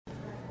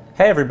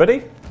Hey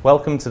everybody,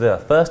 welcome to the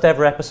first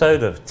ever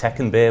episode of Tech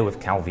and Beer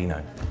with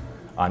Calvino.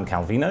 I'm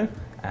Calvino,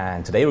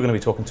 and today we're going to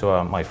be talking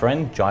to my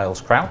friend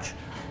Giles Crouch,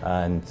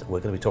 and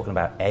we're going to be talking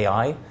about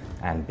AI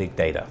and big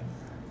data.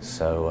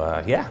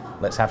 So yeah,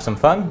 let's have some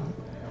fun,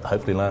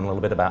 hopefully learn a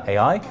little bit about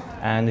AI,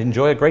 and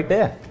enjoy a great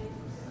beer.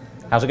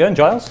 How's it going,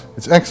 Giles?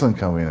 It's excellent,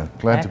 Calvino.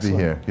 Glad to be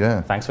here.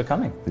 Yeah. Thanks for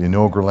coming. The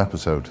inaugural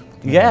episode.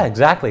 Yeah,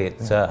 exactly.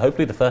 It's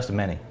hopefully the first of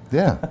many.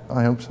 Yeah,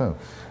 I hope so.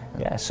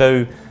 Yeah,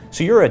 so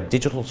you're a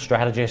digital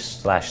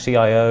strategist /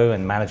 CIO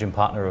and managing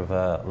partner of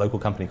a local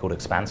company called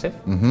Expansive.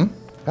 Mm-hmm.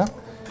 Yeah.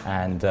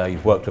 And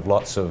you've worked with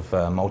lots of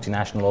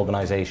multinational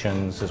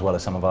organizations as well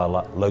as some of our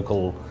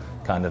local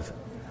kind of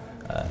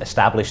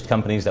established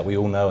companies that we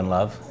all know and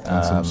love.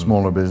 And some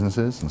smaller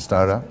businesses and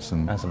startups.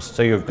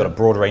 So you've got a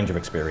broad range of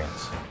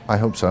experience. I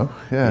hope so,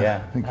 yeah.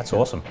 Yeah, that's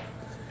awesome.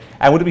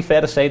 And would it be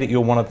fair to say that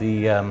you're one of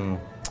the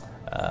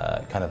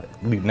kind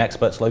of leading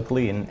experts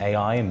locally in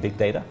AI and big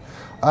data?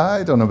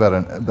 I don't know about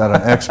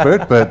an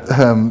expert, but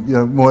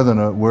more than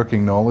a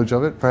working knowledge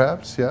of it,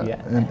 perhaps, yeah.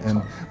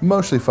 And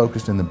mostly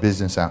focused in the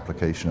business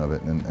application of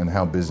it and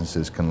how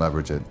businesses can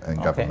leverage it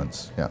and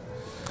governments, yeah.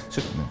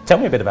 So tell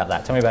me a bit about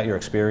that. Tell me about your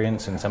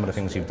experience and some of the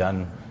things you've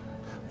done.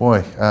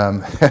 Boy,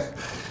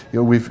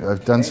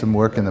 I've done some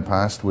work in the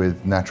past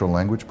with natural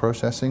language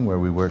processing, where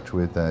we worked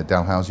with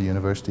Dalhousie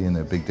University and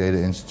the Big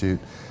Data Institute,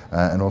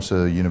 and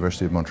also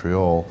University of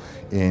Montreal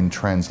in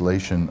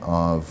translation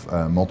of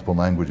multiple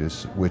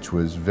languages, which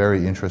was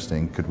very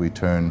interesting. Could we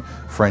turn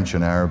French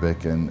and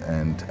Arabic and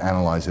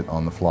analyze it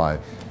on the fly?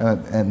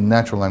 And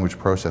natural language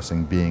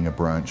processing being a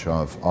branch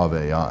of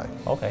AI.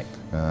 Okay.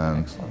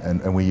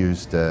 And we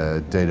used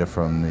data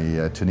from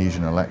the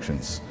Tunisian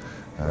elections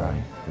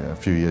a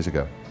few years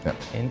ago. Yeah.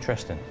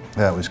 Interesting.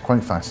 Yeah, it was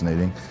quite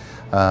fascinating.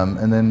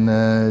 And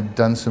then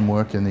done some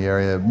work in the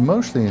area,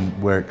 mostly in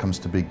where it comes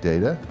to big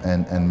data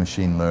and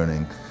machine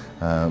learning,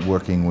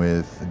 working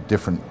with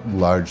different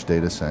large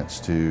data sets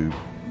to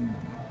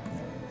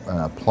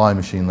apply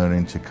machine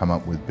learning to come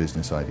up with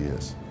business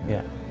ideas.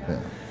 Yeah.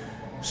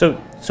 So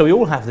we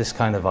all have this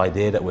kind of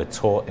idea that we're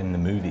taught in the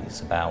movies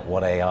about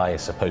what AI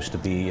is supposed to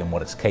be and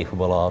what it's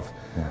capable of.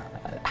 Yeah.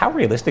 How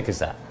realistic is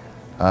that?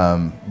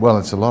 Well,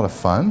 it's a lot of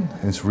fun.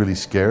 It's really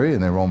scary,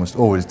 and they're almost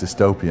always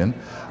dystopian.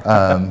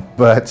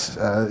 But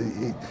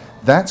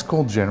that's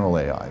called general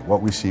AI.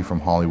 What we see from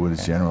Hollywood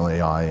is general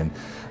AI, and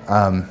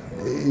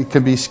it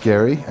can be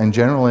scary. And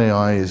general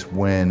AI is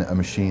when a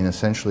machine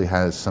essentially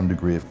has some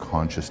degree of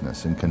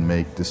consciousness and can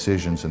make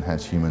decisions and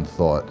has human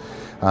thought.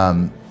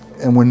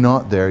 And we're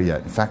not there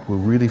yet. In fact, we're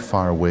really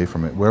far away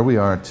from it. Where we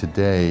are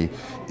today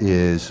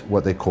is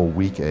what they call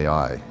weak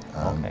AI.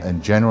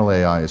 And general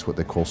AI is what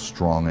they call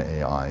strong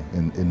AI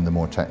in the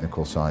more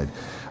technical side.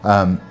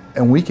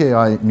 And weak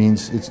AI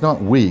means it's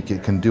not weak,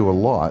 it can do a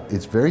lot.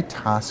 It's very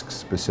task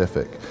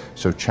specific.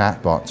 So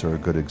chatbots are a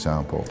good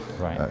example.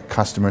 Right.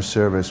 Customer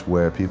service,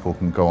 where people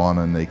can go on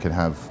and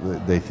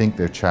they think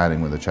they're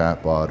chatting with a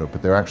chatbot,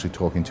 but they're actually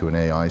talking to an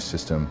AI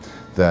system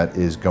that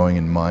is going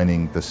and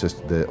mining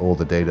all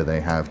the data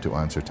they have to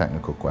answer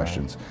technical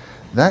questions.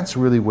 Right. That's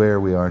really where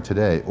we are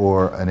today,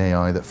 or an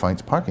AI that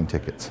fights parking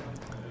tickets.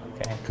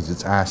 Because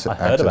it's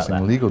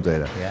accessing legal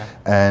data,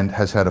 and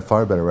has had a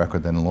far better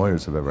record than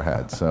lawyers have ever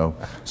had. So,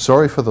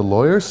 sorry for the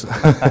lawyers.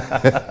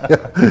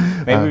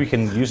 Maybe we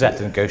can use that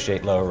to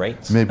negotiate lower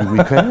rates. Maybe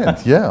we can.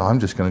 Yeah, I'm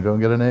just going to go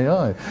and get an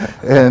AI,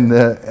 and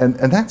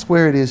that's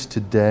where it is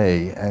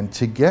today. And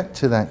to get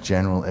to that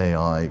general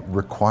AI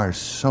requires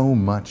so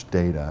much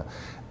data,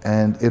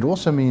 and it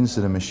also means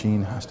that a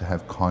machine has to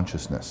have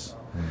consciousness,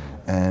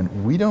 and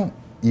we don't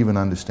even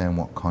understand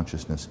what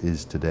consciousness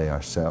is today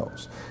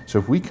ourselves. So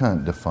if we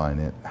can't define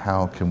it,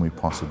 how can we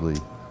possibly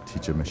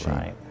teach a machine?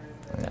 Right.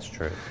 That's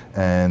true.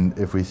 And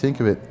if we think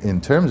of it in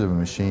terms of a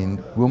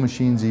machine, will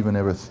machines even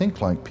ever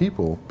think like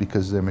people?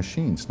 Because they're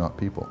machines, not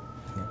people.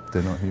 Yeah.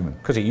 They're not human.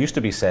 Because it used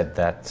to be said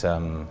that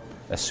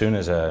as soon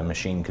as a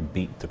machine could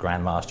beat the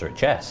grandmaster at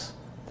chess,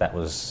 that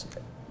was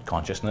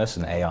consciousness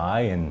and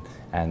AI, and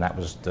that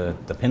was the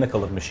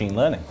pinnacle of machine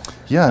learning.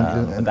 Yeah,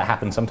 and that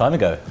happened some time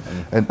ago.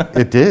 And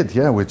it did,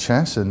 yeah, with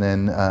chess. And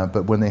then,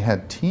 but when they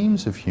had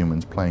teams of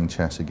humans playing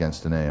chess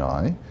against an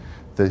AI,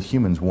 the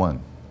humans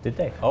won. Did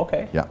they?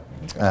 Okay. Yeah.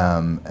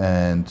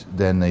 And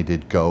then they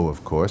did Go,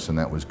 of course, and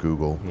that was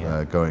Google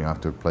going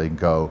after playing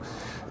Go.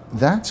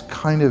 That's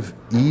kind of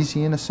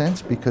easy in a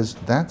sense because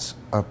that's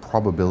a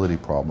probability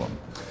problem.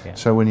 Yeah.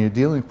 So when you're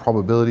dealing with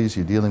probabilities,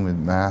 you're dealing with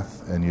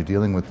math and you're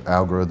dealing with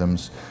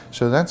algorithms.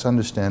 So that's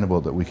understandable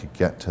that we could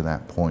get to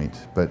that point.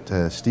 But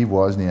Steve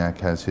Wozniak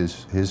has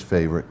his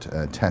favorite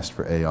test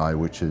for AI,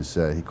 which is,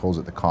 he calls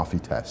it the coffee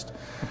test.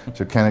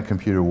 So can a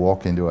computer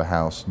walk into a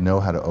house, know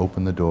how to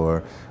open the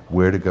door,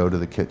 where to go to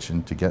the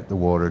kitchen to get the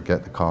water,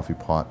 get the coffee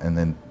pot, and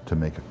then to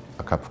make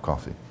a cup of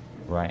coffee?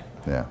 Right.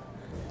 Yeah.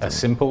 A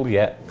simple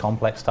yet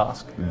complex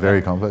task.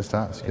 Very complex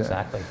task, yeah.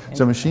 Exactly.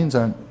 So machines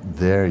aren't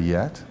there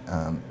yet.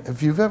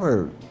 If you've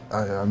ever,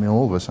 I mean,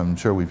 all of us, I'm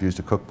sure we've used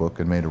a cookbook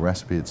and made a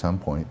recipe at some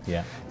point.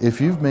 Yeah.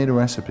 If you've made a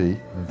recipe,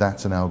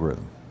 that's an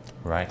algorithm.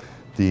 Right.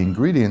 The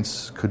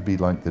ingredients could be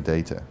like the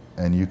data.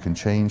 and you can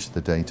change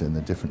the data and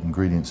the different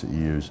ingredients that you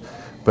use,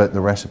 but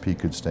the recipe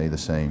could stay the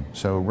same.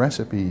 So a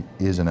recipe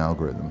is an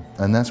algorithm,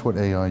 and that's what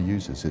AI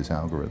uses, is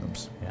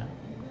algorithms. Yeah.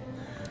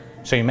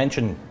 So you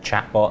mentioned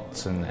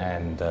chatbots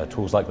and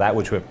tools like that,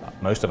 which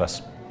most of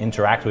us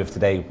interact with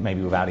today,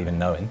 maybe without even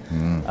knowing.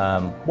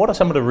 What are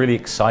some of the really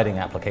exciting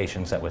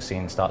applications that we're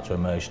seeing start to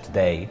emerge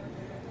today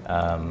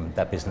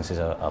that businesses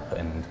are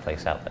putting into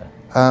place out there?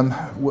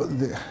 Well,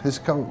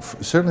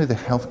 certainly the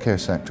healthcare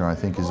sector, I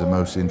think, is the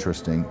most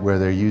interesting, where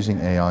they're using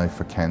AI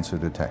for cancer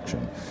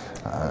detection.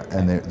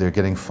 And they're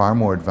getting far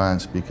more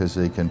advanced because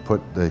they can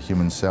put the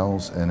human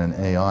cells, and an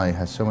AI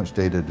has so much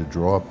data to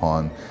draw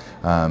upon,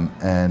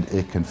 and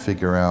it can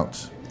figure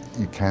out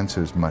your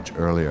cancers much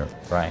earlier.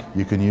 Right.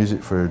 You can use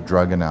it for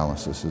drug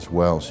analysis as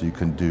well, so you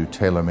can do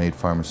tailor-made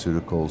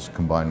pharmaceuticals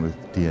combined with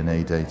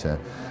DNA data.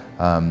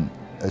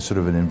 A sort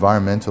of an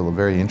environmental, a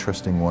very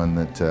interesting one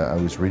that I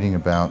was reading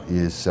about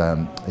is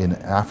in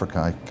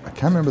Africa. I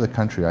can't remember the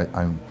country.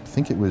 I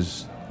think it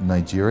was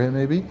Nigeria,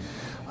 maybe.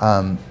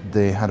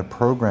 They had a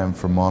program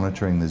for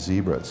monitoring the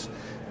zebras.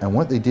 And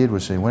what they did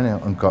was they went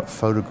out and got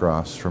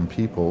photographs from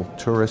people,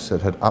 tourists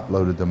that had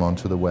uploaded them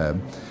onto the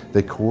web.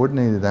 They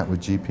coordinated that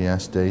with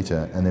GPS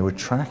data, and they were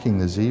tracking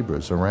the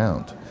zebras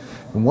around.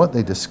 And what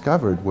they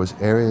discovered was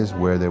areas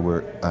where there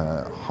were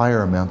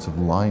higher amounts of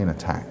lion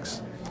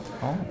attacks.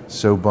 Oh.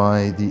 So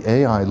by the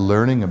AI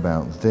learning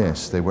about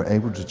this, they were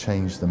able to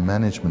change the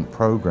management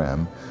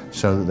program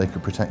so that they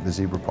could protect the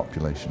zebra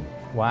population.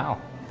 Wow.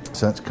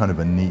 So that's kind of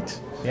a neat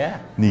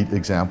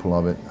example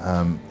of it.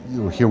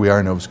 Here we are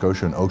in Nova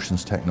Scotia in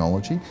oceans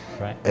technology.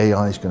 Right.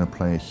 AI is going to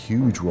play a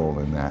huge role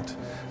in that.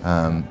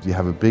 You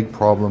have a big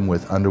problem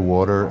with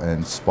underwater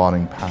and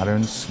spotting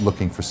patterns,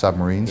 looking for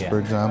submarines, for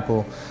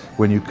example.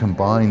 When you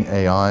combine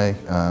AI,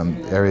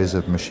 areas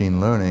of machine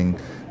learning,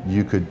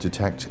 you could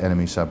detect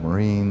enemy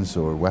submarines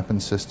or weapon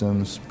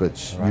systems,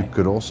 but you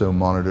could also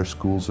monitor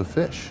schools of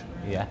fish.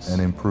 Yes.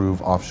 And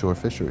improve offshore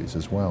fisheries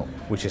as well.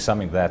 Which is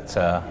something that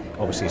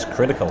obviously is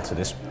critical to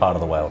this part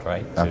of the world,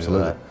 right?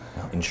 Absolutely.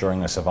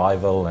 Ensuring the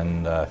survival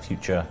and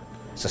future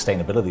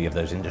sustainability of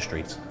those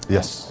industries.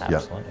 Yes.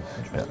 Absolutely.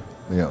 Yeah.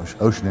 The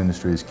ocean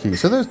industry is key.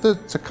 So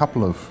there's a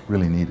couple of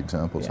really neat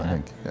examples, I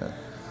think. Yeah.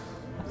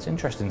 That's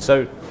interesting.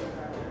 So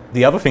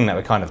the other thing that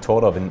we're kind of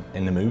taught of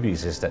in the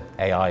movies is that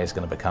AI is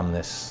going to become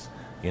this,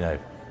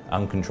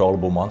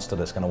 uncontrollable monster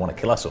that's going to want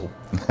to kill us all.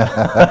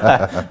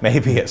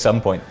 Maybe at some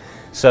point.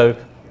 So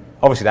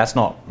obviously that's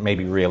not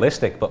maybe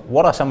realistic, but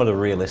what are some of the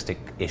realistic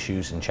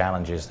issues and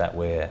challenges that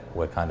we're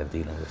kind of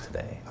dealing with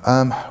today?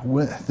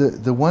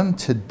 The one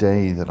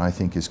today that I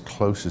think is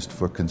closest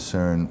for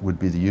concern would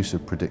be the use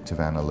of predictive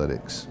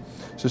analytics.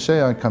 So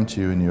say I come to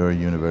you in your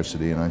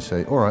university and I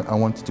say, all right, I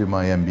want to do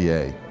my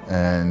MBA,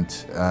 and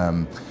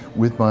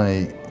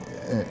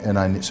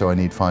so I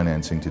need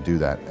financing to do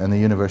that. And the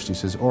university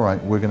says, all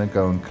right, we're going to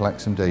go and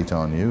collect some data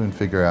on you and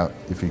figure out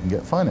if you can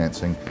get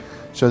financing.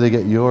 So they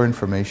get your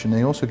information,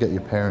 they also get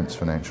your parents'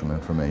 financial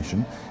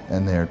information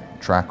and their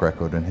track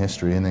record and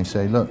history, and they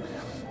say, look,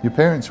 your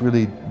parents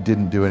really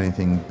didn't do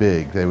anything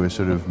big. They were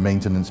sort of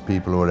maintenance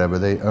people or whatever.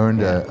 They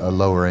earned a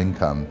lower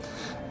income.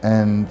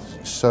 And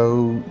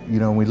so,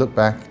 we look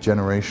back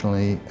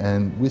generationally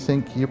and we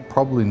think you're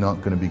probably not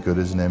going to be good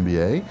as an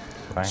MBA.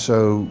 Right.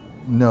 So,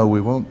 no,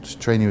 we won't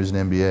train you as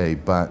an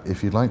MBA, but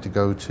if you'd like to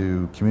go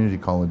to community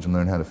college and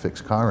learn how to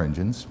fix car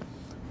engines,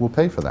 we'll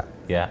pay for that.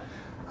 Yeah.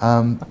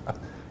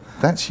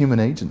 That's human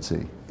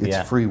agency.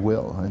 It's free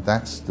will.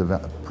 That's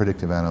the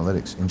predictive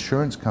analytics.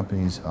 Insurance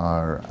companies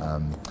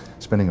are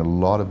spending a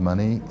lot of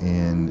money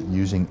in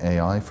using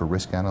AI for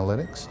risk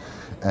analytics,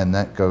 and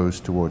that goes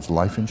towards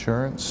life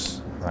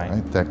insurance.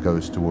 Right. That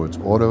goes towards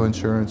auto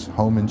insurance,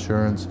 home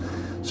insurance.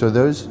 So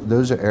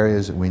those are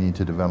areas that we need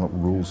to develop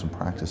rules and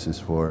practices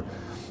for.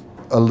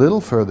 A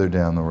little further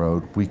down the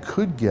road, we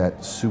could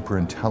get super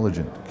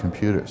intelligent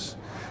computers.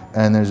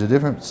 And there's a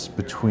difference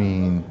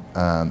between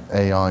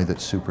AI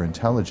that's super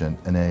intelligent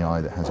and AI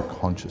that has a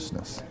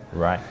consciousness.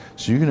 Right.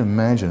 So you can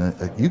imagine,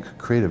 you could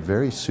create a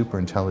very super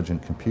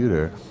intelligent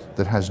computer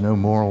that has no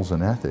morals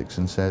and ethics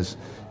and says,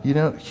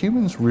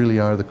 humans really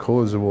are the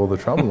cause of all the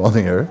trouble on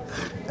the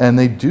earth, and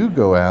they do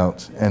go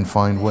out and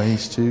find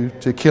ways to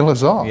kill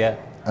us off. Yeah.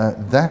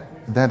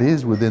 That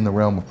is within the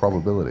realm of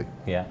probability.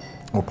 Yeah.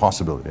 Or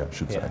possibility, I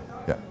should say.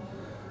 Yeah.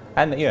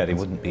 And they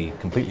wouldn't be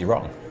completely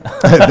wrong.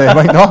 They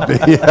might not be.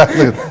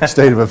 The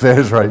state of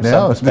affairs right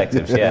now. Some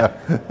perspectives,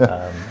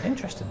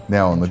 interesting.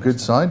 Now, on the good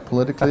side,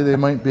 politically, they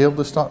might be able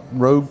to stop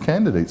rogue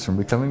candidates from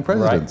becoming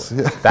presidents.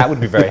 Right. That would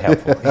be very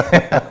helpful.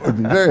 That would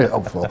be very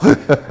helpful.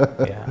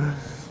 Yeah.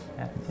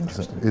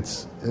 Interesting.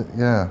 It's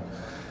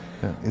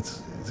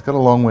got a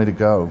long way to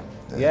go.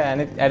 Yeah,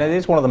 and it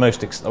is one of the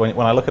most.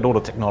 When I look at all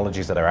the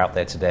technologies that are out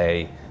there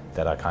today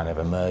that are kind of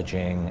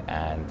emerging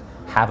and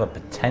have a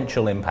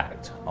potential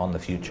impact on the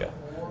future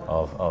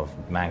of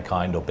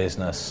mankind or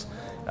business,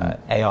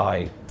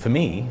 AI for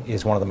me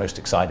is one of the most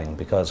exciting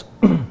because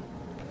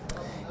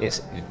it's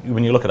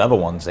when you look at other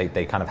ones,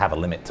 they kind of have a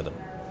limit to them.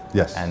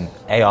 Yes. And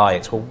AI,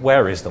 it's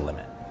where is the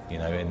limit?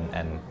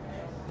 And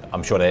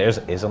I'm sure there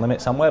is a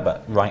limit somewhere,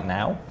 but right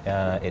now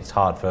it's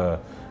hard for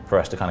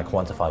us to kind of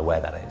quantify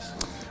where that is.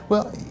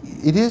 Well,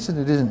 it is and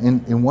it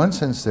isn't. In one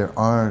sense, there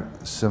are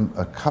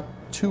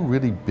two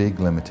really big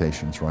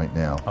limitations right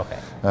now, Okay.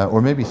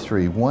 Or maybe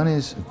three. One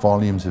is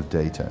volumes of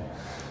data.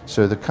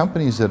 So the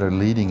companies that are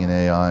leading in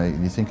AI,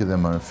 and you think of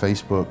them are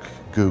Facebook,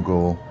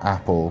 Google,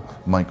 Apple,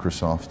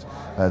 Microsoft,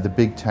 the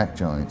big tech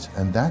giants,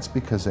 and that's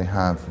because they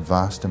have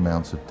vast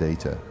amounts of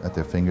data at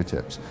their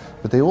fingertips.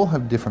 But they all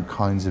have different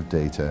kinds of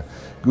data.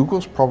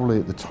 Google's probably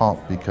at the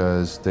top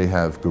because they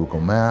have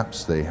Google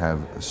Maps, they have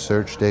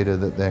search data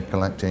that they're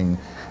collecting,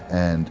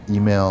 and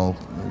email,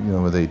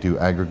 where they do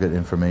aggregate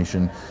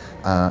information.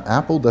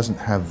 Apple doesn't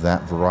have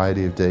that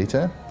variety of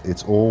data.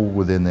 It's all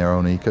within their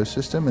own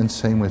ecosystem, and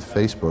same with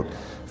Facebook.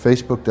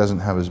 Facebook doesn't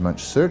have as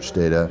much search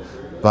data,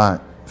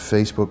 but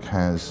Facebook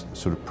has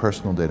sort of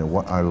personal data,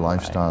 what our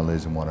lifestyle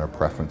is and what our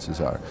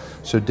preferences are.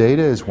 So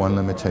data is one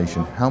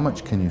limitation. How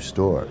much can you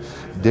store?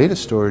 Data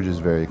storage is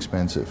very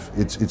expensive.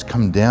 It's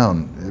come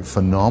down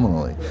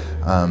phenomenally.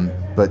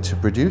 But to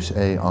produce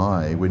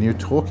AI, when you're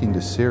talking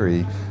to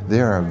Siri,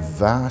 there are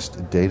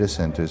vast data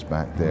centers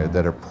back there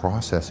that are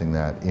processing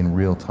that in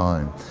real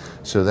time.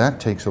 So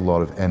that takes a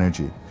lot of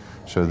energy.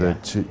 So the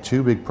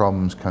two big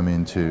problems come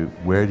into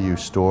where do you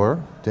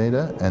store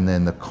data, and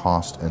then the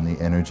cost and the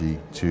energy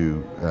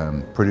to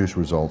produce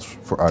results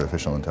for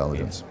artificial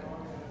intelligence.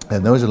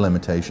 And those are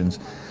limitations.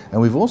 And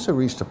we've also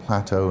reached a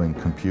plateau in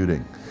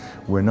computing.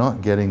 We're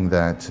not getting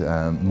that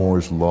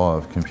Moore's law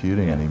of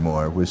computing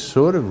anymore. We've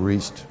sort of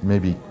reached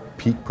maybe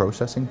peak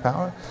processing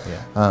power.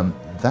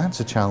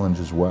 That's a challenge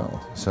as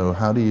well. So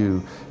how do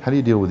you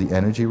deal with the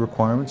energy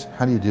requirements?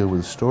 How do you deal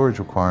with the storage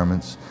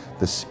requirements?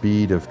 The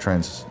speed of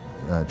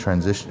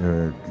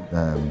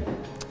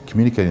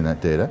communicating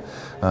that data,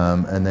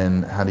 and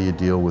then how do you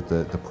deal with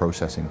the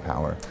processing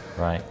power?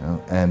 Right.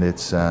 And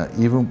it's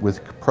even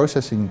with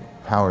processing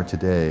power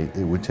today,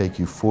 it would take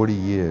you 40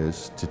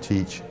 years to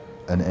teach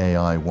an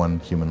AI one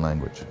human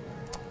language.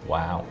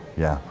 Wow.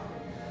 Yeah.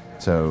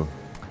 So,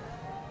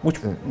 which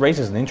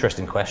raises an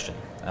interesting question.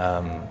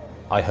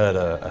 I heard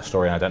a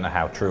story, and I don't know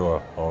how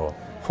true or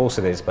false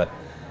it is, but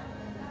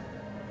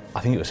I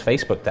think it was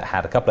Facebook that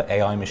had a couple of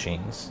AI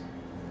machines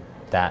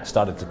that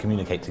started to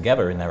communicate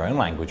together in their own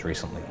language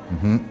recently,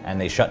 and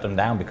they shut them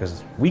down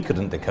because we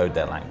couldn't decode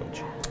their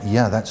language.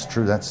 Yeah, that's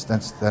true.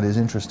 That is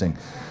interesting.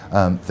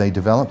 They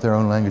developed their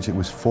own language. It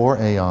was for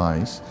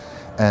AIs,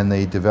 and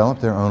they developed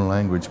their own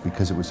language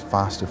because it was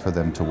faster for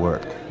them to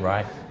work.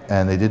 Right.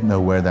 And they didn't know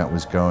where that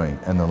was going,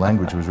 and the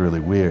language was really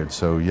weird.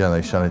 So yeah,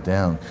 they shut it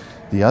down.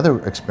 The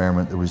other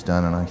experiment that was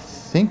done, and I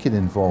think it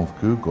involved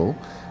Google,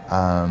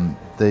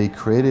 they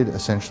created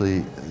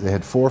essentially, they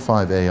had 4 or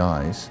 5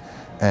 AIs.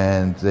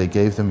 And they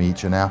gave them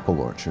each an apple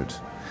orchard,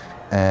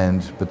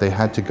 but they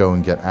had to go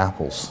and get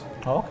apples,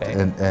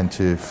 and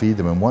to feed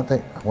them. And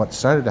what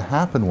started to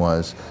happen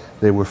was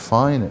they were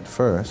fine at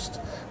first,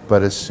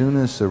 but as soon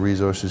as the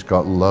resources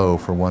got low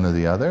for one or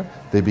the other,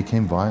 they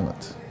became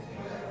violent.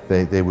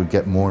 They would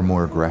get more and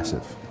more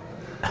aggressive.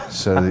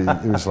 So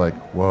it was like,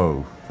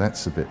 whoa,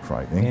 that's a bit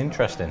frightening.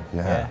 Interesting.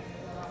 Yeah.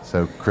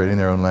 So creating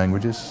their own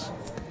languages,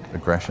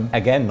 aggression.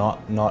 Again,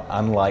 not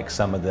unlike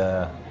some of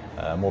the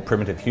more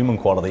primitive human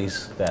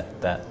qualities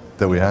that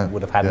we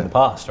would have had in the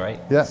past, right?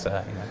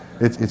 Yeah.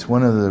 It's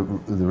one of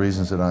the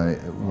reasons that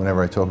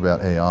whenever I talk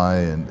about AI,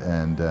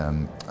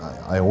 and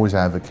I always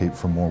advocate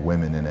for more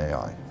women in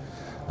AI.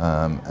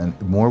 And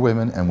more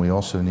women, and we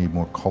also need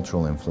more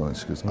cultural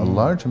influence, because a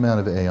large amount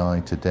of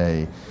AI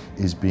today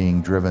is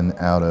being driven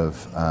out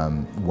of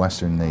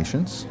Western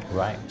nations.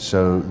 Right.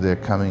 So they're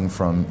coming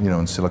from,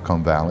 in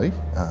Silicon Valley.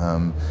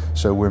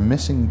 So we're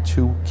missing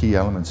 2 key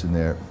elements in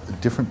there: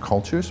 different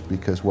cultures,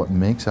 because what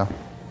makes up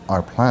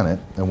our planet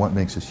and what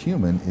makes us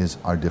human is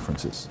our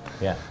differences.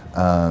 Yeah.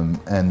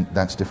 And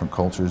that's different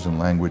cultures and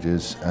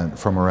languages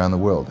from around the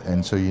world.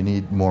 And so you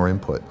need more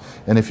input.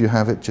 And if you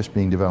have it just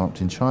being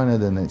developed in China,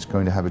 then it's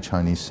going to have a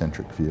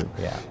Chinese-centric view.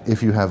 Yeah.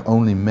 If you have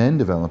only men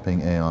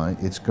developing AI,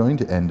 it's going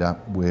to end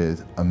up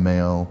with a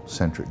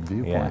male-centric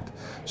viewpoint.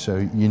 Yeah. So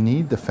you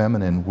need the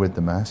feminine with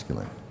the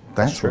masculine.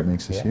 That's what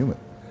makes us human.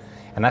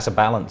 And that's a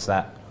balance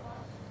that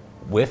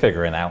we're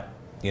figuring out,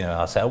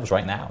 ourselves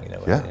right now,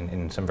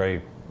 in some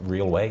very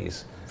real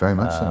ways. Very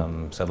much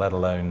so. So let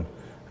alone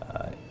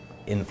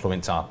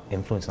influencing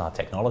our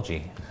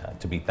technology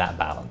to be that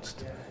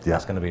balanced.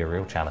 That's going to be a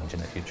real challenge in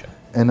the future.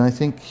 And I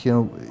think,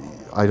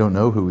 I don't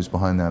know who was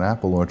behind that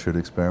apple orchard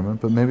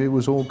experiment, but maybe it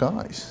was all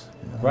guys.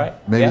 Right.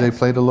 Maybe they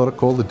played a lot of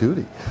Call of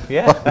Duty.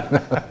 Yeah.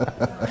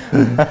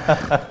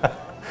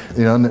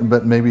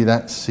 But maybe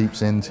that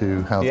seeps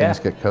into how things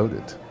get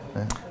coded.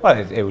 Yeah. Well,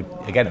 it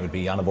would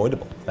be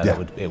unavoidable that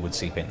it would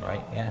seep in,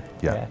 right?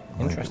 Yeah.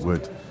 Interesting. It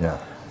would. Yeah.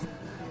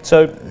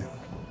 So,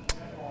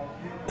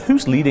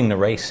 who's leading the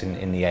race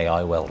in the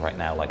AI world right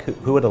now? Like,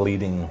 who are the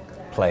leading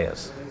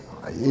players?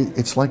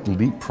 It's like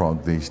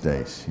leapfrog these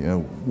days.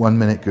 1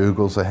 minute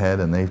Google's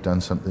ahead and they've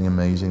done something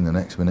amazing. The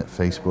next minute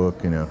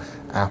Facebook.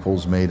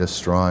 Apple's made a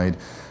stride.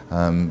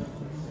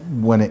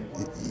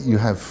 you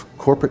have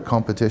corporate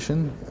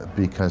competition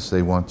because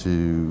they want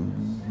to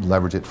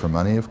leverage it for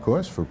money, of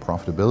course, for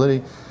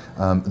profitability.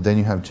 Then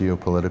you have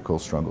geopolitical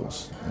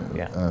struggles.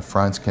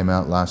 France came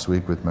out last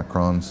week with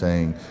Macron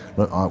saying,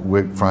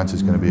 look, France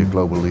is going to be a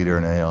global leader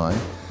in AI.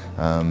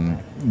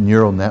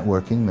 Neural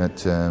networking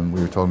that we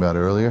were talking about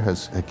earlier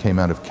came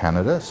out of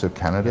Canada, so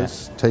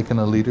Canada's taken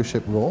a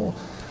leadership role.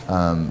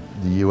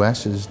 The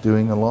US is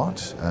doing a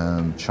lot.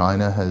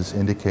 China has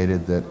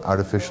indicated that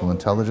artificial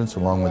intelligence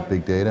along with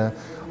big data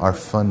are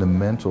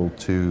fundamental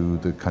to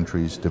the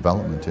country's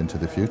development into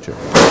the future.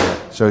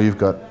 So you've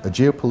got a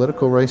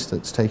geopolitical race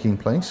that's taking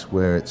place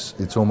where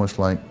it's almost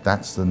like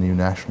that's the new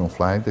national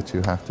flag that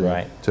you have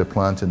to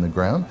plant in the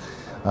ground.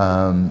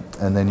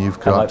 And then you've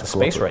got like the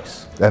space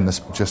race. And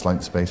just like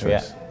the space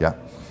race,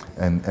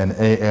 And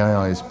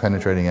AI is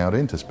penetrating out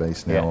into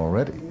space now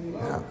already.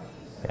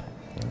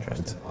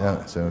 Interesting.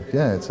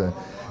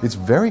 It's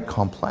very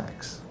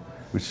complex,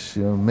 which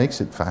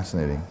makes it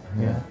fascinating.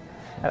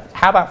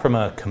 How about from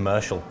a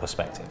commercial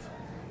perspective?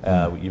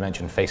 You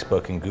mentioned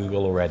Facebook and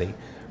Google already.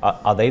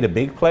 Are they the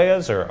big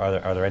players, or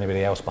are there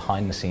anybody else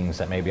behind the scenes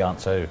that maybe aren't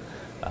so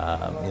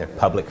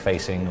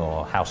public-facing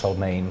or household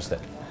names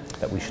that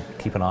we should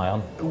keep an eye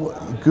on?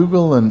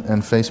 Google and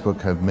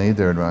Facebook have made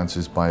their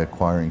advances by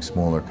acquiring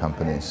smaller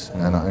companies.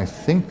 And I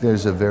think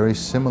there's a very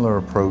similar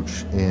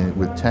approach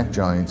with tech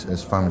giants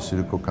as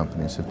pharmaceutical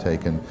companies have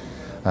taken.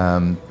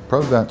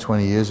 Probably about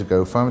 20 years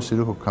ago,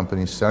 pharmaceutical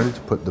companies started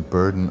to put the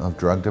burden of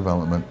drug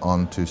development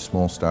onto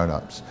small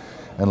startups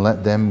and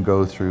let them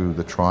go through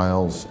the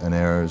trials and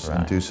errors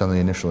and do some of the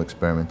initial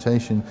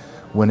experimentation.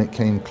 When it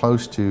came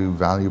close to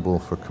valuable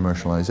for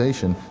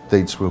commercialization,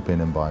 they'd swoop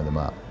in and buy them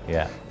up.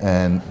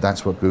 And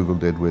that's what Google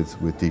did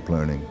with deep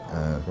learning.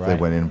 They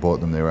went in and bought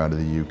them. They were out of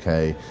the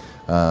UK.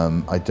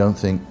 I don't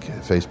think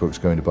Facebook's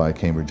going to buy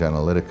Cambridge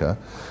Analytica.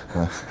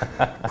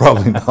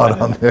 Probably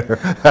not on their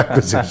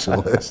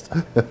acquisition list.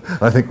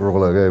 I think we're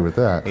all okay with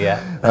that.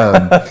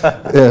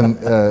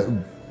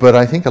 But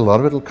I think a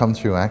lot of it will come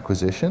through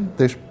acquisition.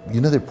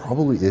 There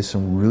probably is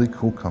some really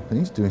cool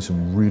companies doing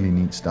some really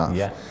neat stuff.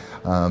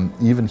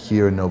 Even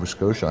here in Nova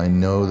Scotia, I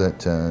know that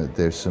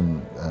there's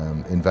some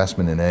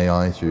investment in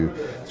AI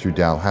through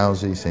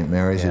Dalhousie. St.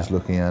 Mary's is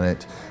looking at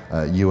it.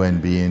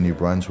 UNB in New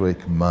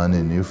Brunswick, MUN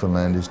in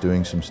Newfoundland is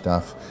doing some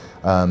stuff.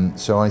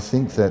 So I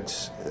think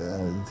that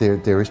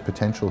there is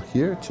potential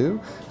here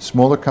too.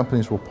 Smaller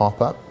companies will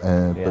pop up,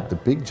 but the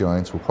big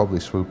giants will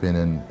probably swoop in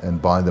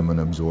and buy them and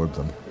absorb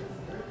them.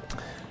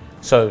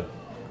 So,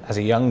 as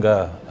a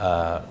younger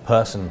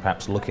person,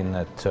 perhaps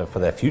looking for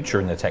their future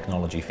in the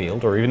technology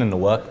field, or even in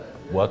the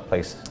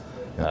workplace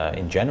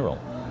in general,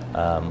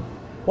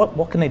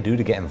 what can they do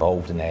to get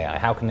involved in AI?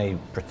 How can they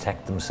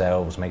protect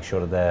themselves, make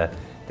sure that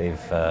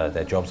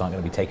their jobs aren't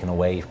going to be taken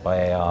away by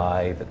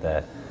AI?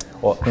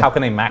 Or how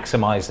can they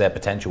maximize their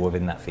potential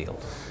within that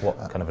field? What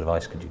kind of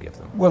advice could you give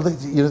them? Well,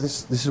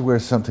 this is where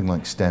something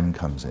like STEM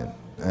comes in,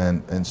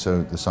 and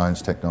so the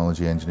science,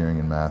 technology,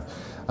 engineering, and math.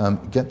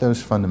 Get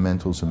those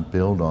fundamentals and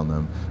build on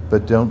them,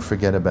 but don't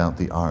forget about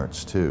the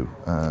arts too.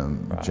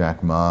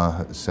 Jack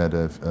Ma said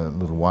a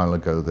little while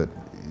ago that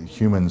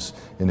humans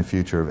in the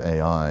future of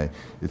AI,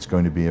 it's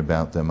going to be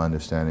about them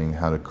understanding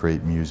how to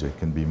create music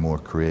and be more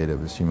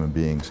creative as human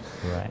beings.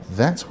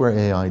 That's where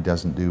AI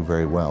doesn't do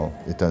very well.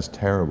 It does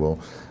terrible.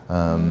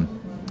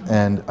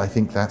 And I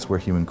think that's where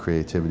human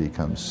creativity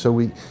comes. So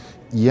we,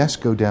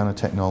 go down a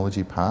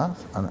technology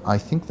path, and I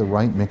think the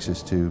right mix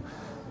is to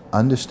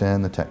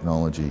understand the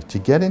technology. To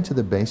get into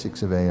the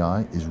basics of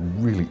AI is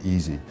really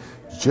easy.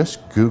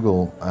 Just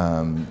Google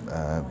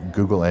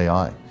Google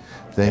AI.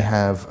 They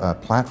have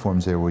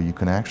platforms there where you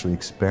can actually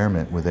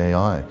experiment with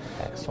AI.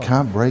 You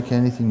can't break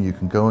anything. You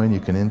can go in, you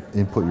can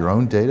input your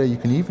own data. You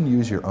can even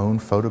use your own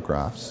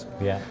photographs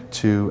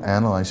to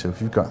analyze. So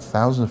if you've got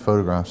thousands of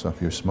photographs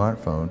off your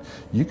smartphone,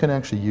 you can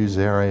actually use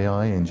their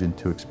AI engine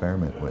to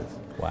experiment with.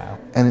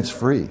 And it's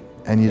free,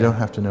 and you don't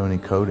have to know any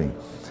coding.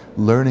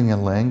 Learning a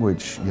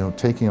language,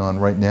 taking on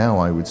right now,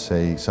 I would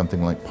say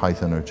something like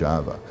Python or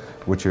Java,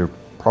 which are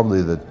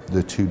probably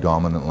the two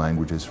dominant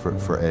languages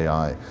for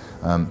AI.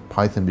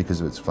 Python because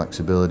of its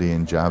flexibility,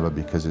 and Java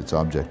because it's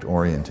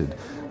object-oriented.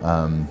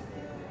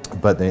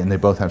 But they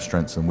both have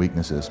strengths and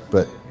weaknesses.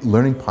 But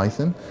learning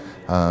Python,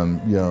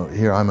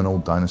 here I'm an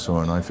old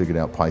dinosaur and I figured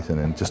out Python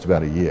in just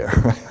about a year.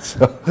 Right?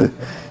 So,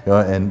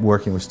 and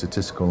working with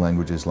statistical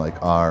languages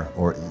like R,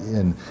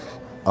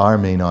 R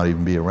may not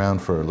even be around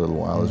for a little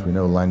while. As we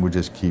know,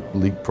 languages keep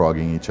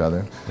leapfrogging each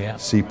other.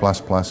 C++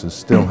 is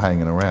still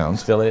hanging around.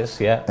 Still is,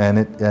 And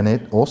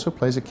it also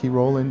plays a key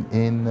role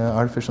in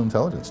artificial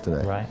intelligence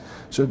today.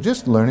 So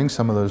just learning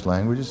some of those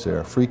languages. There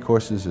are free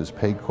courses, there's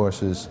paid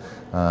courses.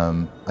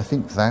 I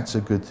think that's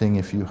a good thing.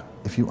 If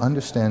you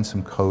understand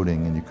some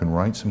coding and you can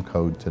write some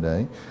code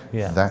today,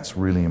 that's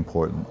really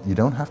important. You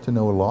don't have to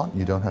know a lot.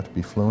 You don't have to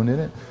be fluent in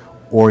it.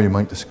 Or you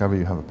might discover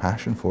you have a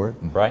passion for it.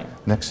 And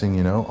next thing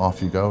you know, off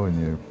you go,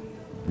 and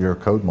you're a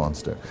code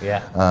monster.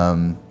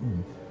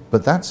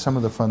 But that's some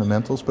of the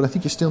fundamentals. But I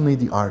think you still need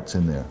the arts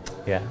in there.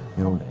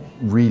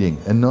 reading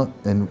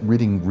and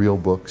reading real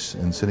books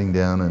and sitting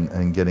down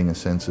and getting a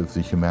sense of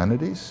the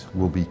humanities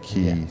will be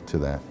key to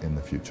that in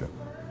the future.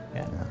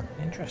 Yeah,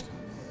 interesting.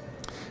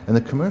 And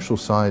the commercial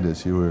side,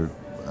 as you were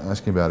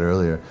asking about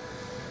earlier,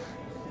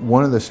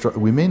 one of the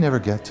we may never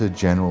get to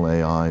general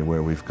AI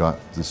where we've got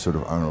this sort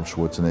of Arnold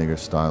Schwarzenegger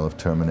style of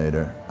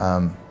Terminator,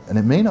 and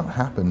it may not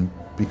happen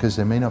because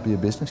there may not be a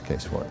business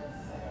case for it.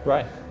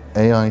 Right.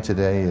 AI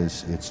today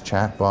it's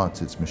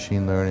chatbots, it's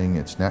machine learning,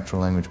 it's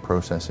natural language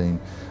processing.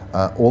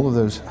 All of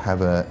those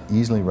have a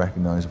easily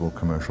recognizable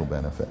commercial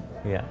benefit.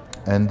 Yeah.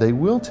 And they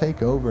will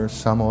take over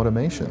some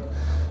automation.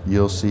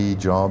 You'll see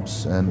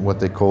jobs, and what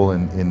they call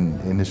in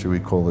industry, we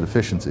call it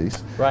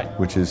efficiencies, right?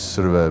 Which is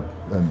sort of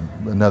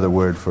another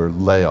word for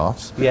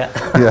layoffs. Yeah.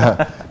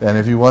 Yeah. And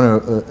if you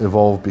want to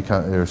evolve,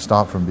 or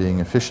stop from being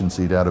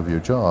efficiencyed out of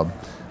your job,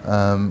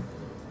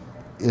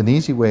 an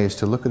easy way is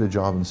to look at a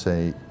job and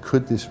say,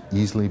 could this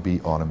easily be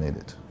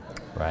automated?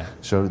 Right.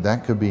 So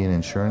that could be an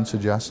insurance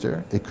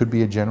adjuster. It could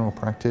be a general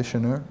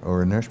practitioner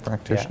or a nurse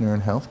practitioner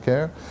in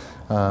healthcare.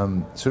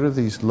 Sort of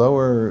these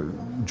lower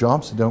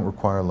jobs that don't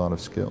require a lot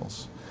of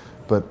skills.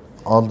 But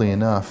oddly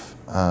enough,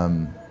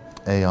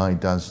 AI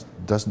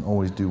doesn't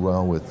always do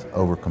well with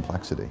over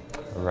complexity.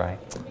 Right.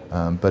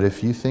 But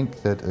if you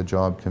think that a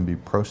job can be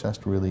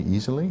processed really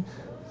easily,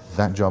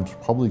 that job's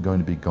probably going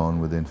to be gone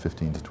within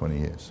 15 to 20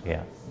 years.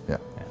 Yeah. Yeah.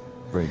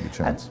 Very good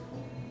chance.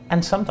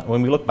 And sometimes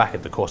when we look back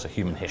at the course of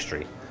human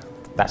history,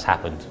 that's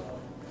happened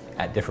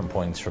at different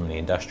points from the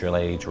industrial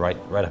age right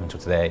up until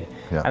today.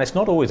 Yeah. And it's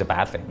not always a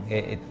bad thing.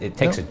 It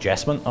takes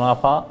adjustment on our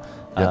part,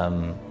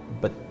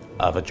 but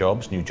other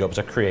jobs, new jobs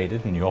are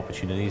created, and new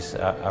opportunities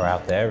are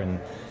out there, and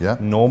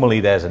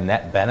normally there's a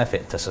net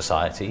benefit to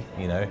society.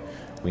 You know,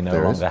 we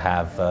no longer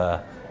have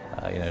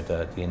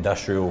the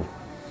industrial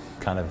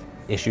kind of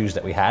issues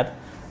that we had.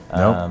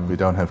 No, we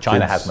don't have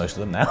China kids. has most of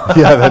them now.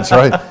 Yeah, that's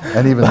right.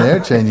 And even they're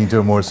changing to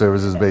a more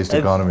services-based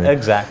economy.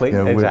 Exactly, you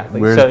know, exactly.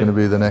 Where's going to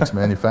be the next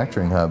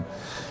manufacturing hub?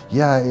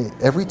 Yeah,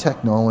 every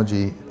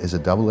technology is a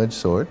double-edged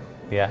sword.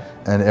 Yeah.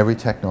 And every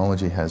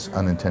technology has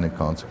unintended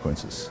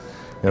consequences.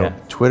 You know,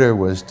 Twitter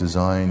was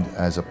designed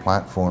as a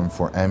platform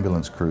for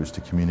ambulance crews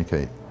to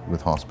communicate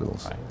with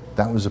hospitals. Right.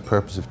 That was the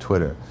purpose of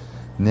Twitter.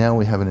 Now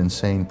we have an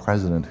insane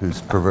president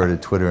who's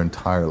perverted Twitter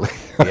entirely.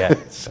 Yeah.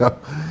 So,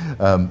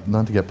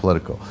 not to get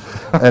political.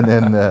 And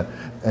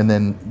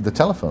then the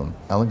telephone.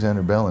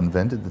 Alexander Bell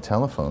invented the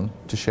telephone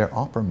to share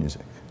opera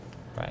music.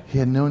 Right. He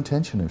had no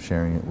intention of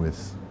sharing it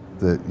with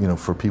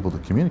for people to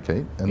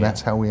communicate, and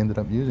that's how we ended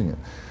up using it.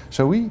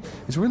 So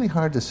it's really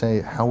hard to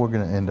say how we're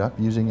going to end up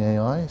using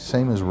AI.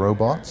 Same as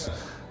robots,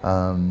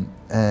 and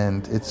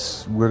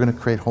we're going to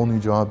create whole new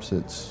jobs.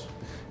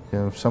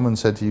 If someone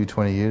said to you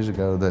 20 years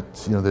ago that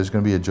there's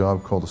going to be a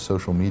job called a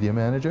social media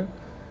manager.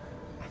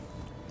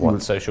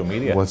 What's social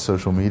media? What's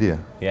social media?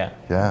 Yeah.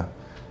 Yeah.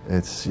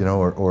 It's,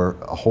 or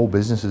whole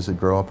businesses that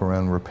grow up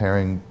around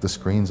repairing the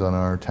screens on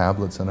our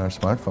tablets and our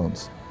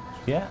smartphones.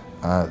 Yeah.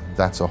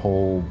 That's a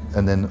whole,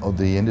 and then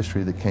the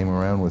industry that came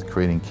around with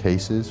creating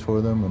cases for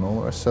them and all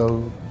the rest.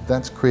 So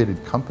that's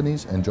created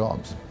companies and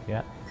jobs.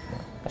 Yeah.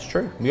 That's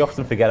true. We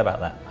often forget about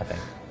that, I think.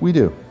 We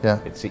do,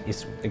 yeah. It's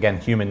again,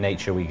 human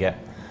nature. We get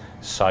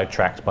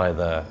sidetracked by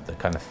the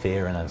kind of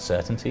fear and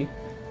uncertainty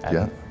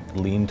and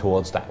lean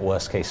towards that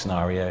worst case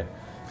scenario.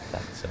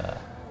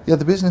 Yeah,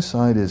 the business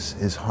side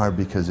is hard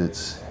because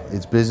it's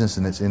business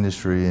and it's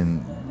industry,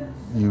 and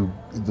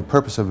the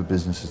purpose of a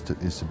business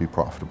is to be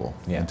profitable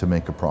and to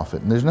make a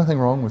profit, and there's nothing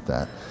wrong with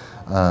that.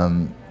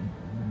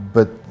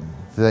 But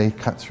they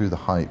cut through the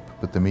hype.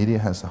 But the media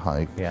has the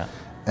hype,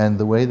 and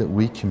the way that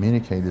we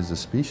communicate as a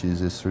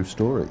species is through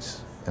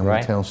stories, and we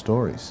tell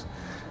stories,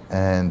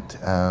 and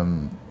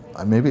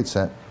maybe it's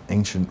that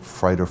ancient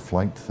fight or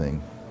flight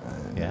thing.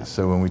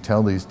 So when we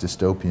tell these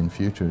dystopian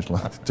futures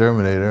like the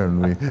Terminator,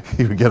 and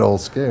we get all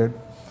scared,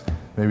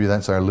 maybe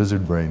that's our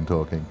lizard brain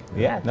talking.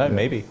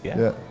 Maybe.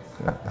 Yeah.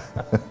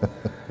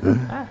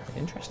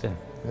 Interesting.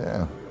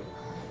 Yeah.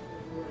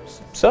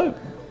 So,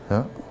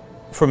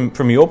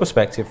 from your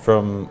perspective,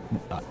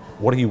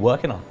 what are you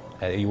working on?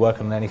 Are you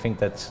working on anything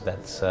that's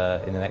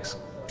in the next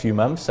few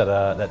months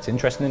that's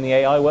interesting in the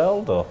AI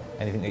world, or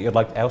anything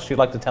that else you'd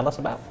like to tell us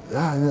about?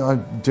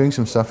 I'm doing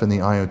some stuff in the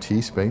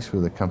IoT space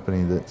with a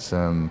company that's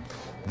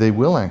they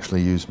will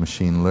actually use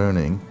machine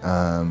learning.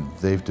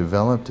 They've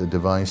developed a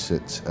device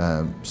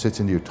that sits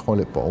into your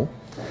toilet bowl,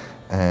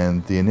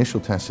 and the initial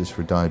test is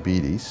for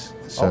diabetes.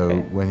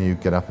 So when you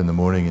get up in the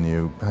morning and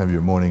you have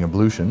your morning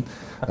ablution,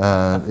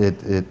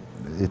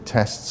 it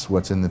tests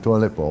what's in the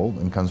toilet bowl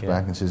and comes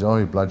back and says, oh,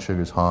 your blood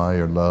sugar's high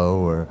or low,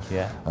 or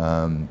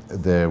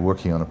they're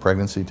working on a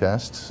pregnancy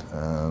test.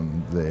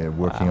 They're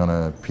working on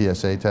a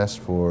PSA test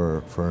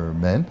for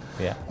men.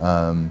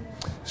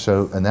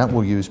 And that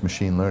will use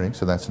machine learning,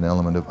 so that's an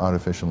element of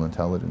artificial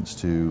intelligence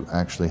to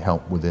actually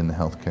help within the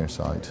healthcare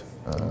side.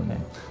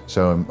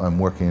 So I'm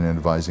working and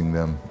advising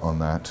them on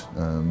that.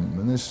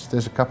 And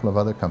there's a couple of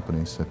other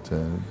companies that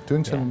are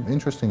doing some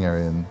interesting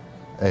area in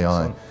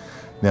AI. Excellent.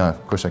 Now,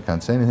 of course, I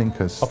can't say anything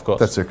because Of course.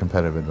 that's their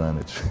competitive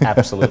advantage.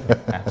 Absolutely,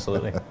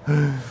 absolutely.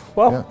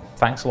 Well, Yeah.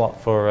 thanks a lot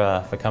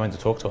for coming to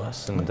talk to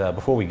us. And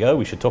before we go,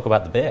 we should talk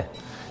about the beer,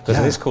 because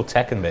it Yeah. is called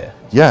Tekken Beer.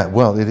 Yeah,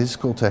 well, it is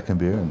called Tekken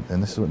Beer,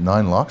 and this is what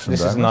 9 Locks from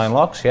This is Dartmouth. 9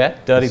 Locks, yeah,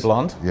 dirty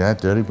blonde. Yeah,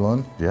 dirty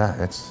blonde. Yeah,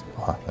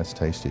 that's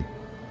tasty.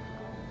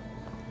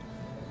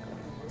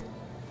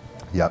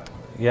 Yep,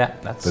 Yeah,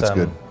 that's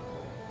good.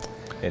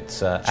 It's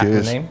Cheers.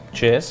 acronym.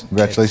 Cheers.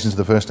 Congratulations to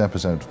the first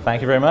episode.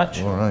 Thank you very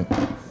much. All right.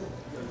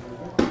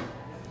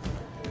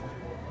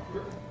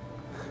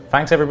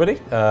 Thanks, everybody.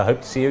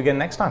 Hope to see you again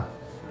next time.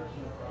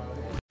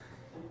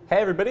 Hey,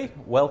 everybody.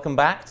 Welcome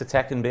back to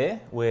Tekken Beer.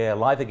 We're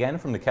live again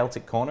from the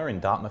Celtic Corner in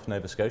Dartmouth,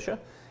 Nova Scotia.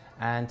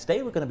 And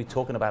today we're going to be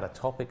talking about a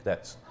topic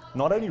that's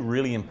not only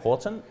really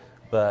important,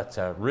 but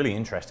really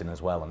interesting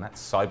as well, and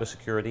that's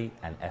cybersecurity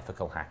and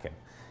ethical hacking.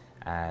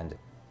 And it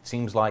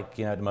seems like,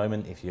 at the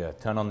moment, if you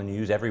turn on the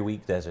news, every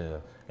week there's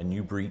a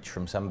new breach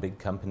from some big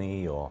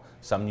company or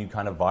some new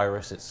kind of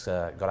virus that's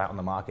got out on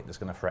the market that's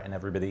going to threaten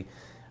everybody.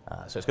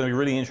 So it's going to be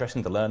really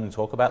interesting to learn and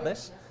talk about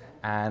this.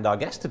 And our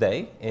guest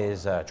today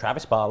is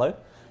Travis Barlow.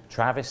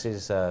 Travis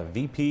is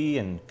VP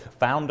and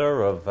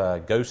founder of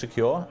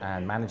GoSecure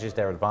and manages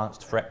their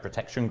advanced threat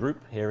protection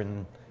group here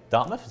in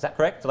Dartmouth. Is that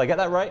correct? Did I get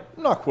that right?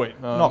 Not quite.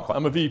 Not quite.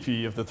 I'm a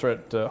VP of the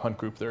threat hunt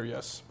group there,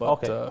 yes. But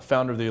Okay.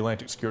 founder of the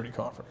Atlantic Security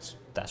Conference.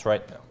 That's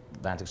right.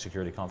 Atlantic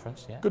Security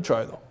Conference, yeah. Good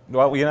try, though.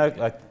 Well,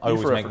 I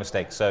always for make effort.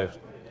 mistakes, so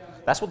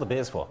that's what the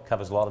beer's for.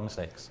 Covers a lot of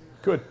mistakes.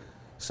 Good.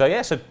 So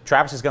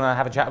Travis is going to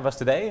have a chat with us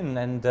today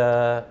and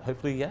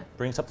hopefully,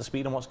 bring us up to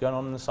speed on what's going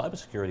on in the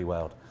cybersecurity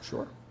world.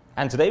 Sure.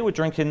 And today we're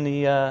drinking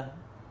the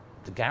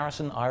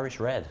Garrison Irish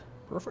Red.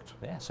 Perfect.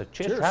 Yeah, so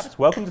cheers, Cheers. Travis.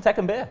 Welcome to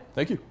Tekken Beer.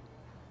 Thank you.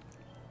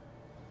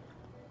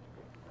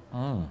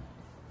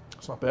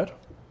 It's not bad.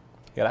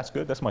 Yeah, that's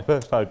good. That's my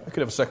first time. I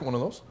could have a second one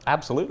of those.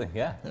 Absolutely,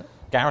 yeah. Yeah.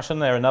 Garrison,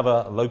 they're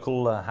another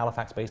local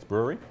Halifax-based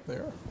brewery. They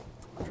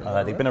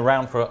are. They've been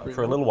around for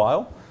a little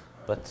while,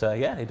 but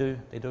they do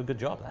a good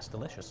job. That's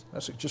delicious.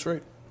 That's just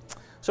right.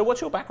 So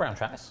what's your background,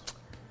 Travis?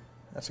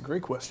 That's a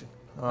great question.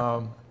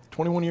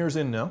 21 years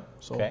in now,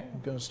 so Okay.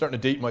 I'm starting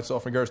to date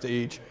myself in regards to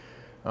age.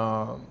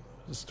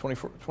 This is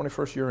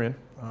 21st year in.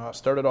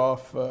 Started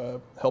off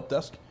help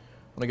desk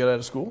when I got out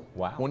of school.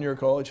 Wow. 1 year of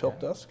college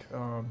help desk.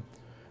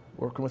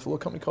 Working with a little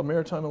company called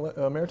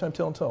Maritime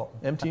Tell and Tell,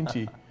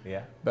 MT&T.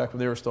 Yeah. Back when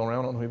they were still around.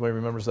 I don't know if anybody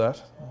remembers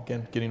that.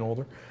 Again, getting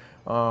older.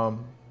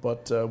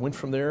 But went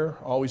from there,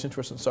 always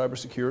interested in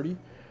cybersecurity,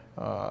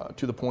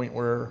 to the point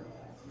where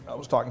I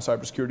was talking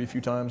cybersecurity a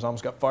few times. I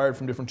almost got fired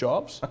from different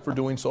jobs for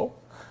doing so.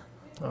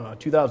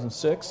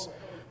 2006,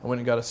 I went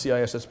and got a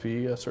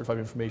CISSP, a Certified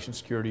Information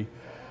Security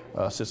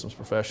Systems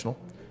Professional.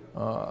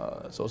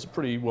 So it's a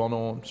pretty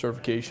well-known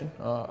certification.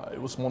 It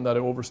was one that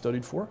I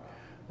overstudied for.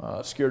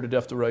 Scared to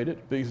death to write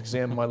it. Biggest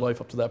exam of my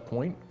life up to that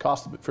point.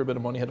 Cost a fair bit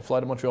of money. Had to fly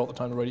to Montreal at the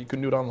time to write it. You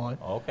couldn't do it online.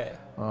 Okay.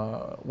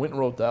 Went and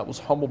wrote that. Was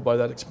humbled by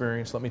that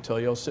experience, let me tell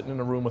you. I was sitting in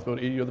a room with about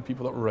 80 other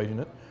people that were writing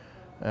it.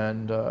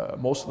 And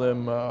most of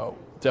them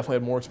definitely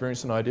had more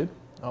experience than I did.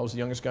 I was the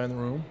youngest guy in the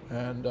room.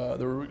 And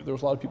there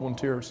was a lot of people in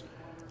tears.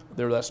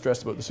 They were that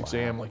stressed about this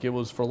exam. Like, it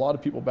was, for a lot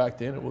of people back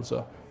then, it was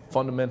a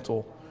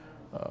fundamental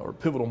or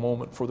pivotal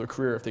moment for their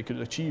career if they could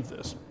achieve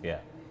this. Yeah.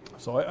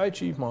 So I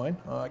achieved mine.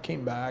 I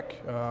came back,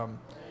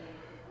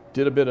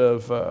 did a bit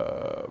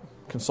of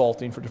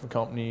consulting for different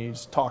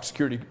companies, talked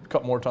security a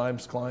couple more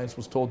times to clients,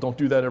 was told don't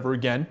do that ever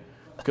again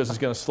because it's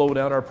going to slow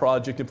down our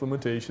project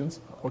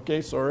implementations.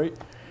 Okay, sorry.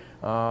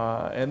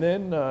 And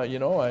then,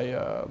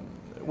 I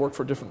worked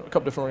for a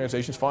couple different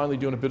organizations, finally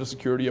doing a bit of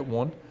security at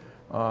one,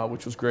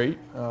 which was great.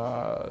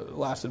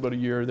 Lasted about a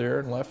year there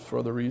and left for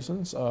other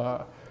reasons.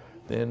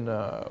 Then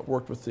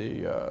worked with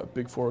the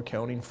Big Four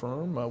accounting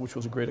firm, which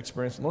was a great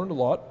experience. Learned a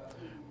lot.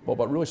 But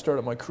what really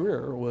started my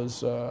career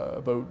was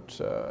about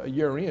a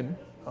year in,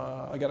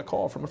 I got a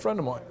call from a friend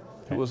of mine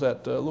who was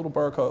at a little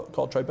bar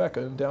called Tribeca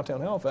in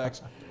downtown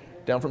Halifax,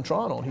 down from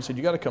Toronto. And he said,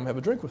 you got to come have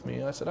a drink with me.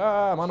 And I said,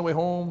 I'm on the way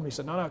home. He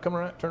said, no, come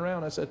around, turn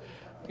around. I said,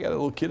 I got a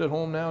little kid at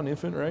home now, an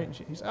infant, right? And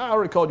he said, I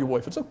already called your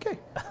wife. It's okay.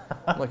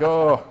 I'm like,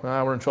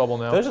 we're in trouble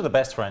now. Those are the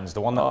best friends,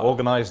 the one that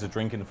organized the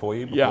drinking for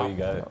you before you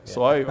go.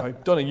 So I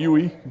done a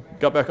UE,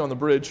 got back on the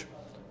bridge,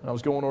 and I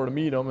was going over to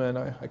meet him, and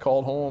I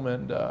called home,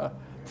 and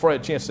before I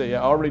had a chance to say,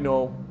 I already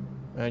know,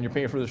 and you're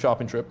paying for the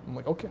shopping trip. I'm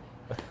like, okay.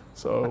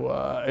 So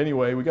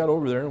anyway, we got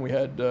over there, and we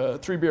had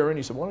 3 beer in.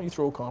 He said, why don't you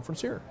throw a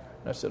conference here?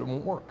 And I said, it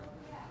won't work.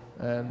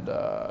 And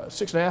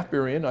 6.5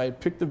 beer in, I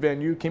picked the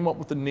venue, came up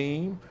with the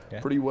name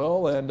pretty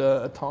well, and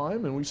a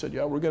time, and we said,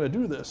 we're going to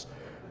do this.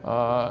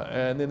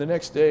 And then the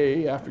next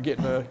day, after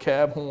getting a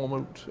cab home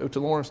out to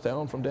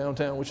Lawrencetown from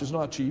downtown, which is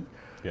not cheap,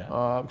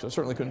 because I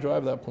certainly couldn't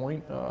drive at that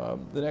point.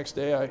 The next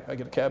day, I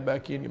get a cab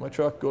back in, get my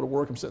truck, go to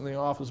work. I'm sitting in the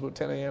office about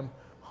 10 a.m.,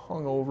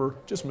 hungover,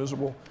 just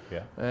miserable.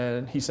 Yeah.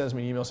 And he sends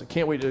me an email, said,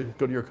 can't wait to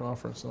go to your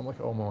conference. And I'm like,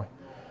 oh my.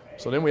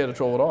 So then we had to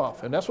troll it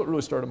off. And that's what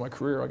really started my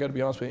career. I got to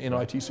be honest with you, in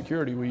IT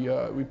security.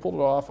 We pulled it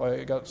off.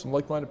 I got some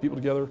like-minded people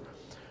together,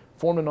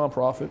 formed a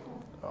nonprofit,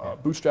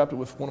 bootstrapped it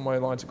with one of my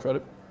lines of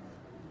credit.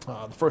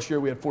 The first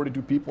year we had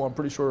 42 people. I'm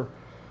pretty sure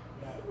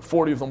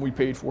 40 of them we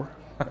paid for.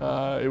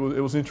 It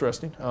was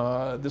interesting.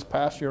 This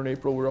past year in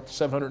April, we were up to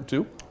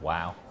 702.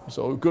 Wow.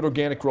 So good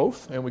organic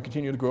growth, and we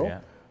continue to grow. Yeah.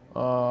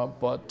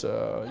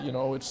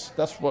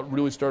 That's what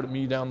really started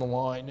me down the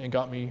line and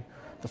got me.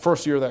 The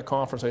first year of that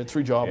conference, I had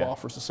 3 job Yeah.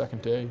 offers the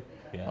second day,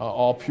 Yeah.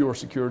 all pure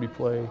security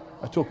play.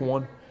 I took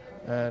one,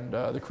 and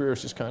the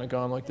career's just kind of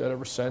gone like that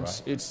ever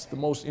since. Right. It's the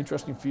most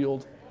interesting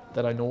field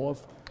that I know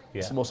of.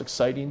 It's Yeah. the most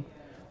exciting.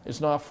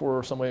 It's not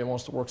for somebody that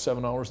wants to work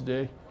 7 hours a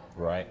day.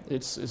 Right.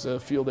 It's a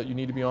field that you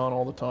need to be on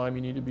all the time.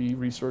 You need to be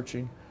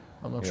researching.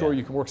 I'm sure Yeah.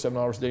 you can work 7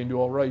 hours a day and do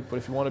all right, but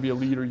if you want to be a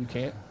leader, you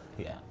can't.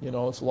 Yeah.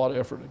 It's a lot of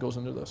effort that goes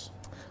into this.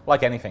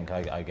 Like anything,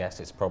 I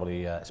guess it's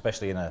probably,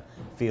 especially in a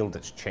field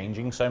that's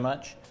changing so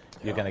much,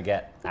 you're going to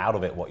get out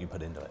of it what you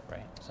put into it,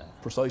 right? So,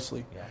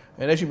 Precisely. yeah.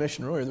 And as you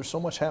mentioned earlier, there's so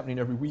much happening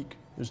every week.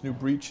 There's new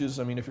breaches.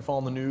 I mean, if you're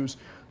following the news,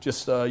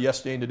 just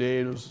yesterday and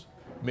today, there was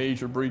a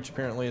major breach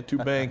apparently at 2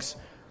 banks.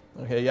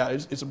 Okay, yeah,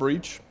 it's a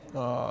breach.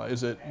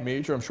 Is it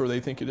major? I'm sure they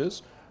think it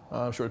is.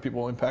 I'm sure the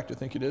people impacted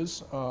think it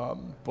is.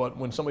 But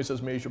when somebody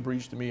says major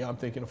breach to me, I'm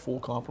thinking a full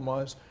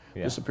compromise.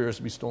 Yeah. This appears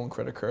to be stolen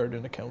credit card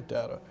and account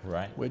data,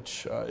 Right.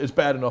 which is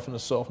bad enough in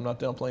itself. I'm not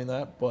downplaying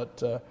that,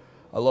 but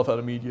I love how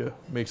the media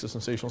makes a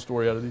sensational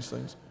story out of these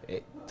things.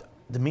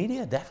 The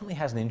media definitely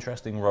has an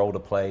interesting role to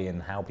play in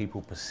how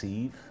people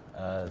perceive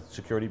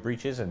security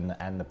breaches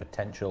and the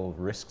potential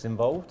risks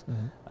involved.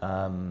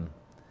 Mm-hmm.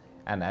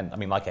 And I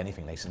mean, like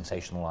anything, they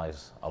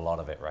sensationalize a lot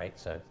of it, right?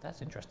 So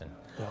that's interesting.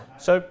 Yeah.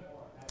 So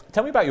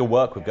tell me about your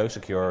work with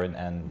GoSecure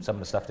and some of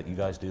the stuff that you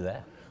guys do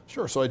there.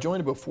 Sure. So I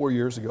joined about 4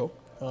 years ago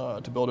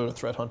to build out a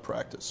threat hunt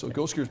practice. So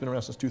GoSecure's been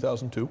around since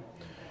 2002,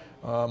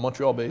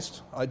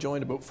 Montreal-based. I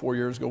joined about 4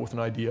 years ago with an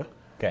idea.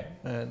 Okay.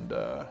 And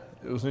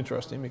it was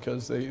interesting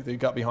because they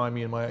got behind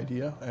me and my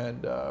idea,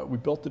 and we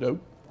built it out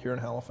here in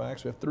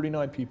Halifax. We have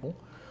 39 people.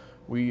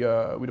 We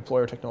deploy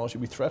our technology.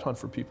 We threat hunt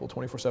for people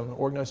 24/7,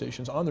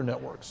 organizations on their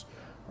networks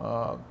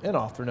and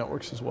off their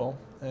networks as well.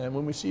 And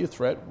when we see a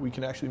threat, we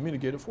can actually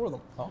mitigate it for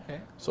them. Okay.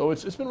 So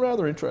it's been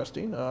rather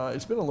interesting.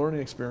 It's been a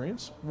learning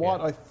experience. What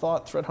Yeah. I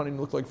thought threat hunting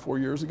looked like 4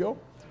 years ago,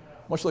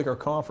 much like our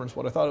conference,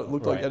 what I thought it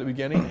looked like Right. at the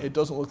beginning, it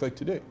doesn't look like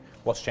today.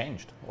 What's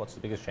changed? What's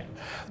the biggest change?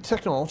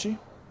 Technology,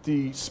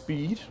 the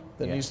speed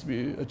that Yeah. needs to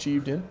be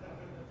achieved in.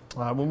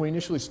 When we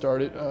initially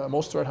started,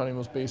 most threat hunting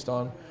was based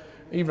on,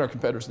 even our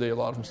competitors today, a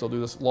lot of them still do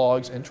this,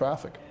 logs and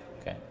traffic.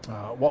 Okay.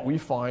 What we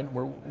find,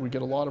 where we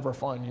get a lot of our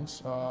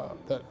findings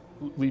that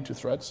lead to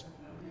threats,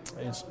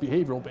 is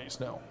behavioral based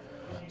now.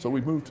 So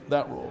we've moved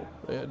that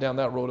road, down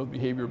that road of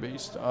behavior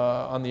based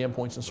on the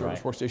endpoints and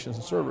servers, Right. workstations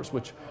and servers,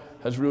 which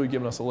has really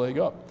given us a leg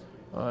up.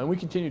 And we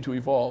continue to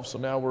evolve. So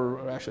now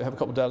we're actually have a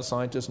couple data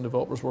scientists and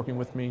developers working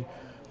with me.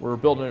 We're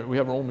building. We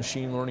have our own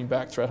machine learning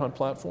backed threat hunt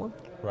platform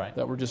Right.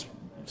 that we're just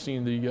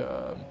seeing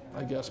the,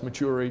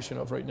 maturation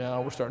of right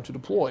now. We're starting to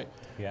deploy.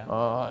 Yeah.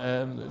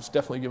 And it's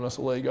definitely given us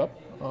a leg up.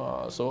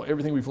 So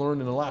everything we've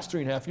learned in the last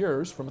 3.5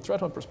 years from a threat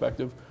hunt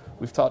perspective,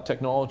 we've taught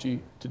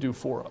technology to do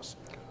for us.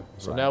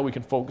 So Right. now we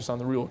can focus on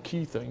the real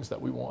key things that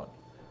we want.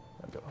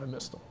 I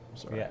missed them.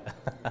 Sorry. Yeah.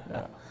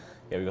 Yeah,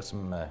 Yeah,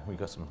 we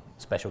got some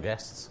special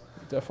guests.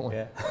 definitely.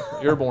 Yeah.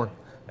 Airborne.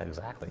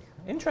 Exactly.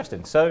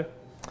 Interesting. So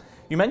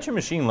you mentioned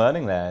machine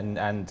learning there, and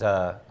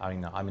I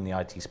mean, I'm in the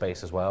IT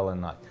space as well,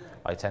 and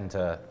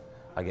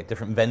I get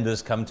different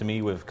vendors come to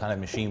me with kind of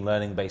machine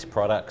learning based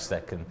products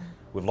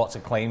with lots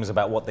of claims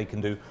about what they can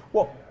do.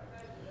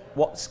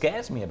 What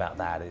scares me about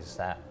that is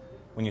that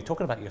when you're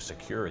talking about your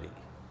security,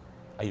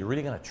 are you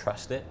really going to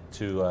trust it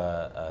to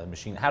a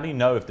machine? How do you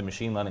know if the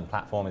machine learning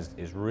platform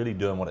is really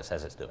doing what it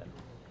says it's doing?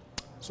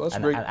 So that's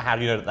And, a great, and how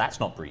do you know that that's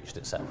not breached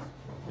itself?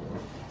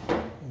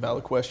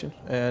 valid question.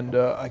 And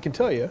I can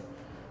tell you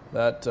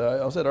that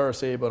I was at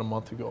RSA about a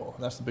month ago,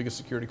 and that's the biggest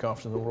security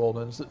conference in the world,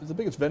 and it's the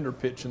biggest vendor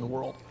pitch in the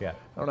world. Yeah.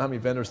 I don't know how many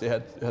vendors they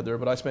had there,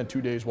 but I spent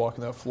 2 days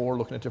walking that floor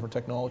looking at different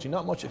technology.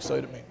 Not much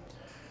excited me.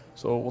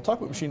 So we'll talk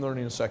about machine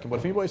learning in a second, but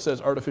if anybody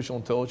says artificial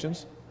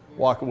intelligence,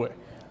 walk away,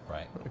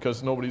 Right.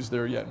 because nobody's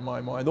there yet in my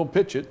mind. They'll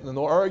pitch it, and then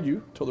they'll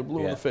argue till they're blue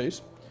in Yeah. the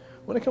face.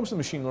 When it comes to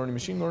machine learning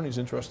is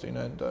interesting,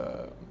 and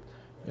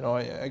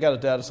I got a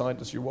data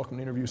scientist you're welcome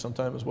to interview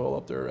sometime as well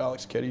up there,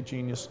 Alex Ketty,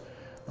 genius,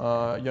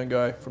 young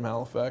guy from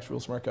Halifax, real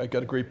smart guy,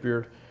 got a great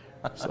beard.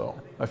 So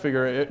I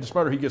figure the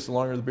smarter he gets, the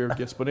longer the beard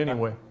gets. But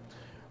anyway,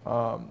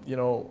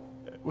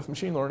 with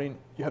machine learning,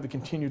 you have to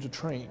continue to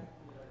train.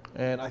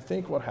 And I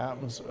think what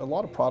happens, a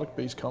lot of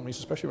product-based companies,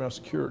 especially around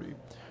security,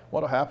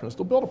 what will happen is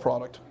they'll build a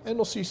product and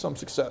they'll see some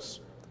success,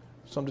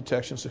 some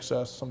detection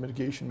success, some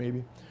mitigation maybe,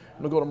 and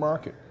they'll go to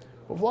market.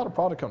 But with a lot of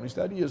product companies,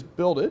 the idea is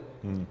build it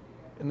and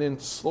then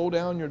slow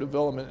down your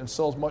development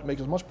and make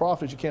as much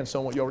profit as you can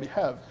selling what you already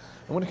have.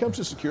 And when it comes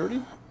to security,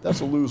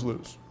 that's a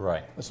lose-lose.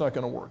 Right. That's not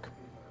going to work.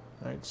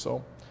 Right?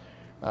 So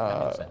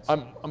That makes sense.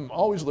 I'm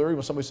always leery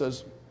when somebody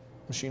says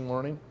machine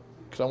learning,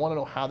 because I want to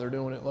know how they're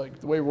doing it. Like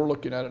the way we're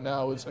looking at it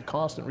now is a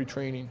constant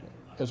retraining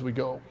as we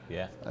go.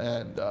 Yeah.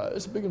 And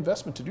it's a big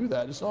investment to do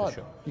that. It's not,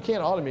 sure. you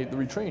can't automate the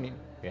retraining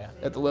Yeah.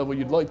 at the level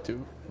you'd like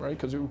to, right?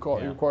 Because it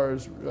Yeah.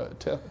 requires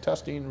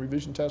testing,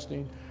 revision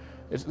testing.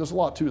 There's a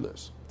lot to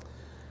this.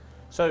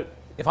 So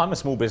If I'm a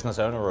small business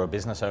owner or a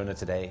business owner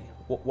today,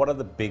 what are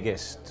the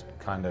biggest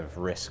kind of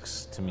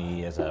risks to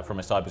me from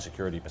a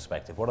cybersecurity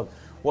perspective?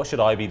 What should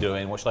I be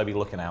doing? What should I be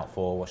looking out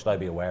for? What should I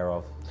be aware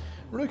of?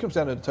 It really comes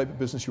down to the type of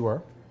business you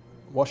are.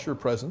 What's your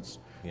presence?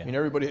 Yeah. I mean,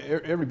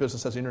 every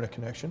business has internet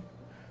connection.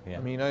 Yeah.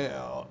 I mean,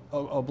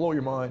 I'll blow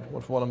your mind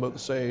with what I'm about to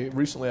say.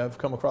 Recently, I've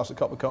come across a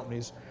couple of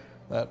companies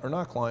that are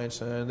not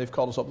clients, and they've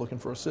called us up looking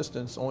for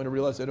assistance, only to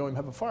realize they don't even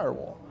have a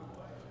firewall,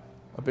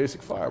 a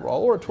basic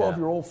firewall, or a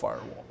 12-year-old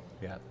firewall.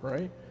 Yeah.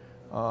 Right?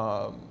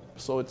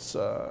 So it's,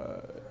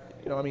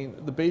 I mean,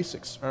 the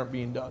basics aren't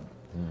being done.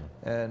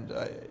 And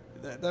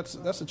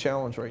that's a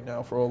challenge right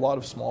now for a lot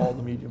of small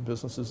to medium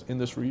businesses in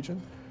this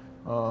region.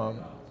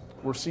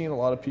 We're seeing a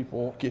lot of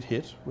people get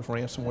hit with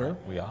ransomware.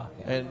 We are.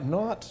 Yeah. And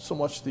not so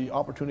much the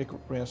opportunistic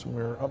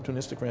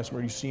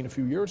ransomware you've seen a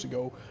few years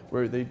ago,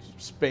 where they'd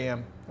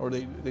spam or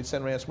they'd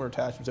send ransomware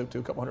attachments out to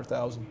a couple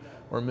 100,000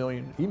 or 1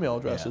 million email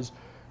addresses.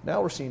 Yeah.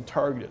 Now we're seeing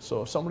targeted.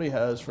 So if somebody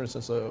has, for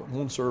instance, a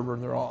one server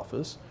in their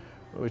office,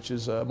 which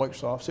is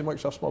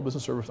Microsoft Small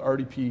Business Service,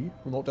 RDP,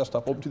 remote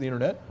desktop, open to the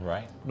internet.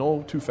 Right.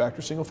 No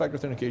two-factor, single-factor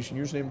authentication,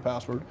 username and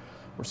password.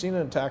 We're seeing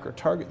an attacker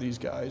target these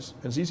guys,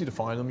 and it's easy to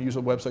find them. You use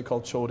a website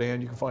called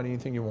Shodan. You can find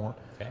anything you want,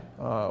 okay.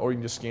 Or you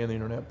can just scan the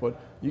internet. But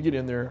you get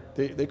in there,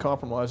 they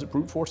compromise it,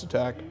 brute force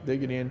attack. They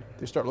get in,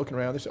 they start looking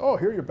around. They say, "Oh,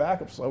 here are your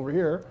backups over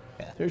here.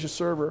 Yeah. Here's your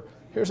server.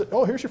 Here's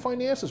your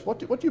finances. What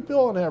do you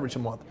bill on average a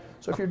month?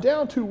 So if you're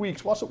down 2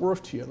 weeks, what's it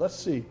worth to you? Let's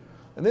see."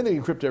 And then they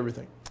encrypt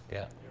everything.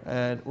 Yeah.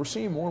 And we're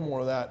seeing more and more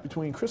of that.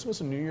 Between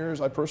Christmas and New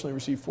Year's, I personally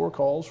received 4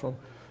 calls from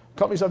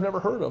companies I've never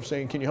heard of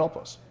saying, "Can you help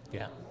us?"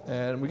 Yeah.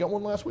 And we got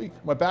one last week.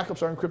 "My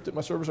backups are encrypted,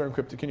 my servers are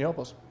encrypted, can you help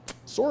us?"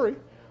 Sorry.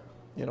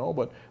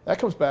 But that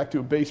comes back to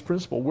a base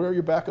principle. Where are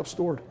your backups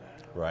stored?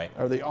 Right.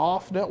 Are they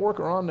off network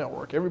or on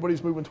network?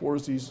 Everybody's moving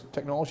towards these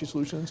technology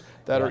solutions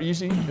that are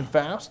easy and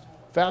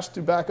fast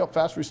to back up,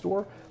 fast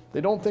restore.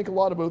 They don't think a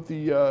lot about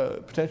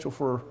the potential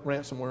for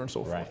ransomware and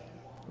so forth.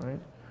 Right.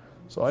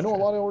 So I know a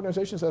lot of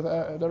organizations that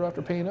are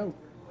after paying out.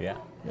 Yeah.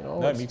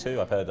 No, me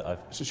too. I've heard.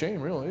 It's a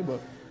shame, really, but.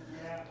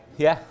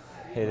 Yeah.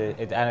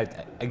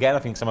 Again, I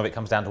think some of it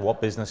comes down to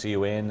what business are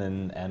you in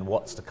and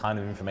what's the kind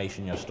of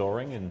information you're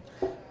storing.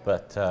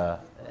 But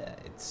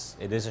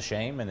it is a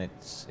shame, and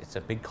it's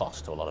a big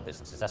cost to a lot of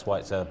businesses. That's why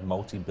it's a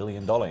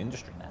multi-billion-dollar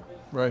industry now.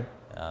 Right.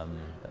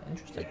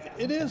 Interesting.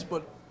 It is,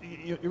 but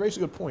you raise a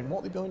good point.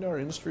 Multi-billion-dollar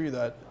industry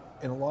that,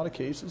 in a lot of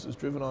cases, is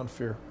driven on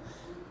fear.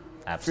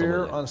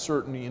 Absolutely. Fear,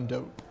 uncertainty, and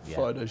doubt. Yeah.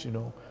 FUD, as you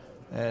know.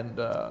 And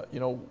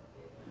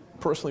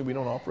personally, we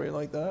don't operate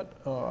like that.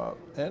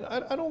 And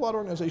I know a lot of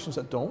organizations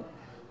that don't.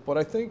 But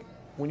I think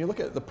when you look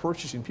at the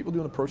purchasing, people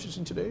doing the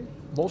purchasing today,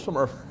 most of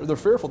them they're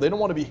fearful. They don't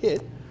want to be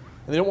hit, and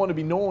they don't want to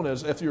be known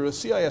as, if you're a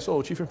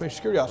CISO, Chief Information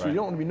Security Officer, you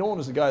don't want to be known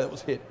as the guy that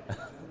was hit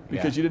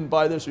because you didn't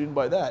buy this or you didn't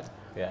buy that.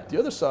 Yeah. The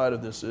other side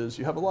of this is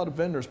you have a lot of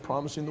vendors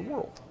promising the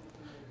world.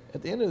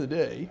 At the end of the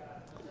day,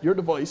 your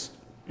device,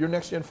 your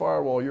next-gen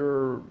firewall,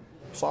 your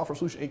software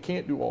solution, it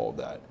can't do all of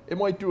that. It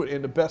might do it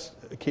in the best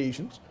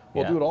occasions.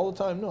 Will it do it all the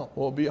time? No.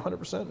 Will it be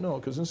 100%? No,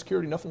 because in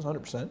security, nothing's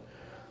 100%.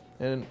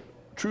 And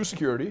true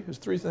security is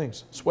 3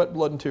 things: sweat,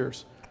 blood, and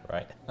tears.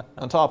 Right.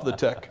 On top of the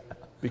tech,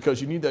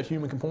 because you need that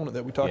human component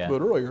that we talked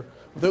about earlier.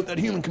 Without that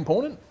human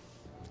component,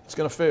 it's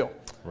going to fail.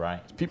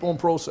 Right. It's people and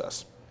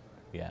process.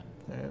 Yeah.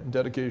 And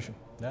dedication.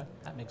 Yeah,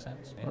 that makes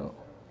sense. Yeah. Well,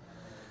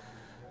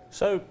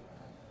 so,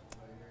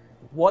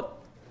 what,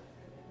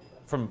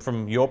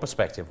 from your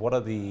perspective, what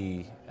are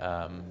the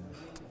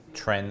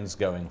trends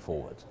going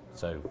forward?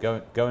 So,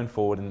 going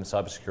forward in the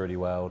cybersecurity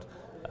world,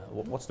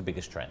 what's the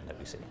biggest trend that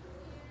we see?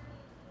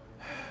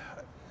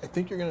 I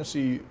think you're going to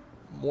see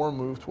more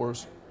move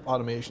towards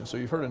automation. So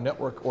you've heard of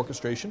network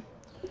orchestration.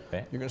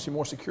 Okay. You're going to see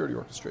more security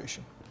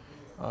orchestration.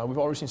 We've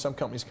already seen some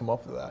companies come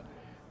up with that.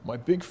 My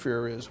big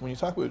fear is when you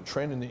talk about a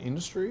trend in the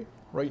industry,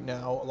 right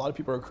now, a lot of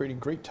people are creating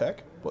great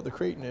tech, but they're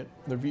creating it,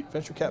 they're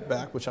venture cap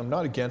back, which I'm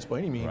not against by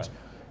any means. Right.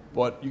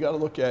 But you got to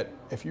look at,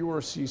 if you were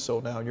a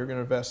CISO now and you're going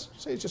to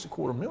invest, say it's just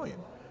 $250,000,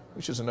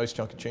 which is a nice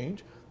chunk of change,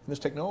 in this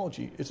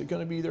technology, is it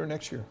going to be there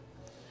next year?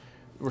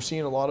 We're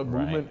seeing a lot of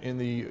movement in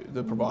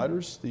the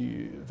providers,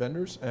 the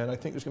vendors, and I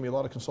think there's going to be a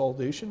lot of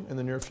consolidation in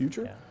the near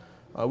future.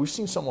 Yeah. We've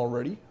seen some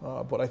already,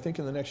 but I think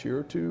in the next year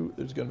or two,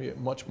 there's going to be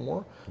much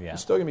more. Yeah.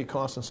 There's still going to be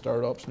constant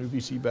startups, new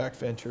VC-backed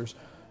ventures,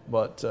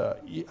 but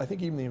I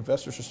think even the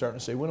investors are starting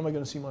to say, when am I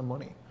going to see my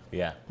money?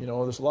 Yeah.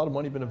 There's a lot of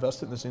money been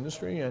invested in this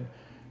industry, and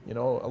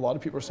a lot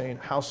of people are saying,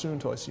 how soon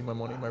till I see my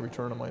money, my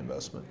return on my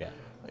investment? Yeah.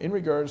 In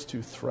regards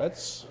to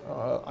threats,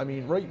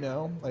 right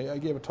now, I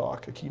gave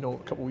a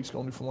keynote a couple weeks ago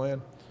in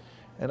Newfoundland.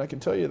 And I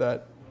can tell you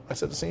that I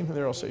said the same thing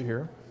there, I'll say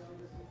here.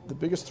 The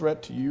biggest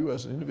threat to you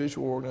as an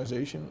individual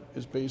organization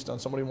is based on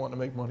somebody wanting to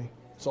make money.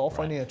 It's all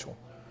financial.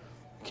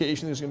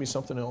 Occasionally there's going to be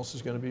something else.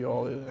 There's going to be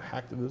all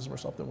hacktivism or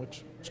something,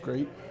 which is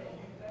great.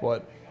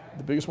 But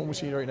the biggest one we're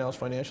seeing right now is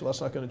financial.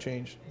 That's not going to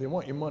change. They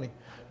want your money.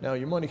 Now,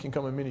 your money can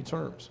come in many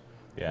terms,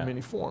 in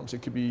many forms.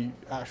 It could be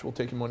actual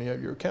taking money out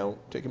of your account,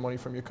 taking money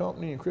from your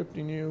company,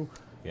 encrypting you,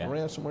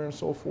 ransomware and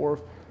so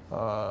forth.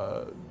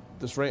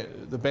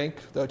 the bank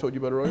that I told you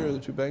about earlier, the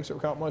 2 banks that were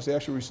compromised, they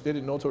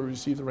didn't know until they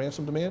received the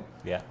ransom demand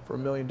for $1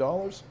 million.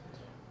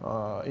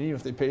 And even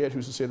if they pay it,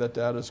 who's to say that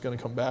data is going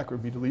to come back or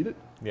be deleted?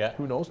 Yeah.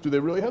 Who knows? Do they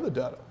really have the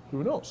data?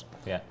 Who knows?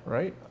 Yeah.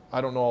 Right?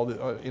 I don't know all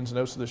the ins and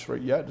outs of this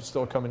right yet. It's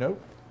still coming out.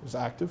 It's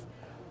active.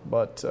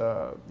 But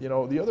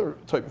the other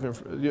type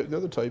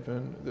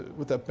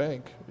with that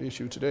bank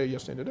issue yesterday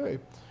and today,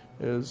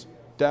 is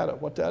data.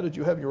 What data do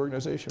you have in your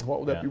organization? What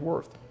would that be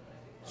worth?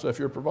 So if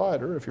you're a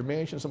provider, if you're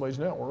managing somebody's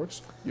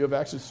networks, you have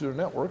access to their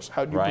networks.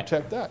 How do you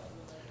protect that?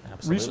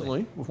 Absolutely.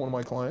 Recently, with one of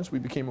my clients, we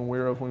became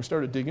aware of when we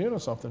started digging in on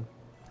something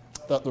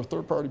that their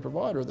third-party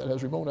provider that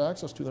has remote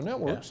access to their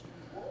networks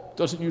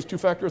doesn't use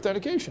 2-factor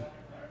authentication.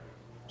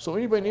 So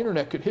anybody on the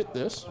internet could hit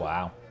this.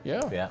 Wow.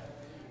 Yeah.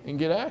 And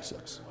get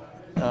access.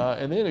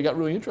 And then it got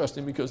really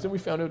interesting because then we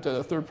found out that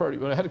a third-party,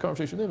 when I had a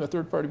conversation with them, a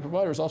third-party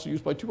provider is also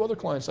used by 2 other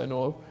clients I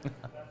know of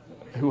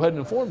who hadn't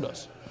informed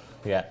us.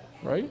 Yeah.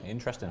 Right?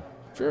 Interesting.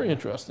 Very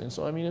interesting.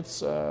 So, I mean,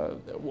 it's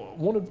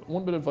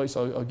one bit of advice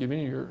I'll give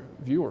any of your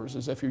viewers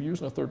is if you're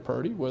using a third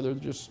party, whether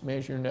they're just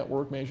managing your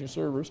network, managing your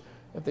servers,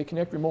 if they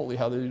connect remotely,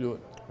 how do they do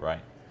it?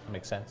 Right.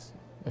 Makes sense.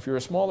 If you're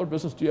a smaller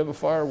business, do you have a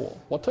firewall?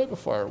 What type of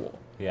firewall?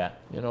 Yeah.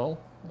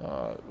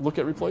 Look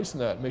at replacing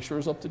that. Make sure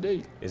it's up to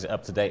date. Is it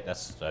up to date?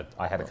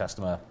 I had a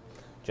customer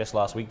just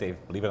last week.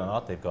 Believe it or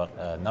not, they've got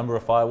a number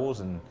of firewalls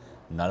and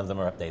none of them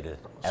are updated.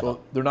 Ever.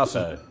 So they're not.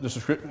 So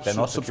they're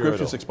not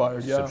subscriptions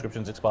expired. Yeah.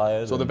 Subscriptions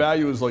expired. So the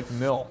value is like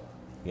nil.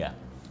 Yeah.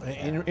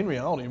 In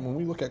reality, when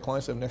we look at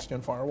clients that have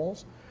next-gen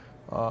firewalls,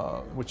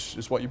 which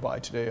is what you buy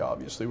today,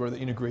 obviously, where the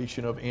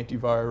integration of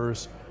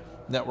antivirus,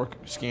 network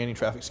scanning,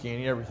 traffic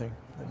scanning, everything.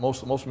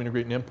 Most of them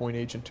integrate an endpoint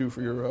agent too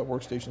for your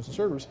workstations and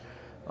servers.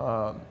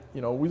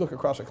 We look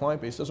across our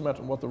client base. Doesn't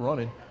matter what they're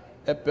running.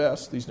 At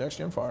best, these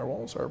next-gen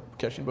firewalls are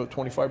catching about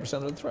 25%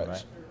 of the threats.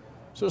 Right.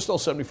 So there's still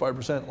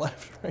 75%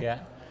 left. Right? Yeah.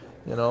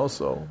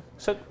 So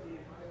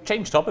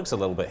change topics a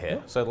little bit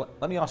here. So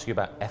let me ask you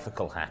about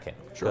ethical hacking,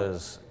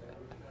 because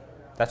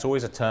that's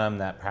always a term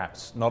that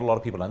perhaps not a lot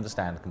of people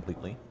understand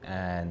completely.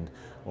 And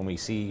when we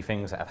see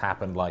things that have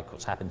happened, like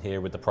what's happened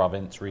here with the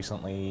province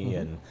recently,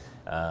 and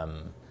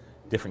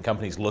different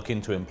companies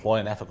looking to employ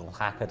an ethical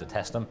hacker to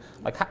test them,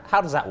 like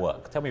how does that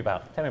work? Tell me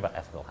about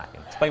ethical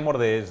hacking. Explain what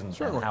it is and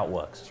how it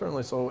works.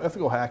 Certainly. So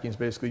ethical hacking is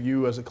basically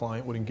you as a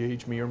client would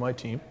engage me or my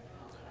team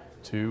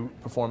to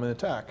perform an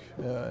attack,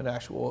 an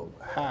actual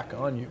hack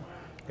on you.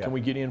 Yep. Can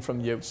we get in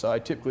from the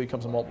outside? Typically it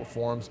comes in multiple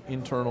forms.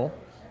 Internal,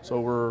 so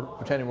we're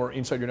pretending we're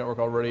inside your network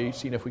already,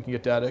 seeing if we can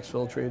get data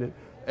exfiltrated.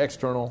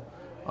 External,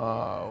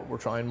 we're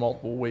trying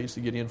multiple ways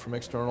to get in from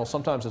external.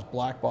 Sometimes it's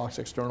black box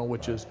external,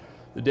 which is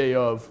the day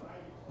of.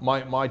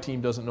 My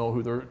team doesn't know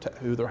who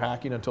they're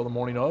hacking until the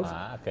morning of.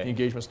 The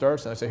engagement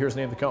starts, and I say, here's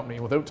the name of the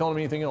company, without telling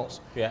me anything else.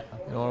 Yeah.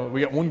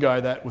 We got one guy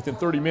that within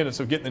 30 minutes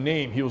of getting the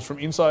name, he was from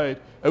outside,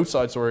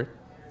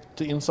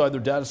 to inside their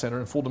data center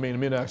and full domain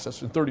admin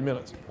access in 30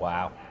 minutes.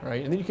 Wow.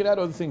 Right, and then you can add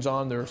other things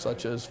on there,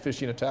 such as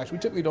phishing attacks. We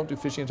typically don't do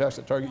phishing attacks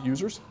that target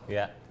users.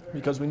 Yeah.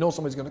 Because we know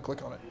somebody's going to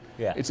click on it.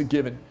 Yeah. It's a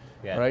given.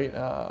 Yeah. Right.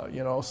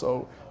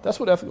 So that's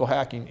what ethical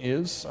hacking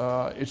is.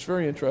 It's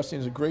very interesting.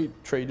 It's a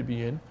great trade to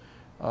be in.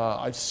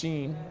 I've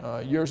seen,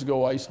 years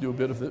ago I used to do a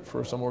bit of it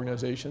for some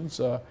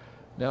organizations.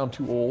 Now I'm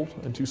too old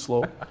and too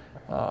slow,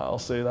 I'll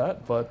say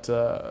that. But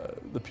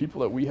the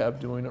people that we have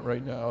doing it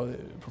right now,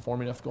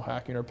 performing ethical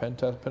hacking, our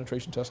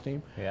penetration test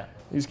team,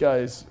 these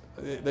guys,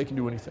 they can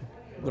do anything.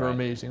 They're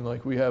amazing.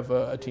 Like we have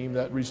a team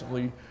that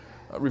recently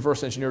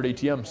reverse engineered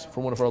ATMs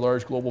for one of our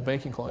large global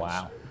banking clients.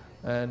 Wow.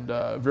 And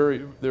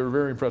they were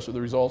very impressed with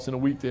the results. In a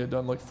week, they had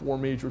done like 4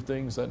 major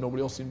things that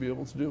nobody else seemed to be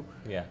able to do.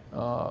 Yeah.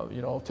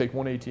 Take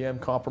one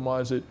ATM,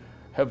 compromise it,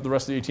 have the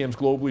rest of the ATMs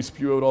globally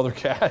spew out all their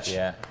cash.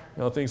 Yeah.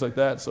 Things like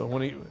that. So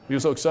when he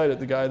was so excited,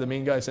 the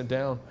main guy sent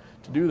down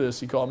to do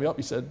this. He called me up.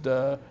 He said,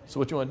 "So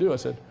what do you want to do?" I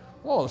said,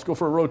 "Well, let's go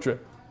for a road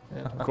trip."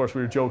 And of course,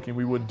 we were joking.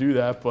 We wouldn't do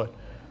that, but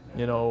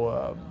it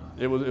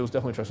was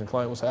definitely interesting. The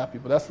client was happy.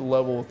 But that's the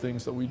level of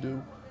things that we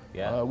do.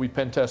 Yeah. We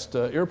pen test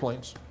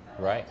airplanes.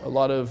 Right. A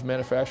lot of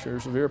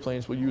manufacturers of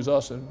airplanes will use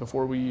us, and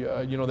before we,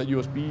 that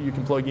USB you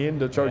can plug in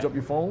to charge up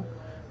your phone,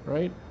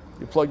 right?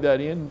 You plug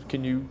that in.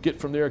 Can you get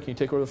from there? Can you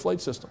take over the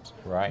flight systems?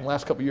 Right. In the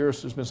last couple of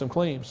years, there's been some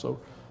claims, so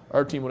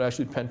our team would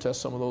actually pen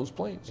test some of those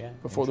planes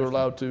before they're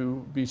allowed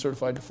to be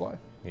certified to fly.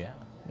 Yeah.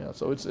 Yeah.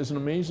 So it's an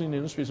amazing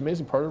industry. It's an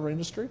amazing part of our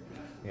industry.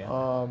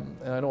 Yeah.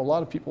 And I know a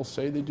lot of people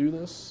say they do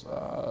this.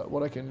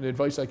 The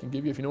advice I can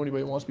give you, if you know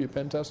anybody who wants to be a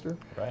pen tester,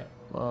 right.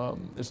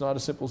 It's not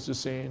as simple as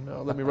just saying,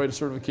 let me write a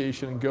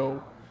certification and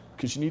go,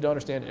 because you need to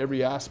understand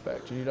every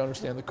aspect. You need to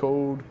understand the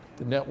code,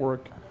 the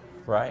network,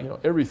 right.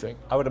 Everything.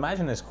 I would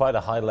imagine there's quite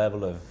a high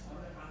level of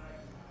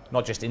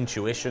not just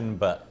intuition,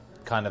 but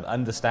kind of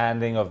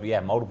understanding of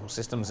multiple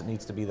systems that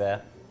needs to be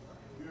there.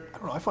 I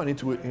don't know. I find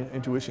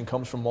intuition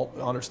comes from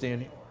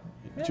understanding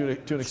to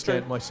an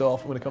extent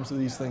myself when it comes to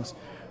these things.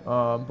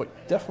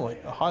 But definitely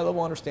a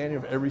high-level understanding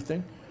of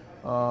everything.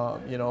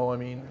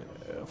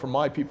 For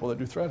my people that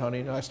do threat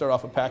hunting, I start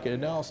off with packet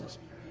analysis.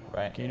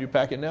 Right. Can you do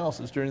packet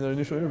analysis during the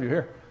initial interview?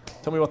 Here,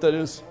 tell me what that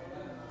is.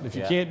 If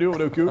you Yeah. can't do it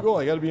without Google,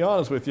 I got to be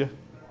honest with you.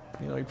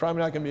 You know, you're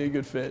probably not going to be a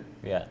good fit.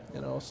 Yeah.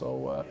 You know,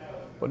 so,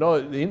 but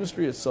no, the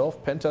industry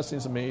itself, pen testing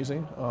is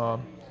amazing.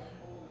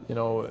 You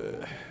know,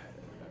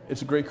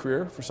 it's a great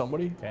career for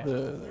somebody. Okay.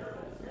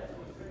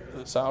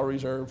 The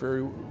salaries are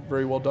very,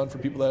 very well done for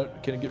people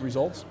that can get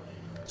results.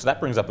 So that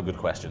brings up a good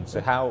question.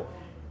 So how,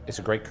 it's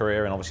a great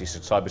career, and obviously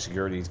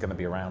cybersecurity is going to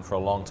be around for a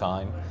long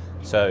time.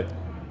 So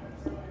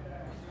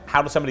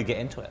how does somebody get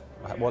into it?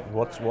 What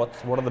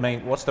are the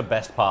main, what's the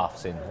best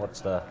paths in?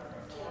 What's the...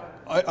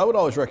 I would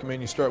always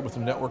recommend you start with a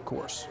network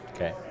course.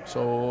 Okay.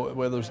 So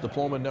whether it's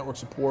diploma in network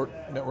support,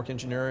 network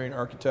engineering,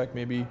 architect,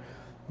 maybe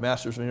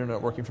Masters of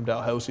Internet Networking from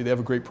Dalhousie. They have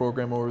a great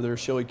program over there.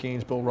 Shelley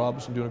Keynes, Bill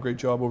Robinson doing a great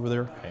job over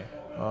there.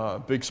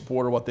 Okay. Big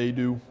supporter of what they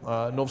do.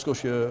 Nova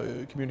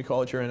Scotia Community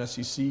College here in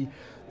SCC,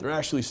 they're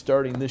actually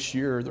starting this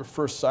year their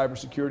first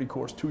cybersecurity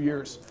course, 2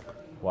 years.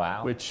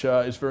 Wow. Which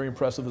is very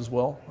impressive as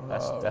well.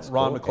 That's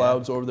Ron cool,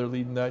 McLeod's over there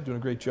leading that, doing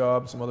a great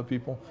job, some other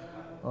people.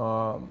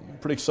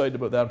 Pretty excited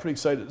about that. I'm pretty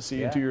excited to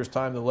see in 2 years'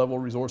 time the level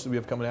of resources we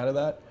have coming out of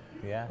that.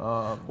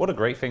 Yeah. What a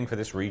great thing for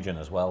this region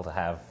as well to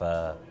have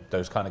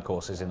those kind of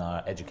courses in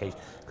our education.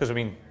 Because, I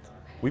mean,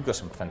 we've got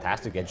some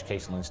fantastic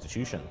educational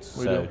institutions.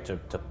 We so do.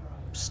 to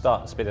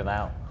start spitting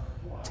out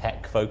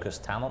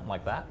tech-focused talent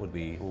like that will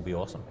be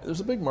awesome. There's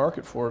a big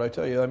market for it, I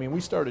tell you. I mean,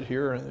 we started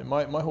here, and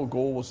my whole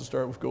goal was to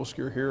start with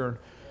GoSecure here and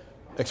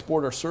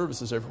export our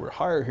services everywhere,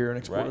 hire here and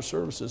export our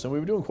services. And we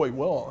were doing quite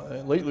well.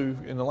 And lately,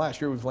 in the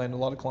last year, we've landed a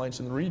lot of clients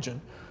in the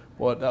region.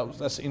 But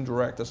that's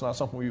indirect. That's not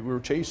something we were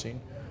chasing.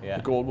 Yeah.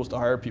 The goal was to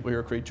hire people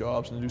here, create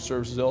jobs, and to do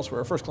services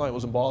elsewhere. Our first client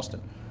was in Boston.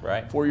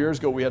 Right. 4 years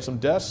ago, we had some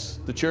desks.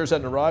 The chairs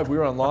hadn't arrived. We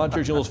were on lawn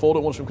chairs. You know those folded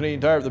ones from Canadian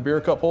Tire with the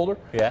beer cup holder?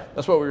 Yeah.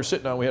 That's what we were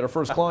sitting on. We had our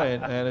first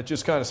client, and it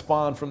just kind of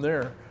spawned from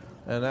there.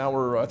 And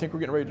now I think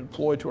we're getting ready to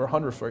deploy to our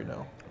 100th right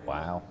now.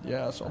 Wow.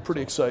 Yeah, so I'm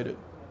pretty excited.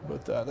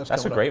 But that's a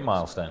coming great up.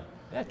 milestone.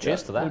 Yeah,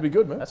 cheers to that. It'd be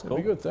good, man. That's cool.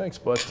 It'd be good, thanks.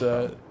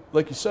 But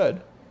like you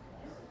said,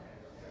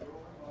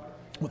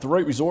 with the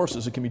right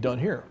resources, it can be done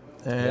here.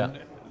 And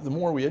the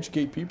more we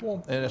educate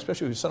people, and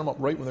especially if we set them up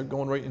right when they're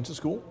going right into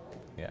school.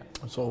 Yeah.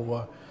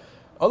 So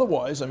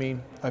otherwise, I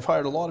mean, I've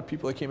hired a lot of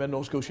people that came out of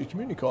Nova Scotia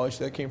Community College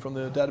that came from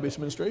the database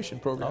administration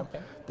program.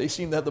 Okay. They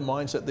seem to have the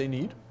mindset they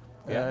need.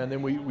 Yeah. And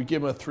then we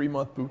give them a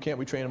 3-month boot camp.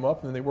 We train them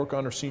up, and then they work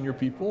on our senior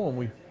people, and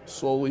we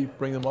slowly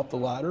bring them up the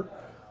ladder.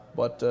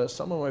 But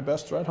some of my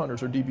best threat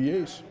hunters are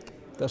DBAs.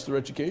 That's their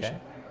education.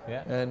 Okay.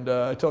 Yeah. And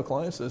I tell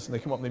clients this, and they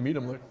come up and they meet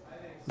them, like,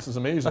 this is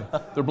amazing.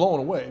 They're blown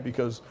away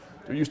because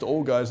they're used to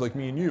old guys like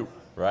me and you.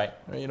 Right.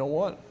 And you know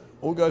what?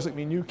 Old guys like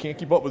me and you can't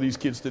keep up with these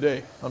kids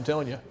today. I'm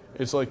telling you.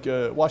 It's like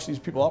watching these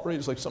people operate.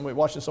 It's like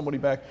watching somebody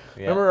back.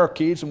 Yeah. Remember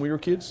arcades when we were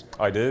kids?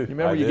 I do. You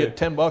remember you get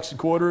 $10 in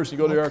quarters, you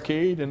go to the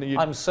arcade, and you.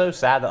 I'm so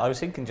sad that I was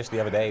thinking just the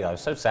other day. I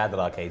was so sad that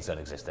arcades don't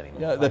exist anymore.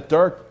 Yeah, that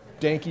dark,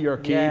 danky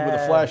arcade with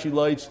the flashy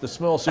lights, the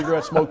smell of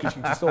cigarette smoke, because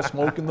you can still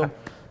smoke in them.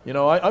 You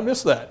know, I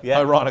miss that. Yeah.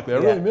 Ironically, I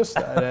really miss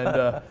that.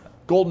 And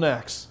Golden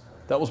Axe,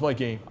 that was my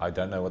game. I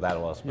don't know what that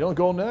was. You know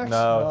Golden Axe?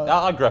 No,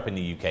 I grew up in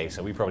the UK,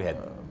 so we probably had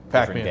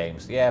different Pac-Man.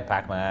 games. Yeah,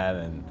 Pac-Man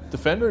and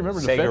Defender, remember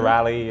Sega Defender?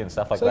 Rally and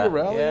stuff like Sega that.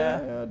 Rally,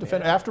 Yeah.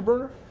 Defender,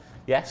 Afterburner?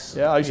 Yes.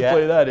 Yeah, I used to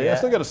play that. Yeah. I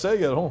still got a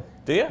Sega at home.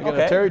 Do you? I got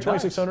Okay. a Atari Nice.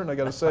 2600 and I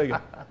got a Sega.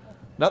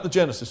 Not the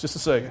Genesis, just a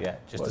Sega. Yeah,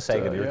 just But, a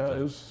Sega. yeah,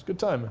 it was a good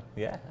time, man.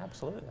 Yeah,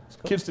 absolutely. That's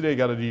cool. Kids today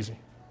got it easy.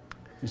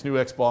 These new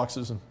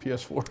Xboxes and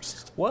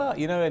PS4s. Well,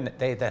 you know, and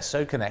they're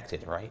so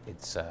connected, right?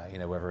 It's you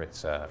know, whether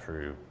it's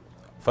through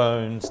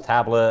phones,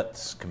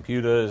 tablets,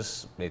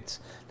 computers. They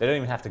don't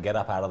even have to get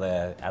up out of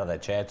their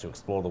chair to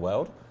explore the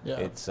world. Yeah.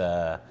 It's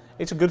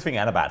a good thing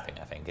and a bad thing.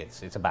 I think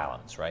it's a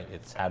balance, right?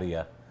 It's how do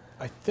you?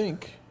 I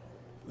think,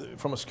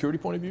 from a security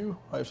point of view,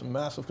 I have some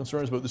massive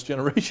concerns about this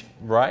generation.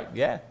 Right.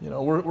 Yeah. You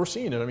know, we're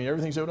seeing it. I mean,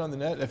 everything's out on the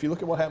net. If you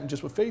look at what happened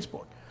just with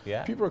Facebook,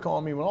 Yeah. people are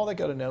calling me when all that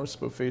got announced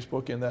about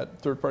Facebook and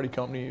that third-party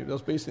company that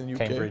was based in the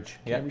UK. Cambridge.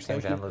 Cambridge, Cambridge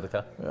thank you.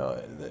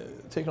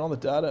 Analytica. Taking all the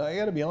data. I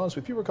got to be honest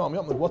with you. People are calling me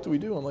up. I'm like, what do we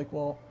do? I'm like,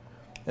 well,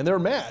 and they're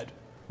mad.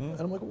 And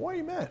I'm like, why are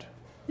you mad?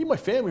 Even my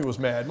family was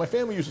mad. My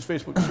family uses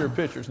Facebook to share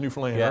pictures,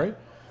 Newfoundland, Yeah. right?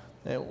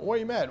 And why are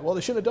you mad? Well, they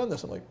shouldn't have done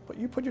this. I'm like, but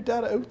you put your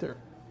data out there.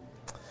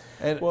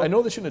 And Well- I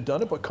know they shouldn't have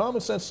done it, but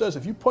common sense says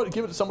if you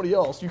give it to somebody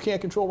else, you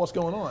can't control what's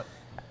going on.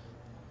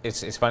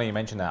 It's funny you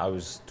mentioned that. I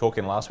was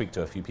talking last week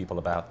to a few people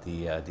about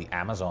the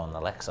Amazon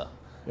Alexa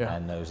Yeah.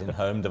 and those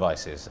in-home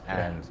devices.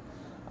 And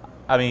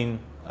I mean,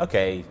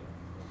 okay,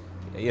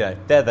 you know,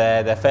 they're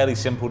there. They're fairly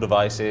simple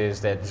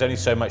devices. There's only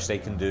so much they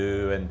can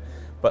do.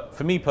 But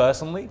for me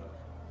personally,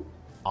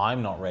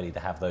 I'm not ready to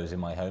have those in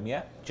my home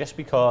yet, just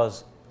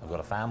because I've got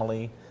a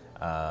family.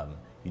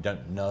 You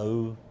don't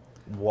know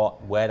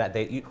where that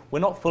data. We're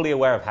not fully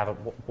aware of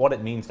what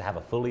it means to have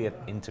a fully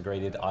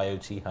integrated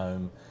IoT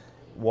home.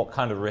 What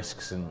kind of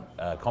risks and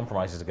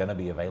compromises are going to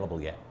be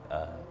available yet,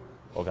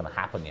 or going to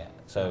happen yet?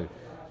 So,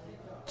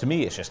 to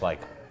me, it's just like,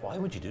 why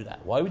would you do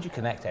that? Why would you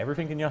connect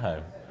everything in your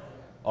home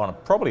on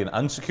probably an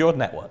unsecured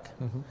network,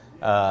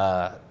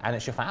 and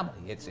it's your family?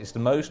 It's the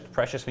most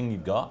precious thing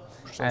you've got.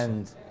 Precisely.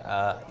 And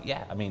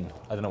yeah, I mean,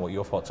 I don't know what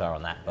your thoughts are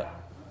on that, but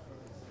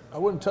I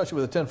wouldn't touch it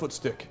with a 10-foot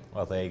stick.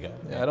 Well, there you go.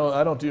 Yeah,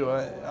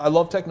 I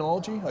love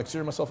technology. I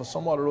consider myself a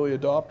somewhat early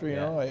adopter. You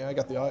know, I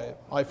got the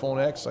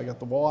iPhone X, I got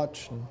the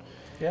watch, and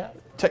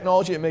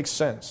technology, it makes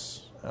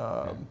sense.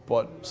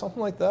 But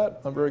something like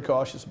that, I'm very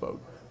cautious about.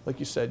 Like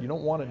you said, you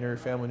don't want it near your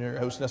family, near your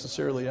house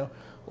necessarily. You know?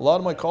 A lot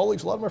of my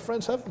colleagues, a lot of my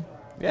friends have them.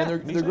 Yeah,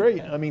 and they're great.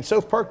 Yeah. I mean,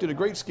 South Park did a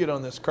great skit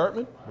on this.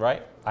 Cartman.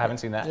 Right. I haven't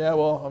seen that. Yeah,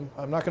 well,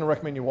 I'm not going to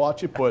recommend you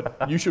watch it,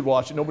 but you should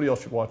watch it. Nobody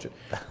else should watch it.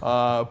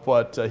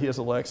 But he has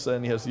Alexa,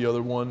 and he has the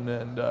other one,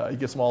 and he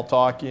gets them all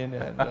talking,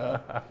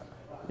 and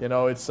you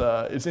know, it's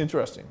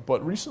interesting.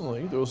 But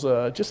recently, there was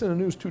just in the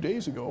news 2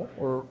 days ago,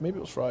 or maybe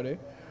it was Friday,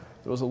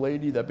 there was a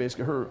lady that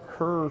basically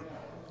her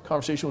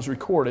conversation was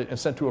recorded and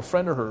sent to a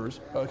friend of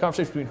hers, a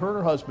conversation between her and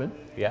her husband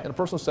in a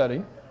personal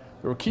setting.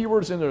 There were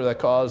keywords in there that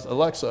caused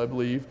Alexa, I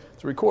believe,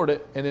 to record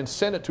it and then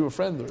send it to a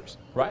friend of theirs.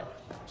 Right.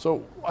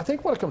 So I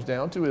think what it comes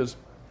down to is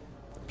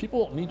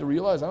people need to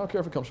realize, I don't care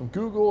if it comes from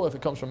Google, if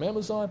it comes from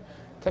Amazon,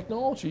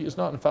 technology is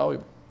not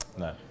infallible.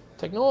 No.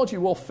 Technology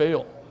will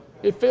fail.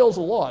 It fails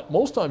a lot.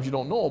 Most times you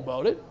don't know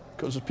about it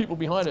because there's people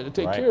behind it to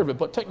take care of it,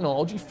 but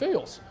technology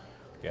fails.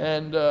 Yeah.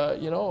 And,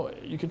 you know,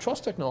 you can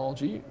trust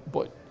technology,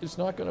 but it's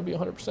not going to be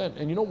 100%.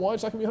 And you know why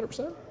it's not going to be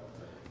 100%?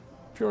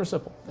 Pure and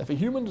simple. If a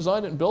human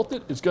designed it and built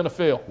it, it's going to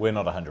fail. We're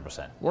not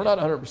 100%. We're not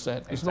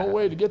 100%. There's no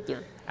way to get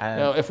there.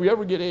 And now, if we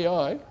ever get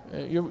AI,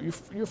 you're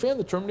a fan of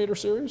the Terminator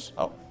series?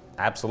 Oh,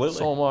 absolutely.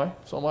 So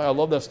am I. I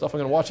love that stuff. I'm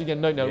going to watch it again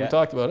tonight now that we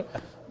talked about it.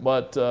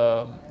 But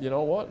you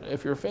know what?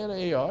 If you're a fan of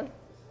AI,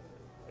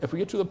 if we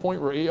get to the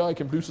point where AI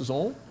can produce its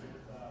own,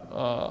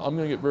 I'm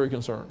going to get very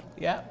concerned.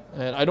 Yeah.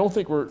 And I don't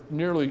think we're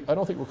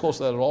close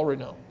to that at all right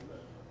now.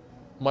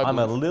 I'm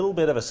a little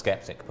bit of a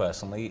skeptic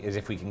personally, is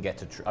if we can get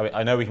to,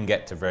 I know we can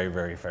get to very,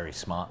 very, very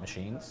smart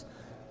machines,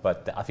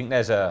 but I think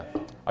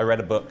I read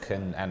a book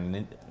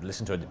and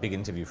listened to a big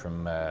interview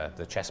from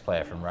the chess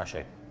player from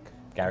Russia,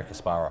 Garry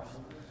Kasparov,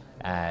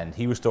 and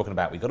he was talking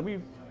about we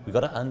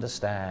got to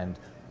understand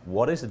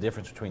what is the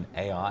difference between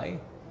AI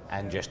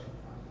and just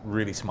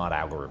really smart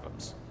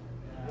algorithms.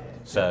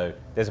 So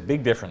there's a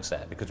big difference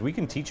there because we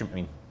can teach him. I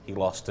mean, he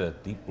lost to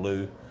Deep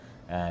Blue.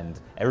 And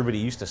everybody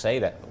used to say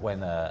that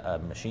when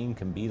a machine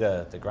can beat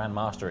the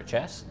grandmaster at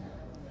chess,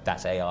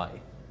 that's AI.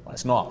 Well,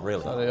 it's not really.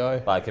 It's not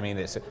AI. Like, I mean,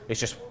 it's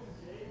just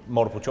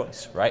multiple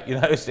choice, right? You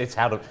know, it's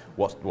how to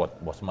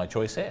what's my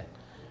choice here.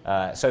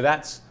 So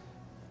that's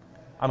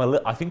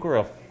I think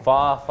we're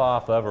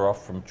far further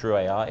off from true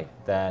AI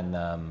than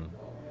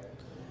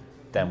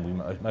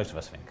most of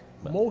us think.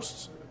 But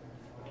most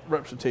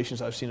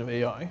representations I've seen of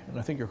AI, and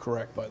I think you're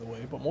correct by the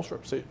way, but most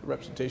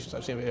representations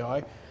I've seen of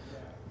AI.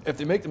 If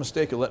they make the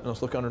mistake of letting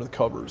us look under the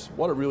covers,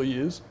 what it really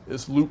is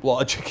loop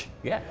logic.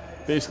 Yeah.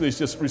 Basically, it's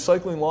just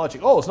recycling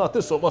logic. Oh, it's not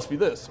this, so it must be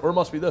this, or it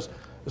must be this.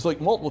 It's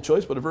like multiple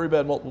choice, but a very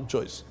bad multiple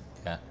choice.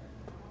 Yeah.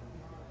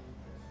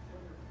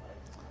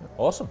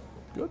 Awesome.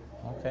 Good.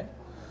 Okay.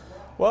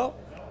 Well,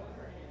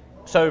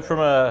 so from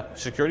a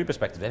security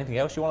perspective, anything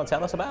else you want to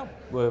tell us about?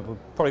 We've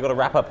probably got to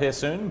wrap up here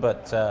soon,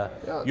 but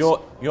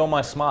you're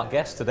my smart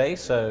guest today,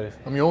 so...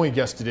 I'm your only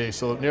guest today,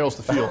 so it narrows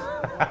the field.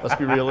 Let's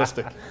be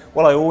realistic.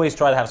 Well, I always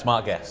try to have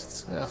smart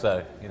guests,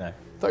 so, you know. I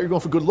thought you were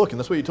going for good looking.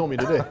 That's what you told me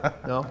today.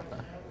 No?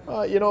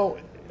 You know,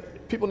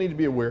 people need to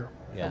be aware.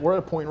 Yeah. We're at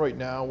a point right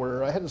now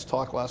where I had this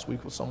talk last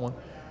week with someone.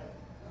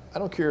 I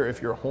don't care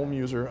if you're a home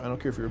user. I don't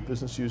care if you're a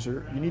business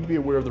user. You need to be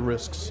aware of the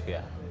risks.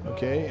 Yeah.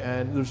 Okay,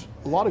 and there's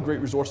a lot of great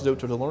resources out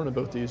there to learn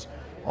about these.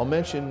 I'll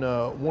mention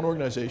one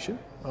organization,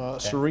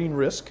 Serene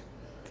Risk.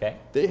 Okay.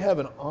 They have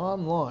an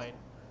online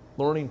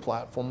learning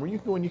platform where you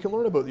can go and you can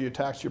learn about the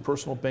attacks to your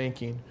personal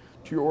banking,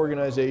 to your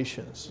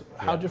organizations,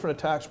 how different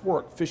attacks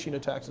work, phishing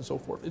attacks and so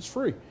forth. It's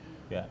free.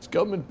 Yeah. It's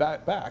government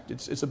backed.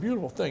 It's a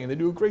beautiful thing, and they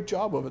do a great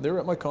job of it. They were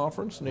at my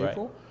conference in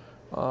April.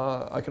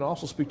 I can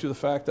also speak to the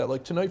fact that,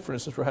 like tonight, for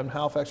instance, we're having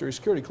Halifax Area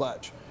Security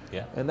Clash.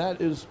 Yeah. And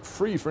that is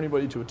free for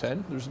anybody to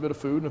attend. There's a bit of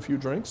food and a few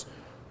drinks.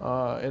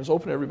 And it's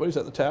open to everybody. It's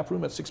at the tap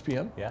room at 6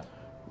 p.m. Yeah.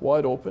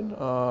 Wide open.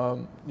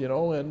 You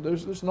know, and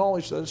there's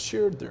knowledge that is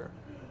shared there.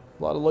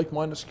 A lot of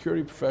like-minded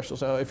security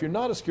professionals. Now, if you're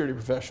not a security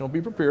professional,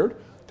 be prepared,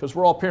 because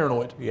we're all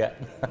paranoid. Yeah.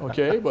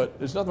 Okay, but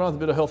there's nothing wrong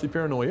with a bit of healthy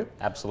paranoia.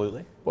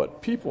 Absolutely.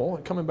 But people,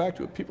 coming back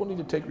to it, people need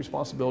to take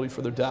responsibility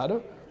for their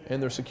data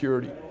and their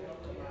security.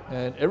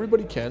 And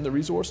everybody can. The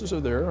resources are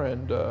there,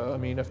 and I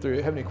mean, if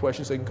they have any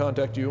questions, they can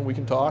contact you, and we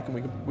can talk,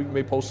 and we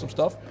may post some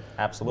stuff.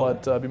 Absolutely.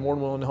 But I'd be more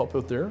than willing to help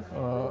out there.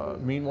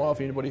 Meanwhile,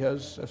 if anybody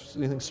has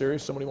anything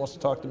serious, somebody wants to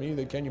talk to me,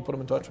 they can. You put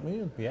them in touch with me,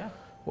 and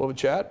we'll have a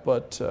chat.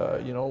 But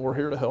you know, we're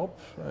here to help.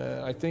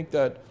 I think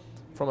that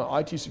from an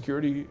IT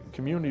security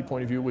community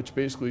point of view, which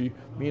basically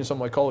me and some of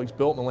my colleagues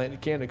built in Atlantic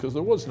Canada, because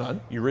there was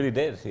none. You really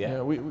did, yeah.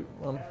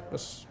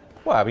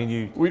 Well, I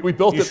mean, we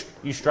built it.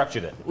 You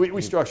structured it.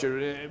 We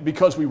structured it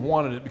because we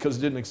wanted it, because it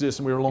didn't exist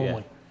and we were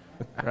lonely,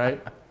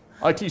 right?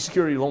 IT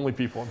security, lonely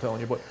people, I'm telling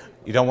you. But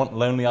you don't want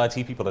lonely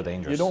IT people. They're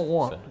dangerous. You don't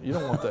want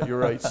that. You're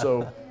right.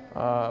 So,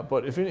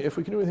 but if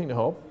we can do anything to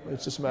help,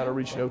 it's just a matter of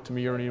reaching out to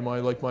me or any of my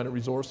like-minded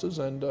resources,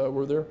 and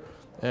we're there.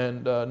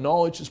 And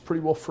knowledge is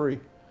pretty well free.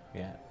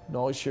 Yeah.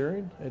 knowledge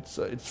sharing.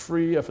 It's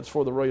free if it's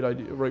for the right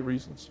idea, right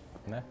reasons.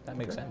 No, that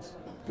makes sense.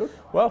 Good.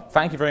 Well,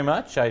 thank you very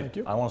much. Thank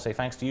you. I want to say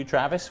thanks to you,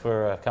 Travis,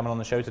 for coming on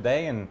the show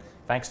today, and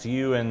thanks to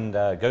you and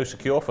Go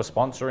Secure for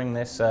sponsoring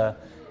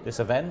this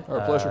event.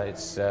 Our pleasure.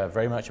 It's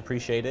very much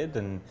appreciated.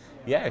 And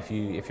yeah, if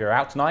you're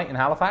out tonight in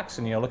Halifax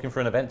and you're looking for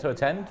an event to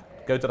attend,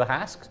 go to the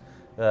HASC,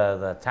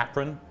 the tap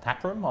room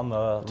on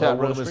the Tap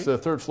Lower room Street. is the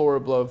third floor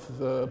above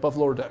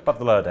lower deck. Above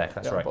the lower deck.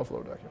 That's yeah, right. above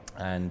lower deck.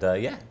 Yeah.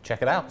 And yeah,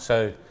 check it out.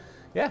 So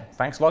yeah,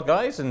 thanks a lot,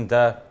 guys, and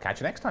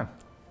catch you next time.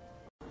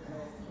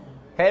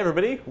 Hey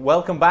everybody,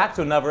 welcome back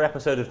to another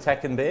episode of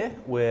Tech and Beer.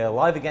 We're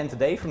live again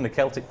today from the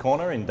Celtic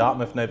Corner in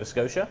Dartmouth, Nova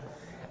Scotia.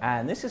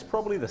 And this is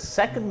probably the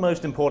second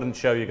most important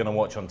show you're going to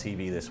watch on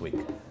TV this week.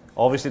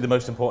 Obviously the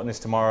most important is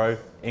tomorrow,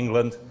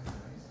 England,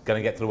 going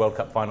to get to the World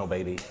Cup final,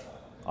 baby,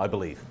 I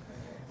believe.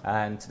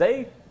 And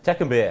today,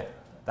 Tech and Beer,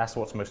 that's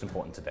what's most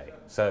important today.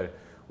 So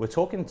we're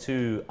talking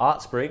to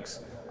Art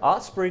Spriggs.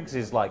 Art Spriggs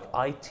is like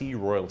IT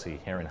royalty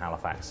here in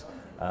Halifax.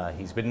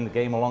 He's been in the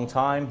game a long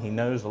time. He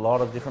knows a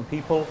lot of different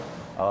people,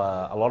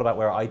 a lot about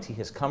where IT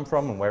has come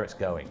from and where it's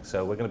going.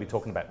 So we're going to be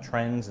talking about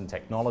trends and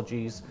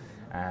technologies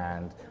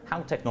and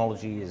how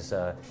technology is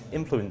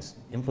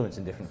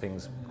influencing different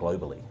things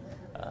globally.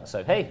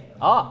 So hey,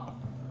 Art,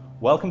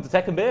 welcome to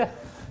Tech and Beer.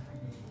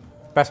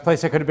 Best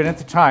place I could have been at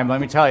the time, let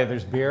me tell you.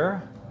 There's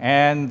beer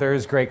and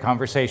there's great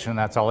conversation.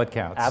 That's all that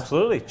counts.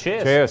 Absolutely.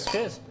 Cheers. Cheers.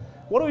 Cheers.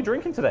 What are we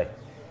drinking today?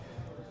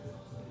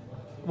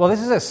 Well,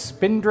 this is a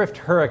Spindrift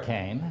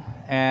Hurricane,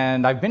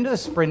 and I've been to the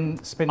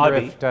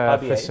Spindrift IPA?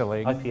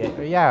 facility.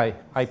 IPA? Yeah,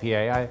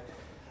 IPA.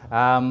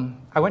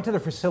 I went to the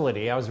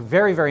facility. I was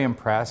very, very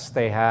impressed.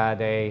 They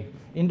had a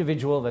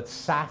individual that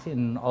sat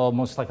in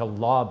almost like a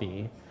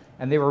lobby,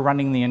 and they were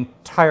running the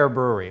entire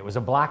brewery. It was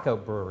a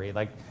blackout brewery.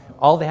 Like,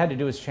 all they had to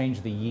do was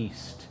change the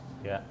yeast.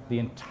 Yeah. The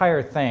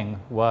entire thing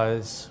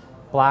was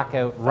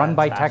blackout, run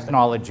by Fantastic.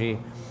 technology.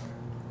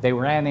 They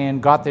ran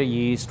in, got their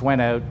yeast, went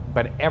out,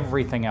 but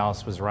everything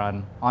else was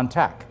run on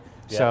tech.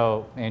 Yeah.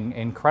 So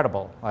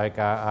incredible. Like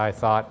I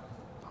thought,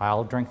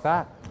 I'll drink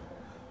that.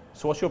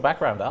 So what's your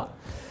background, Art?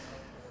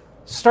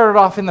 Started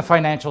off in the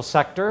financial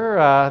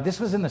sector. This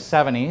was in the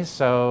 70s,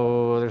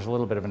 so there's a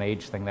little bit of an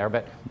age thing there.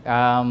 But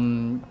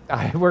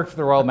I worked for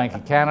the Royal Bank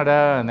of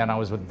Canada, and then I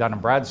was with Dun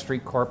 &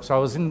 Bradstreet Corp. So I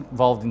was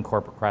involved in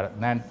corporate credit.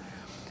 And then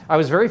I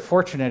was very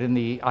fortunate in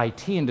the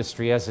IT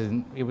industry, as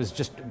in it was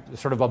just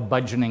sort of a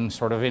budgeting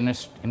sort of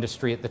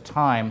industry at the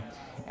time.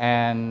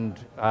 And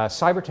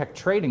Cybertech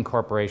Trading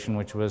Corporation,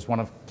 which was one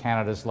of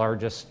Canada's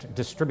largest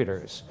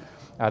distributors.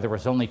 There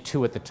was only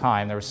two at the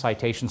time. There was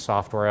Citation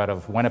Software out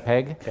of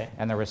Winnipeg, okay,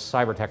 and there was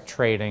Cybertech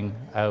Trading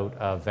out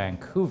of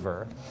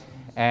Vancouver.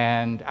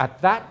 And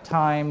at that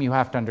time, you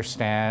have to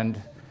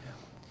understand,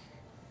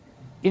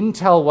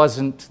 Intel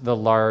wasn't the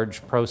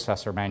large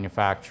processor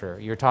manufacturer.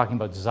 You're talking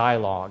about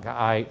Zilog.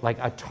 Like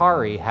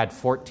Atari had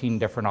 14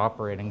 different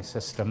operating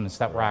systems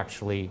that were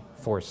actually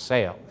for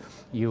sale.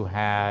 You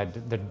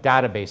had, the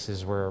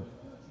databases were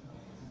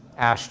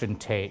Ashton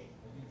Tate,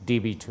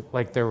 DB2,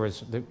 like there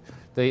was,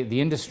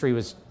 the industry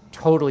was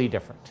totally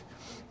different.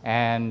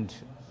 And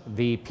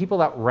the people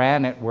that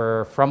ran it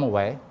were from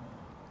away,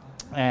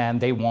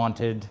 and they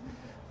wanted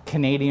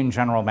Canadian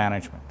general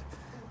management.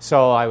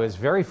 So I was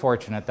very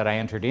fortunate that I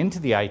entered into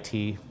the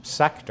IT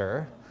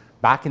sector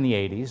back in the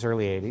 80s,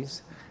 early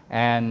 80s.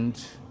 And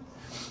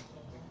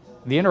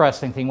the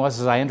interesting thing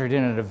was I entered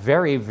in at a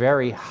very,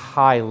 very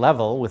high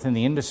level within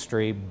the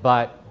industry,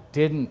 but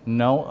didn't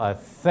know a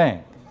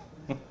thing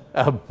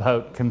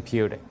about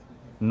computing.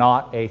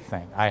 Not a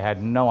thing. I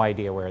had no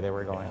idea where they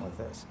were going with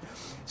this.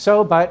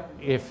 So, but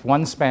if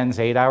one spends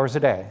 8 hours a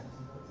day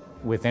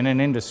within an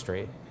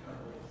industry,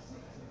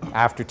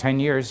 after 10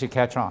 years, you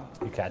catch on.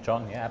 You catch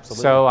on, yeah,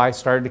 absolutely. So I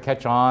started to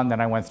catch on, then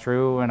I went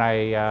through and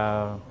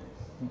I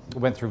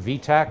went through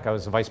VTech. I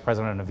was the vice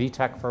president of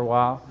VTech for a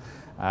while.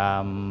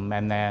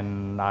 And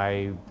then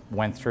I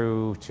went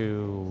through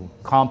to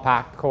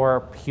Compaq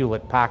Corp,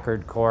 Hewlett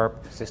Packard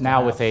Corp, System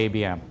now House. with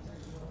ABM.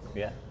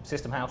 Yeah,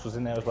 System House was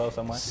in there as well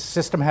somewhere.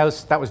 System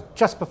House, that was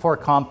just before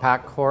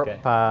Compaq Corp.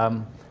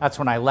 Okay. That's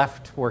when I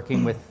left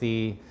working with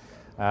the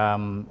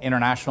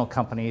international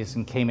companies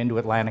and came into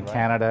Atlantic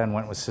Canada and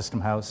went with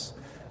System House.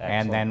 Excellent.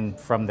 And then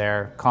from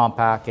there,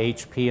 Compaq,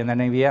 HP, and then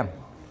ABM.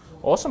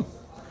 Awesome.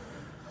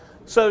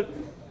 So,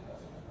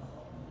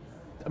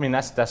 I mean,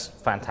 that's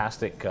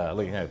fantastic,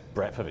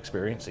 breadth of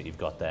experience that you've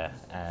got there,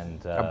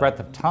 and A breadth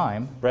of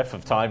time. breadth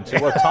of time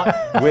too. Well,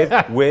 time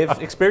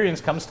with experience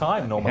comes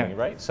time normally, Yeah.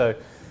 right? So,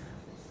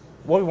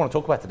 what we want to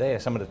talk about today are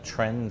some of the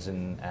trends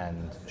and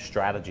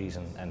strategies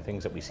and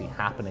things that we see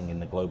happening in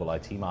the global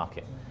IT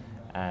market.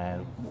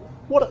 And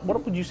what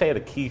would you say are the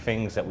key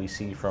things that we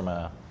see from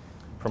an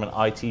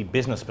IT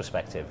business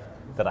perspective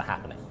that are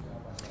happening?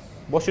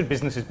 What should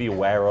businesses be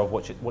aware of?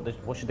 What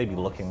should they be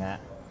looking at?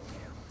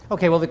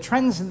 Okay, well, the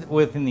trends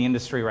within the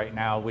industry right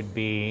now would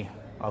be,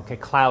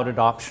 cloud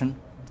adoption.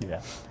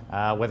 Yeah.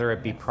 Whether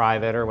it be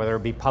private or whether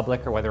it be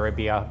public or whether it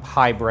be a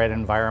hybrid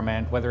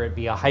environment, whether it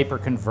be a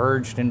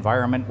hyper-converged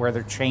environment where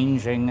they're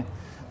changing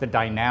the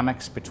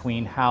dynamics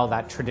between how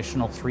that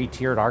traditional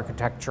three-tiered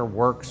architecture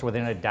works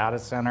within a data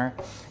center.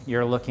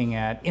 You're looking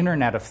at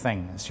Internet of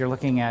Things. You're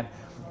looking at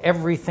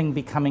everything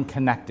becoming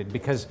connected,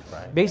 because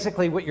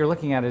basically what you're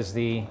looking at is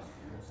the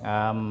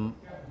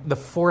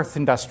fourth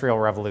industrial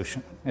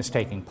revolution is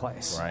taking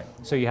place. Right.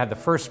 So you had the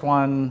first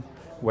one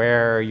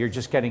where you're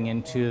just getting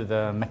into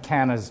the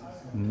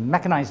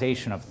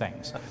mechanization of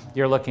things.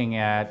 You're looking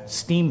at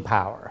steam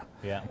power.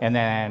 Yeah. And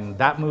then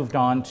that moved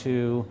on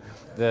to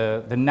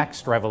the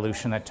next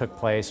revolution that took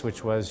place,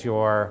 which was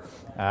your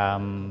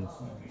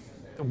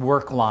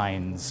work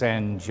lines,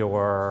 and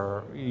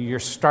you're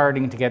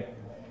starting to get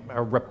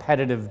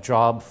repetitive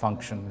job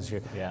functions.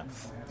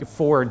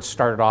 Ford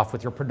started off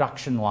with your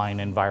production line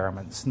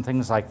environments and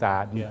things like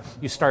that. And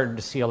you started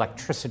to see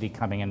electricity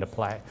coming into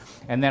play.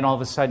 And then all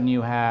of a sudden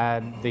you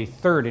had the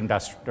third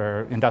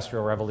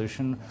industrial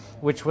revolution,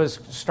 which was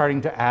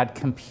starting to add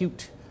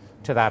compute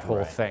to that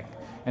whole thing.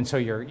 And so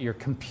your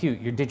compute,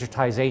 your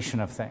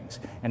digitization of things.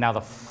 And now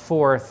the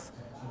fourth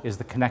is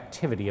the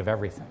connectivity of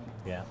everything.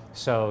 Yeah.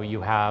 So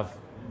you have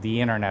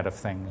the Internet of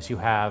Things. You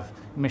have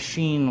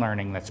machine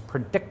learning that's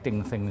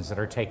predicting things that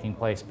are taking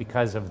place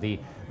because of the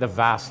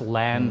vast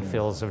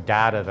landfills of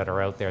data that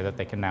are out there that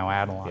they can now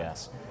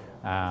analyze.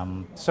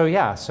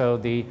 So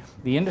the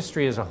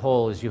industry as a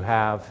whole is you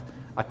have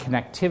a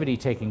connectivity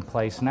taking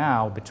place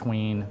now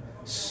between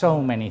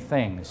so many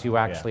things. You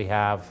actually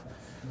have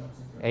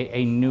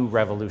a new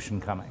revolution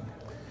coming.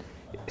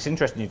 It's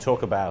interesting you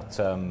talk about,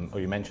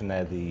 or you mentioned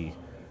there the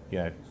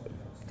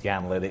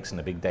analytics and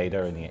the big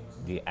data and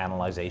the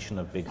analyzation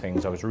of big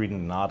things. I was reading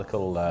an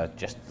article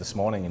just this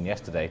morning and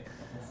yesterday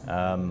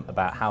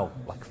about how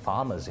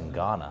farmers in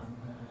Ghana,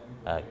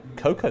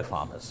 cocoa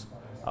farmers,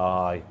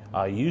 are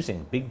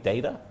using big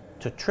data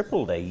to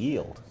triple their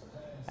yield.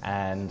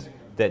 And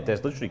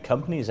there's literally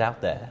companies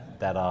out there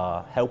that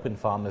are helping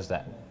farmers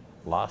that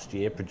last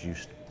year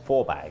produced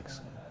 4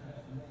 bags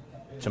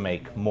to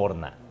make more than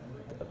that.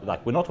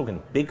 We're not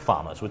talking big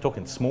farmers, we're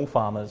talking small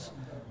farmers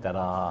that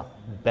are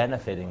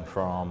benefiting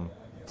from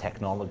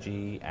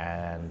technology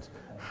and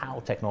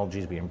how technology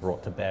is being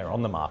brought to bear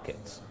on the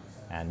markets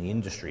and the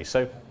industry.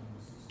 So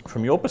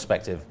from your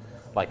perspective,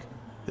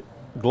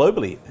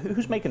 globally,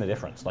 who's making a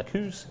difference?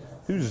 Who's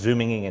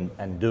zooming in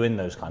and doing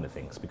those kind of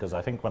things? Because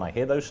I think when I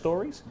hear those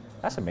stories,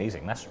 that's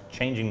amazing. That's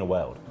changing the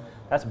world.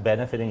 That's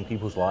benefiting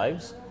people's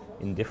lives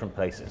in different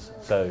places.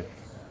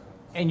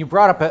 And you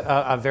brought up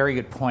a very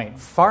good point.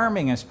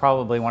 Farming is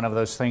probably one of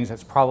those things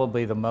that's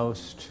probably the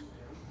most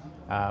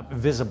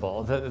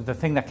visible, the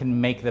thing that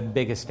can make the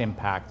biggest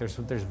impact. There's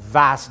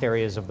vast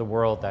areas of the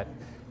world that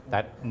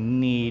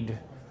need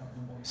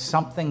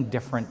something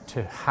different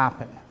to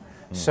happen.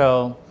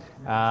 So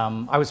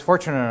I was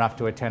fortunate enough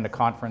to attend a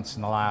conference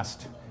in the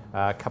last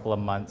couple of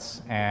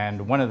months,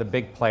 and one of the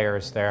big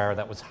players there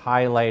that was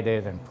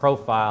highlighted and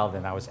profiled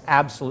and I was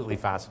absolutely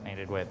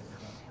fascinated with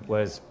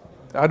was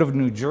out of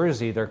New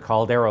Jersey. They're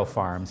called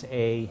AeroFarms,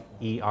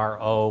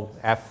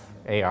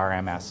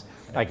 AeroFarms,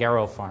 like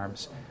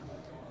AeroFarms.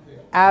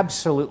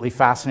 Absolutely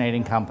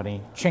fascinating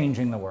company,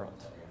 changing the world,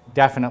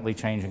 definitely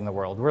changing the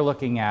world. We're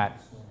looking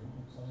at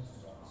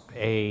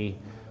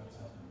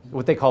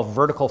what they call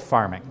vertical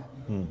farming.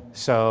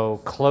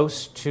 So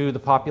close to the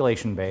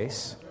population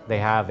base, they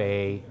have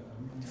a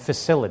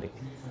facility,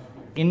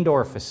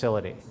 indoor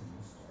facility.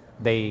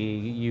 They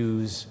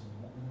use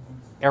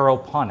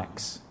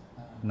aeroponics,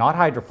 not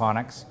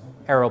hydroponics,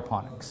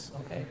 aeroponics.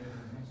 Okay.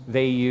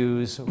 They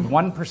use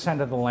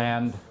 1% of the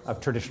land of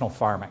traditional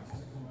farming.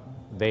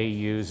 They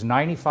use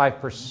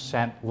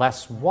 95%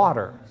 less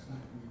water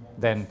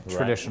than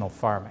traditional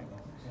farming.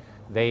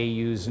 They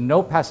use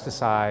no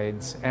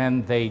pesticides,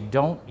 and they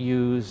don't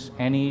use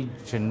any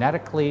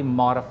genetically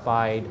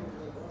modified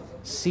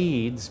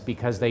seeds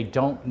because they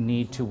don't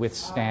need to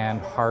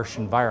withstand harsh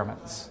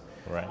environments.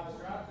 Right.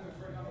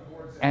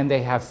 And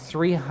they have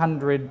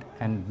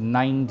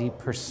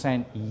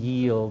 390%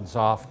 yields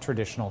off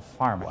traditional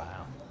farming.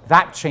 Wow.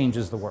 That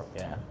changes the world.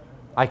 Yeah.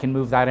 I can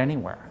move that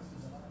anywhere.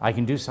 I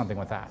can do something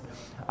with that.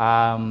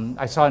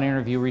 I saw an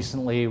interview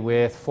recently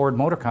with Ford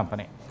Motor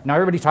Company. Now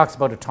everybody talks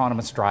about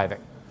autonomous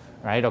driving,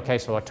 right? Okay,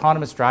 so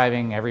autonomous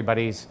driving,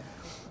 everybody's,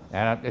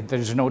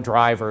 there's no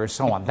driver,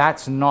 so on.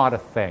 That's not a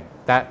thing.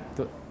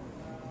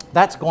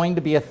 That's going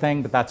to be a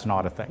thing, but that's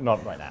not a thing.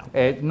 Not right now.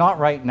 Not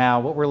right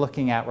now. What we're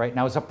looking at right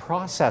now is a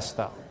process,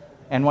 though.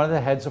 And one of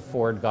the heads of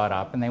Ford got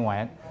up and they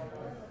went,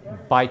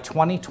 by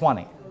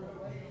 2020,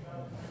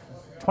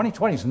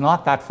 2020 is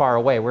not that far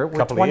away. We're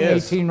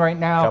 2018 right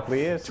now. Couple of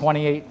years.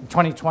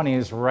 2020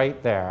 is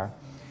right there.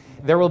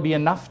 There will be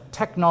enough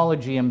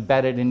technology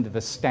embedded into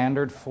the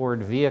standard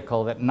Ford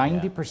vehicle that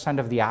 90%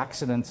 of the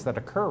accidents that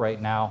occur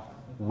right now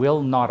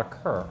will not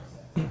occur.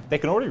 They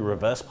can already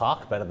reverse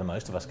park better than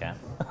most of us can.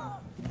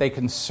 They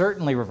can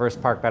certainly reverse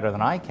park better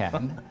than I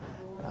can,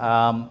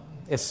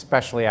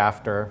 especially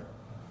after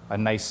a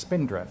nice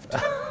spin drift.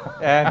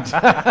 But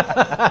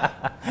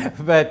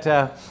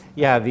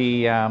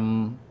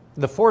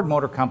the Ford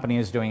Motor Company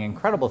is doing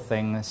incredible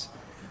things.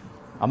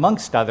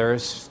 amongst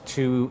others,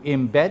 to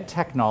embed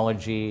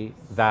technology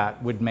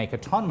that would make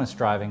autonomous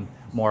driving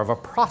more of a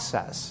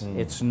process.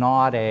 It's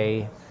not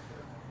a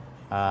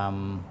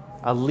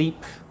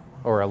leap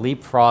or a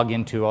leapfrog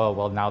into, oh,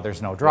 well, now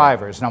there's no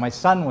drivers. Now, my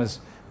son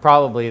was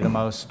probably the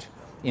most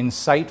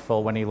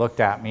insightful when he looked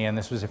at me, and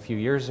this was a few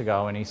years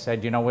ago, and he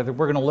said, you know, we're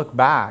going to look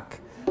back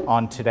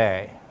on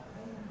today,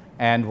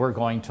 and we're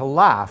going to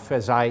laugh,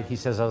 he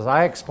says, as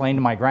I explain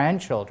to my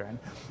grandchildren,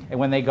 and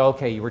when they go,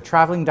 okay, you were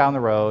traveling down the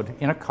road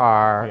in a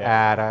car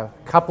at a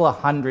couple of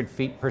 100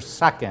 feet per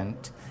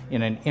second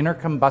in an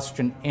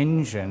intercombustion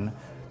engine,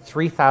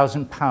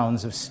 3,000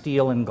 pounds of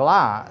steel and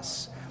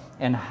glass,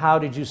 and how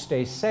did you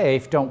stay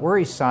safe? Don't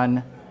worry,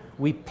 son,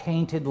 we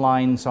painted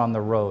lines on the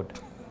road.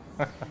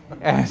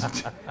 And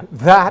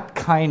that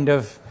kind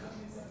of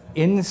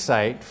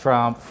insight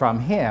from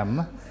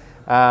him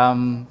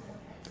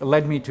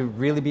led me to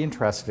really be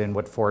interested in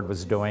what Ford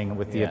was doing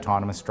with the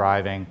autonomous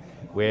driving,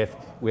 with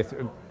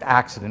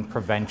accident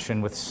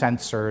prevention, with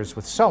sensors,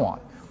 with so on.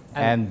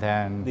 And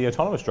then the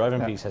autonomous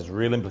driving piece has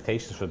real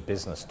implications for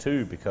business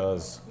too,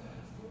 because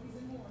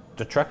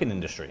the trucking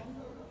industry,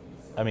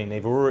 I mean,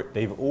 they've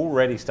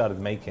already started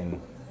making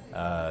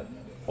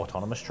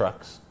autonomous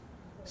trucks,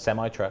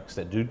 semi-trucks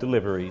that do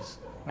deliveries,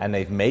 and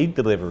they've made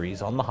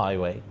deliveries on the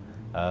highway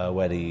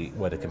where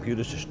the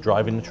computer's just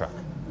driving the truck.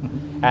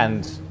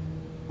 And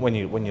when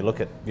you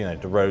look at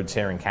the roads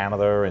here in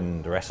Canada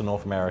and the rest of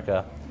North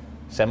America,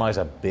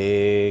 semis are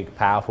big,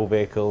 powerful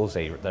vehicles.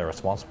 They're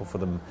responsible for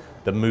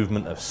the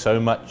movement of so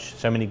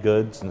many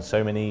goods and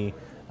so many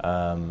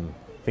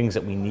things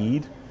that we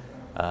need,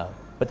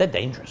 but they're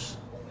dangerous.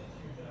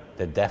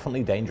 They're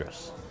definitely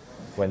dangerous.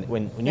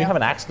 When you have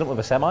an accident with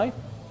a semi,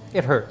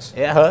 it hurts.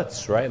 It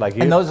hurts, right? Like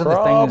and those are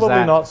the things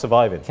that not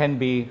surviving. Can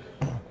be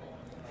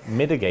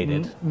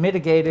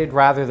mitigated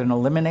rather than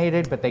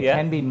eliminated, but they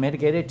can be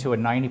mitigated to a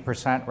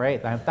 90%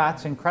 rate.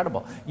 That's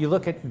incredible. You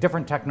look at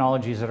different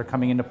technologies that are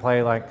coming into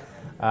play, like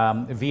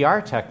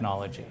VR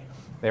technology.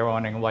 They were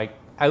wondering, like,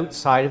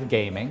 outside of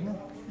gaming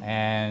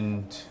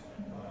and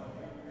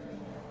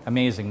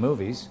amazing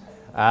movies,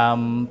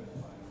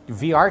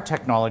 VR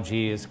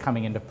technology is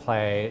coming into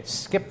play.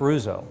 Skip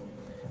Russo,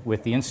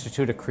 with the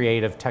Institute of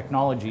Creative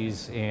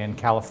Technologies in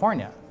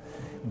California,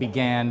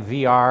 began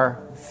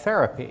VR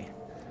therapy.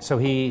 So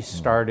he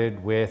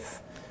started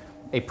with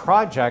a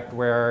project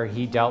where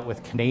he dealt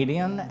with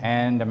Canadian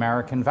and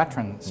American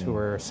veterans who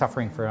were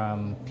suffering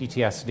from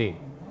PTSD.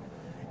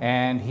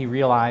 And he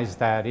realized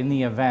that in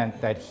the event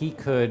that he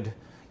could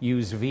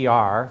use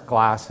VR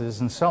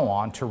glasses and so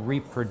on to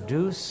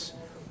reproduce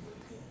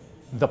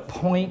the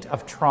point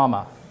of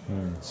trauma.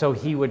 So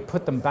he would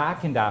put them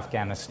back into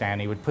Afghanistan,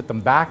 he would put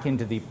them back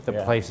into the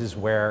places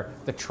where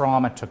the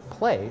trauma took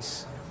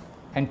place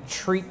and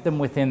treat them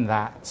within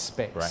that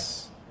space.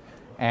 Right.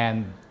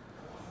 And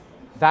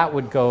that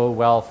would go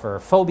well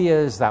for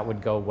phobias, that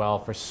would go well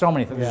for so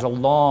many things. There's a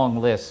long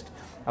list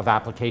of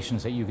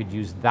applications that you could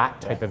use that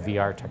type of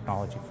VR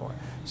technology for.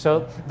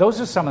 So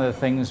those are some of the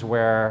things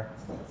where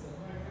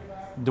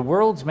the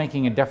world's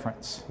making a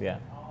difference. Yeah.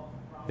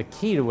 The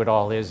key to it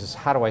all is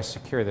how do I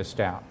secure this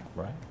down?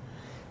 Right.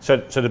 So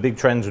the big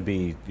trends would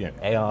be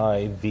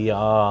AI,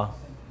 VR.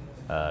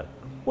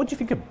 What do you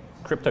think of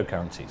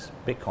cryptocurrencies,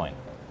 Bitcoin?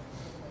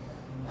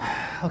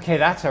 Okay,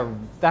 that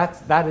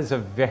is a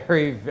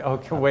very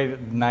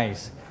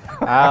nice.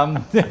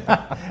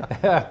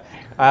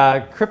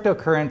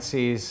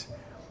 Cryptocurrencies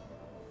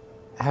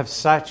have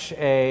such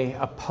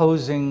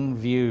opposing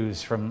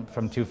views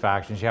from two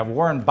factions. You have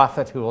Warren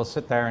Buffett, who will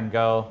sit there and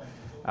go,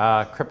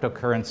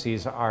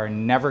 cryptocurrencies are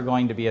never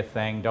going to be a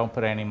thing, don't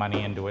put any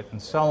money into it,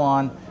 and so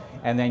on.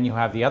 And then you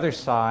have the other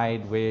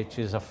side, which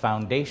is a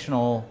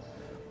foundational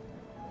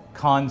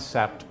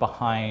concept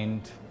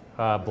behind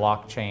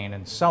blockchain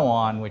and so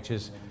on, which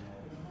is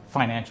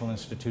financial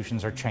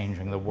institutions are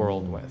changing the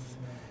world with.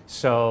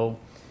 So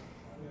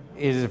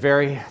it is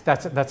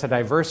that's a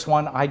diverse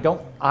one.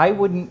 I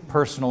wouldn't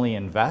personally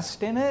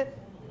invest in it,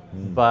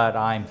 but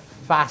I'm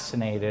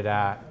fascinated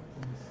at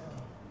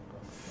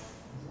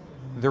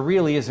there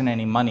really isn't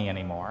any money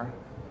anymore.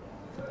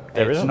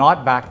 It's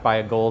not backed by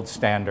a gold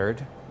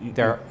standard.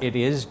 It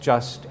is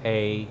just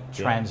a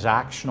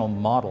transactional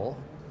model,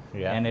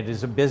 and it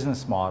is a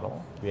business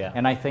model. Yeah.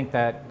 And I think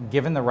that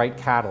given the right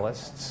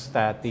catalysts,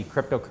 that the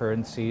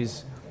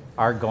cryptocurrencies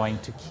are going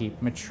to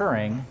keep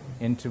maturing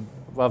into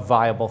a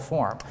viable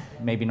form.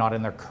 Maybe not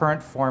in their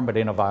current form, but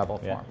in a viable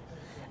form.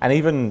 And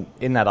even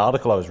in that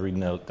article I was reading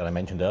that I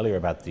mentioned earlier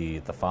about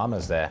the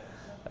farmers there,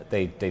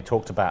 they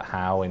talked about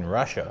how in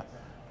Russia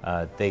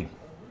they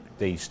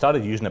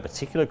started using a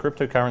particular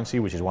cryptocurrency,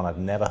 which is one I've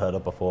never heard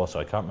of before, so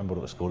I can't remember what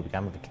it was called. It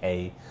began with a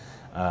K.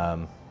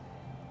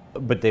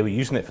 But they were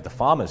using it for the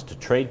farmers to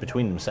trade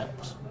between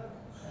themselves.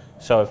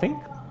 So I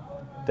think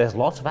there's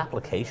lots of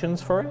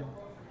applications for it.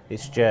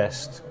 It's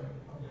just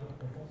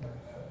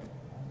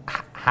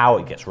how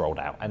it gets rolled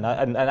out. And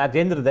at the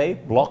end of the day,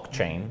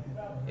 blockchain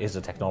is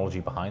the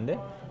technology behind it,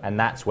 and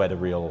that's where the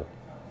real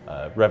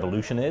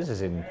revolution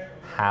is in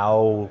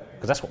how,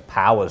 because that's what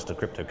powers the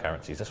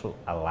cryptocurrencies. That's what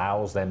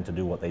allows them to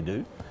do what they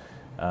do.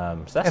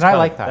 So that's And I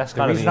like that. That's The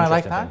kind of reason I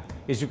like interesting that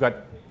thing. is you've got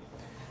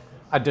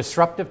a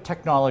disruptive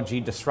technology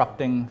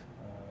disrupting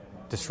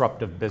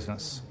disruptive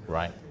business.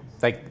 Right.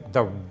 Like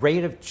the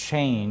rate of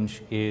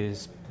change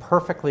is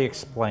perfectly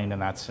explained in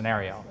that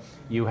scenario.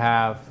 You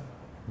have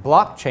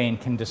blockchain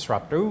can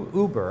disrupt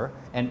Uber,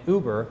 and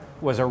Uber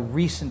was a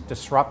recent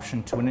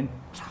disruption to an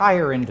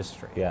entire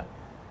industry. Yeah.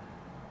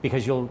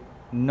 Because you'll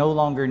no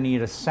longer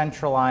need a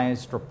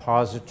centralized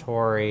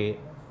repository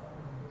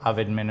of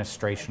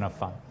administration of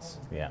funds.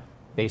 Yeah.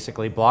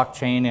 Basically,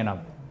 blockchain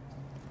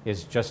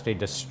is just a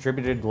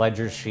distributed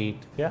ledger sheet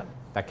Yeah.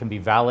 that can be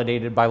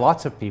validated by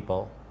lots of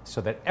people so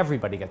that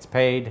everybody gets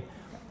paid,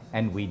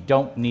 and we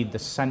don't need the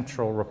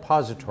central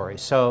repository.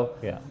 So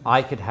Yeah.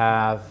 I could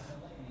have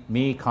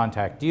me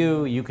contact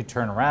you, you could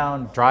turn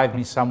around, drive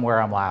me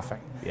somewhere, I'm laughing.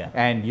 Yeah.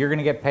 And you're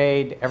gonna get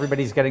paid,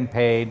 everybody's getting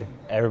paid,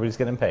 Everybody's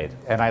getting paid.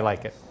 and I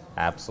like it.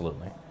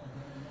 Absolutely.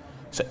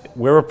 So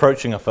we're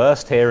approaching a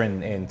first here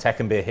in tech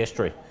and beer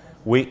history.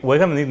 We're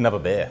going to need another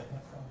beer.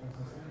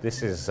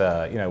 This is,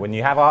 when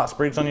you have Art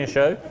Spriggs on your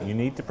show, you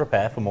need to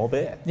prepare for more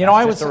beer. You know,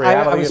 That's just the I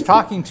reality was of-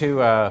 talking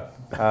to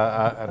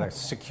a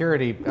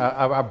security,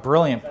 a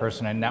brilliant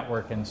person in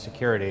network and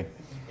security,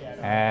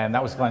 and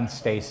that was Glenn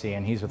Stacy,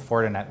 and he's with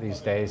Fortinet these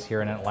days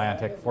here in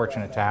Atlantic.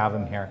 Fortunate to have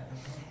him here.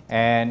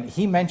 And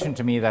he mentioned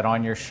to me that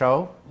on your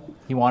show,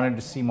 he wanted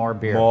to see more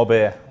beer. More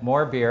beer.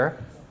 More beer,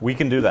 We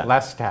can do that.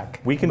 less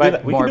tech. We can but do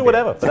that. We more can do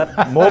beer. whatever.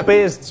 But more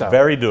beer is So-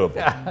 very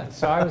doable.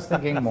 So I was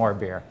thinking more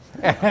beer.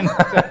 And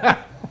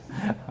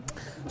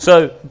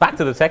So back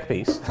to the tech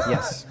piece.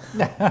 yes.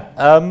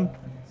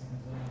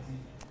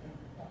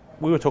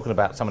 We were talking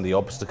about some of the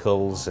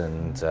obstacles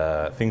and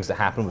things that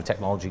happen with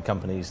technology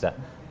companies that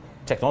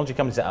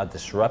are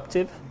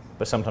disruptive,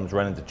 but sometimes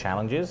run into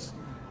challenges.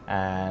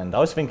 And I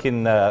was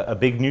thinking a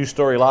big news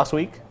story last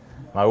week.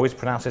 I always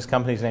pronounce this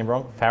company's name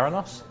wrong.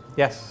 Theranos.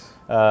 Yes.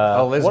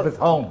 Elizabeth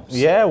what- Holmes.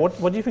 Yeah. What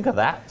do you think of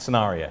that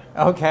scenario?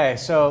 Okay,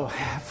 so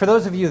for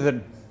those of you that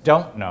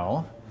don't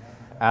know,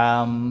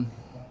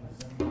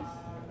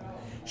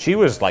 She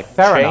was like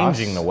Theranos,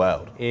 changing the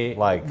world.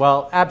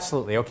 well,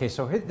 absolutely. Okay,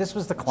 so this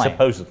was the claim.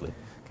 Supposedly.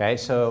 Okay,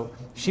 so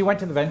she went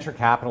to the venture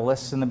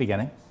capitalists in the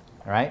beginning,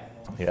 all right,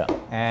 Yeah.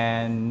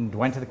 and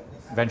went to the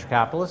venture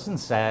capitalists and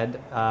said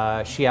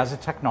she has a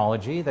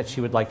technology that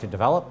she would like to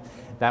develop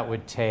that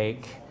would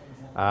take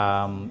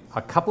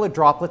a couple of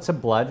droplets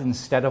of blood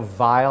instead of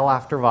vial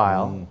after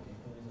vial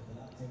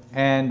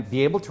and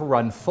be able to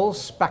run full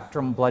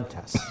spectrum blood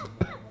tests.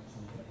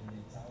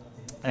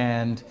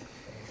 And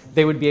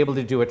they would be able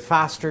to do it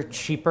faster,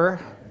 cheaper,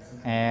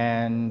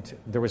 and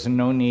there was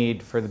no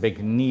need for the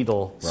big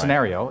needle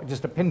scenario,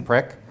 just a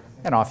pinprick,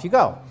 and off you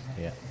go.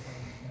 Yeah.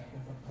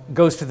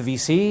 Goes to the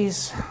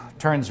VCs,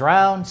 turns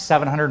around,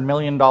 $700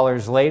 million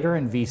later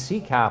in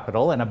VC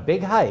capital, and a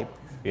big hype.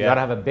 You Yeah.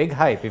 gotta have a big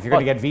hype. If you're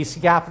gonna Well, get VC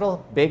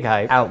capital, big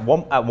hype. At one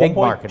Big point,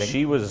 marketing.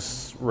 she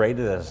was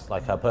rated as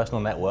like her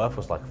personal net worth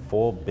was like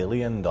 $4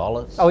 billion.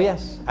 Oh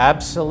yes,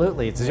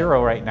 absolutely. It's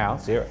zero right now.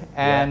 Zero,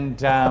 And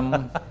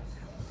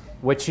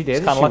what she did is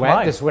kinda she like went.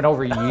 mine. This went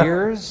over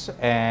years,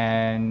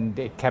 and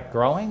it kept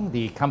growing.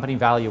 The company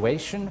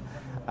valuation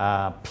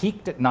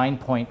peaked at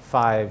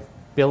 $9.5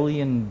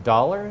 billion,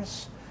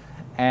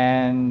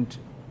 and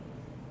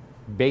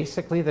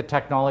basically the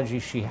technology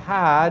she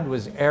had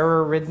was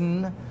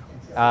error-ridden.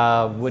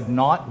 Would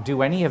not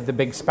do any of the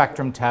big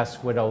spectrum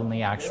tests. Would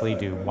only actually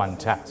do one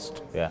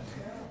test. Yeah.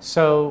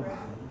 So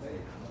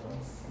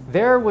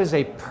there was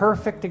a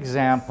perfect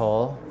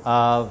example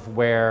of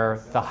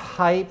where the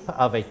hype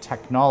of a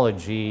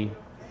technology,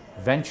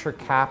 venture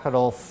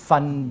capital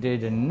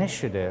funded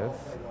initiative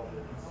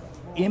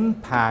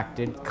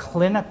impacted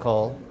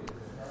clinical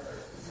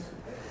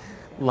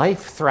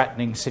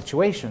life-threatening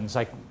situations.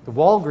 Like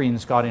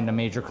Walgreens got into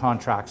major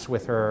contracts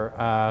with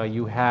her.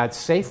 You had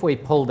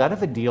Safeway pulled out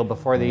of a deal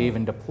before they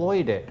even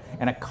deployed it,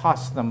 and it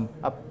cost them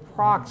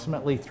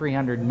approximately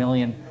 $300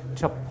 million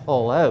to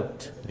pull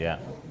out. Yeah.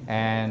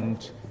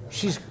 And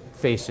she's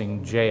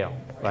facing jail.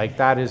 Like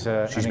that is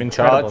She's an been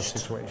incredible charged.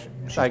 situation.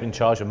 She's Like, been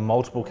charged with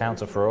multiple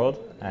counts of fraud,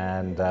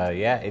 and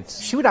it's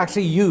she would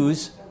actually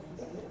use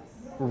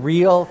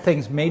real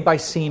things made by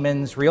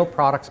Siemens, real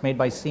products made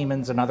by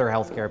Siemens and other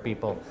healthcare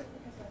people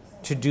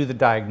to do the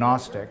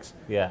diagnostics,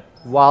 yeah,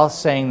 while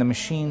saying the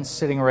machine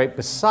sitting right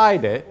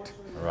beside it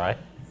right.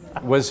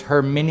 was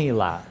her mini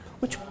lab.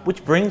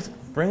 Which brings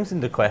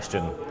into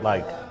question,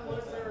 like,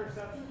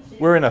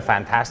 we're in a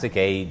fantastic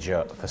age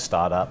for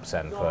startups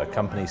and for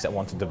companies that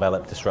want to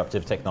develop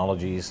disruptive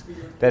technologies.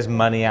 There's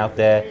money out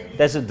there.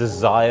 There's a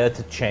desire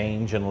to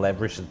change and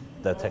leverage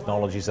the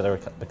technologies that are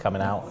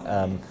coming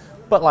out.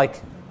 But like,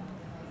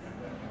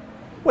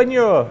 when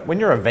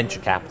you're a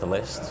venture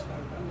capitalist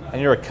and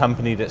you're a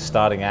company that's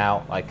starting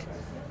out, like,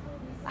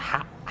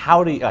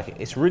 how do you, like,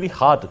 it's really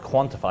hard to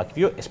quantify. Like, if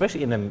you're,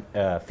 especially in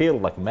a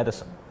field like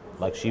medicine,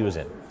 like she was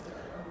in,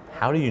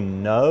 how do you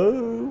know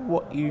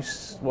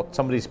what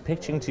somebody's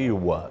pitching to you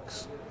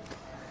works?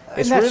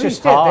 it's and that's really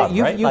just hard, it.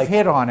 You've, right? you've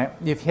hit on it.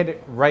 You've hit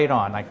it right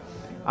on. Like,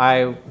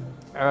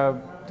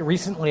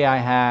 recently I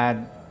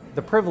had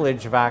the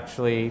privilege of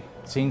actually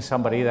seeing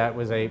somebody that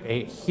was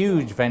a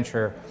huge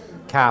venture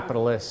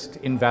capitalist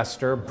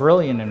investor,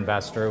 brilliant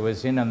investor,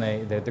 was in on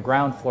the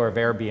ground floor of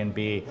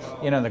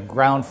Airbnb, in on the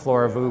ground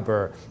floor of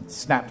Uber,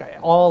 Snapchat,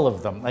 all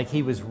of them. Like,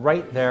 he was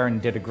right there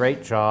and did a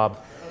great job.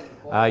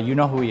 You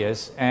know who he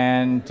is,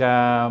 and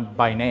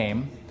by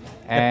name.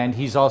 And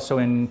he's also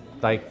in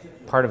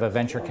part of a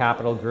venture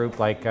capital group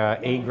like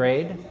A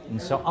Grade.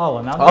 And so,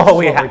 and now this is what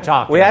we're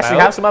talking we actually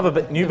about. have some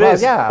other new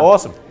biz. Yeah.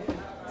 Awesome.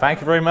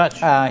 Thank you very much.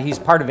 He's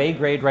part of A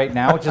Grade right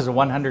now, which is a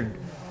 $100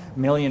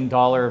 million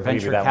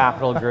venture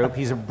capital group.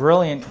 He's a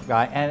brilliant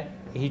guy, and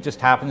he just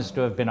happens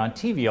to have been on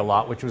TV a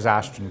lot, which was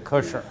Ashton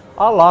Kutcher.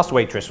 Our last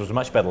waitress was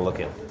much better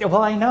looking. Yeah,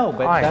 well, I know,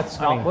 but that's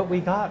not what we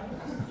got.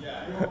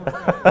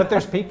 But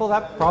there's people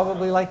that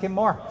probably like him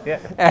more. Yeah,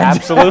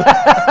 absolutely.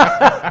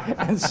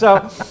 And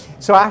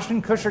so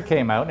Ashton Kutcher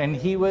came out, and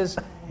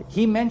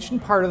he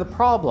mentioned part of the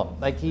problem.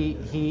 Like,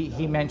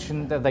 he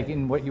mentioned that, like,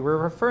 in what you were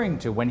referring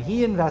to, when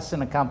he invests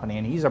in a company,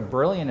 and he's a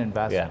brilliant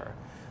investor. Yeah.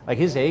 Like,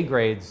 his A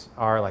grades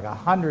are like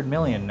 100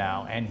 million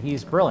now, and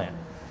he's brilliant.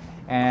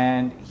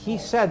 And he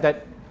said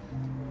that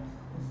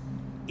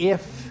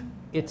if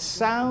it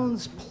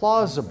sounds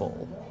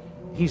plausible,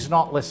 he's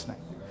not listening.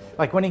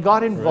 Like, when he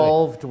got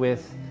involved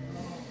with,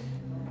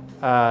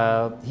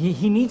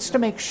 he needs to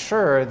make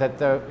sure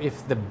that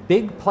if the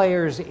big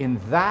players in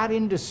that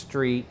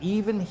industry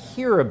even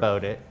hear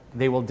about it,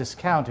 they will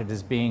discount it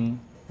as being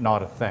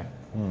not a thing.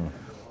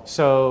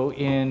 So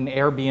in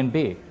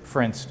Airbnb,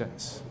 for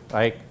instance,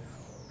 like,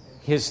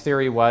 his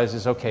theory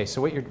is okay.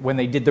 So when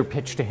they did their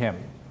pitch to him,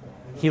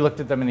 he looked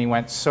at them and he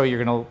went, "So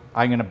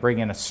I'm gonna bring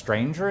in a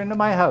stranger into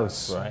my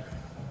house, Right.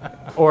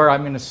 or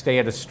I'm gonna stay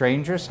at a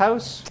stranger's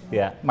house?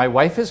 Yeah. My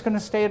wife is gonna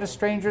stay at a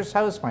stranger's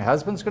house. My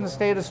husband's gonna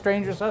stay at a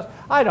stranger's house.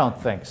 I don't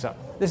think so.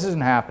 This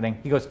isn't happening."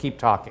 He goes, "Keep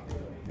talking."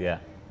 Yeah.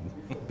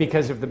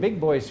 Because if the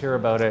big boys hear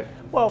about it,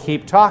 Well-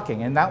 keep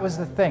talking. And that was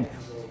the thing.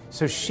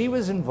 So she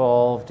was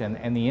involved,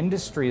 and the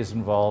industry is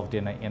involved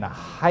in a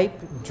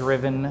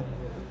hype-driven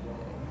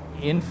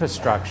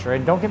infrastructure.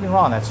 And don't get me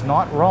wrong, that's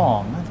not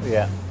wrong.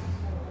 Yeah.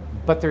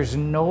 But there's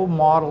no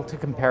model to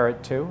compare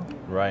it to.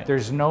 Right.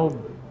 There's no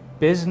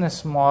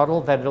business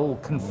model that it'll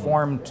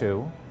conform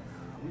to.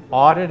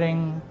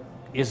 Auditing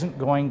isn't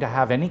going to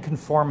have any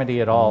conformity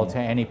at all to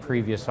any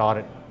previous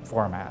audit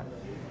format.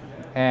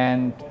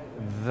 And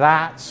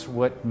that's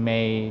what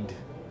made,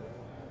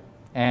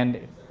 and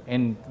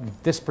in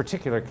this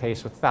particular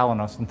case with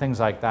Thalanos and things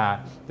like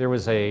that, there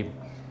was a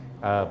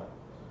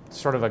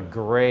sort of a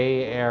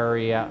gray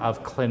area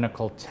of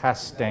clinical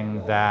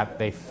testing that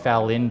they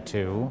fell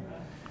into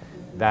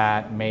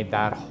that made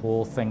that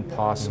whole thing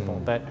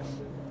possible. But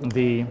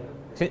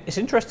It's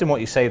interesting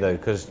what you say, though,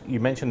 because you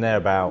mentioned there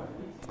about,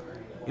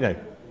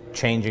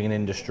 changing an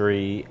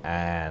industry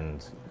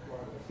and,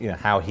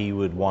 how he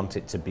would want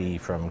it to be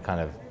from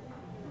kind of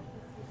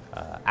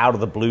out of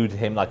the blue to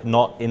him, like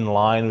not in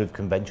line with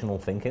conventional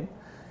thinking.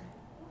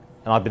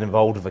 And I've been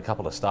involved with a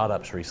couple of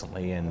startups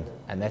recently, and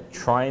they're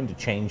trying to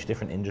change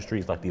different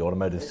industries like the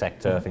automotive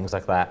sector, things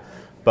like that.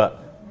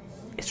 But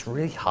it's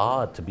really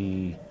hard to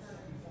be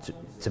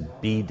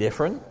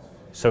different.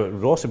 So it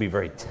would also be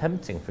very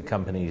tempting for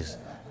companies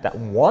that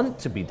want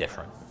to be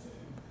different.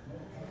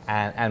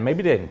 And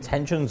maybe their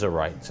intentions are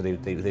right, so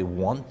they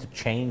want to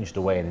change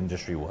the way an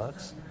industry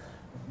works,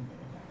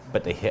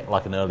 but they hit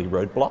like an early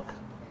roadblock.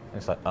 And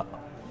it's like,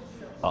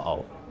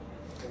 uh-oh.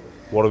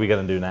 What are we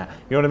going to do now?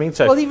 You know what I mean?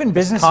 So well, even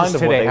businesses kind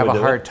of today have a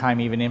hard time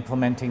even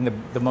implementing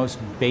the most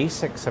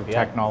basics of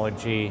Yeah.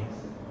 technology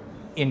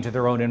into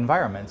their own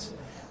environments.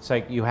 It's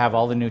like you have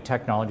all the new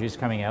technologies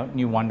coming out, and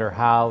you wonder,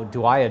 how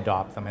do I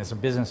adopt them as a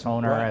business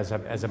owner, Right.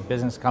 as a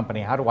business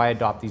company? How do I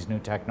adopt these new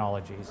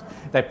technologies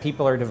that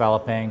people are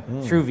developing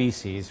through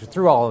VCs,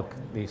 through all of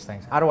these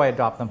things? How do I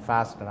adopt them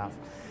fast enough?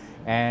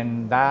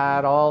 And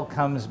that all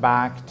comes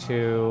back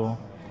to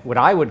what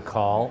I would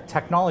call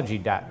technology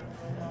debt.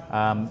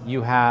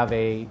 You have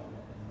an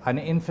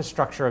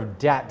infrastructure of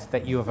debt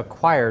that you have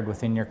acquired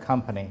within your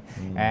company,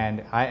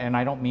 and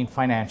I don't mean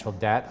financial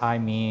debt. I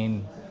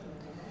mean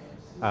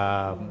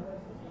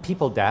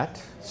people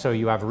debt. So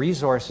you have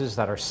resources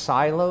that are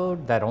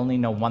siloed, that only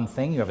know one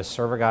thing. You have a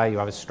server guy, you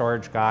have a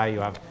storage guy,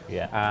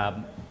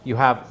 you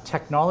have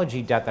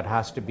technology debt that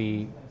has to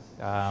be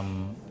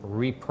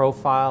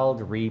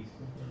reprofiled,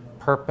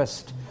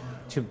 repurposed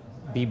to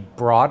be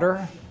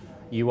broader.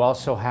 You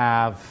also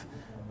have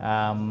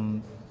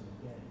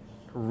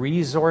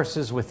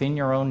resources within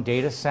your own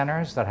data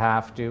centers that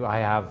have to, I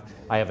have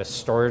a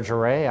storage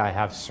array, I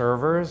have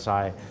servers,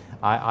 I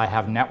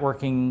have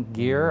networking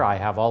gear, I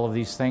have all of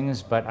these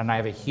things, and I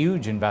have a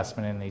huge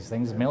investment in these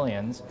things,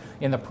 millions,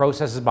 in the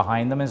processes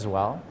behind them as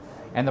well,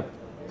 and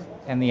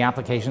the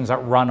applications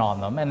that run on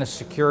them, and the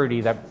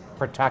security that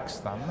protects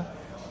them.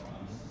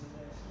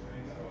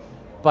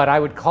 But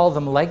I would call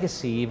them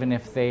legacy even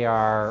if they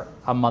are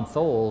a month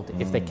old,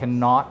 if they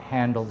cannot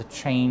handle the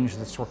change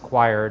that's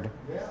required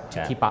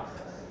to keep up.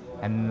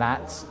 And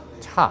that's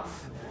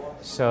tough.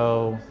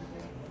 So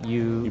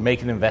You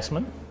make an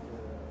investment.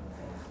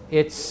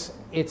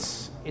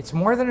 it's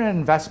more than an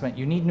investment.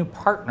 You need new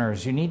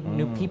partners. You need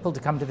new people to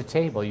come to the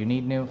table. You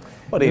need new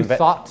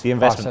thought the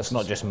investment's processes.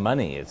 not just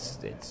money.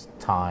 It's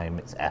time.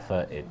 It's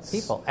effort. It's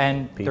people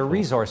and the people.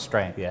 resource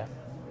strain. Yeah.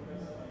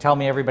 Tell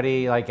me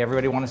everybody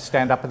want to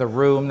stand up in the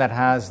room that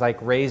has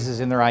like raises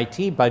in their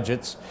IT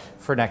budgets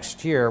for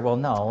next year. Well,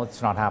 no,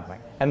 it's not happening.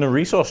 And the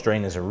resource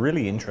strain is a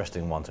really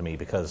interesting one to me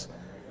because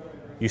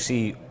you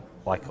see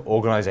like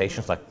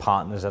organizations, like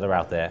partners that are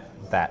out there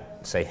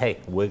that say, hey,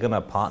 we're going to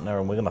partner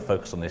and we're going to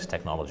focus on this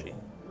technology.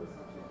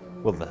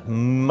 Well, the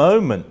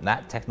moment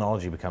that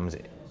technology becomes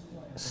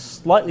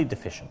slightly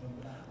deficient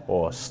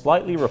or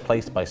slightly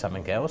replaced by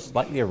something else,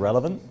 slightly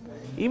irrelevant,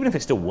 even if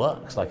it still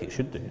works like it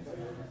should do,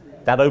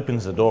 that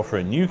opens the door for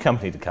a new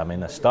company to come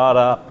in, a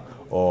startup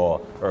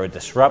or a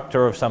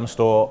disruptor of some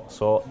sort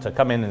to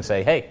come in and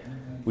say, hey,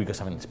 we've got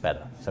something that's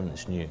better, something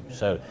that's new.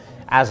 So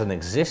as an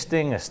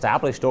existing,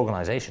 established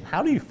organization,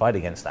 how do you fight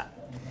against that?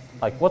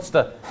 Like, what's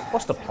the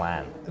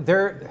plan?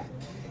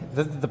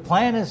 The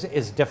plan is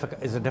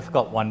a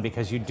difficult one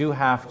because you do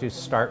have to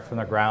start from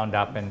the ground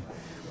up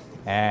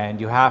and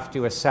you have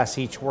to assess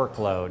each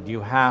workload. You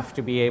have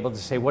to be able to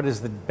say, what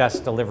is the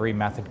best delivery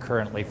method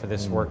currently for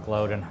this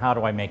workload and how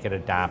do I make it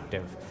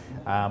adaptive?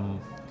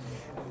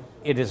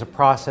 It is a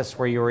process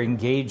where you're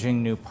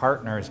engaging new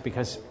partners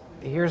because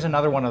here's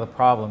another one of the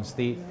problems.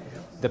 The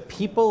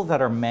people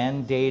that are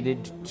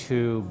mandated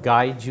to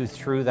guide you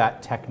through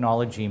that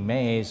technology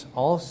maze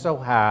also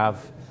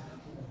have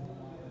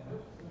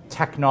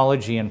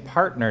technology and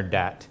partner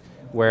debt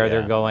where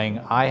they're going,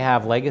 I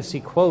have legacy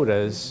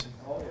quotas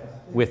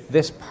with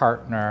this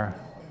partner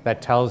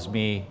that tells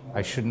me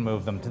I shouldn't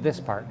move them to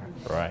this partner.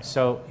 Right.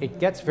 So it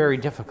gets very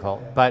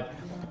difficult, but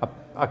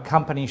a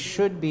company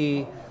should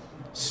be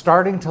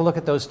starting to look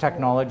at those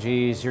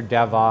technologies, your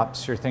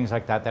DevOps, your things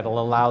like that, that'll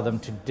allow them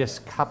to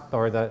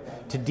decouple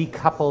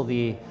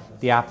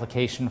the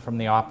application from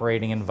the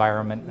operating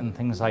environment and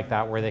things like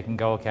that, where they can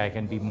go, okay, I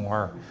can be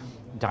more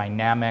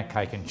dynamic,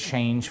 I can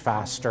change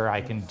faster, I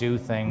can do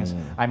things.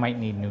 I might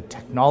need new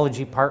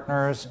technology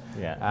partners.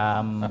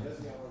 But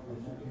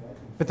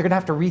they're going to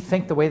have to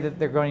rethink the way that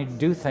they're going to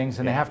do things,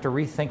 and they have to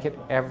rethink it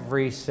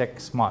every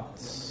 6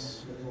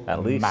 months.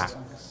 At least. Max.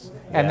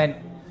 And then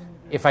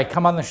if I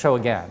come on the show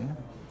again,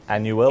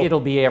 and you will,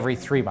 it'll be every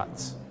 3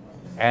 months.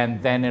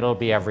 And then it'll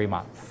be every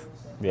month.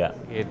 Yeah.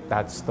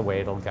 That's the way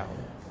it'll go.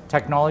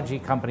 Technology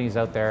companies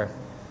out there,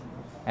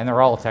 and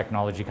they're all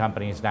technology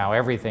companies now,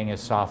 everything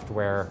is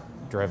software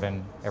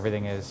driven,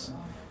 everything is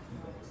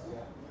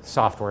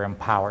software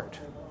empowered.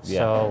 Yeah.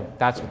 So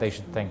that's what they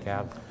should think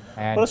of.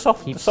 And well,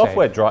 the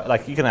software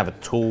like you can have a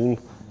tool,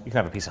 you can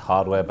have a piece of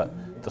hardware, but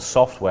the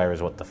software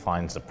is what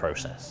defines the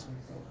process.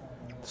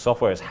 The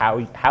software is how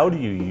do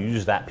you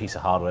use that piece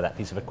of hardware, that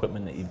piece of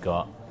equipment that you've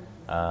got.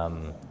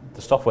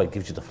 The software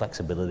gives you the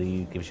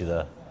flexibility, gives you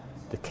the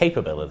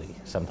capability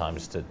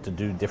sometimes to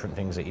do different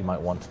things that you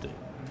might want to do.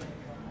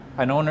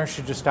 An owner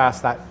should just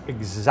ask that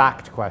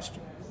exact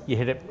question. You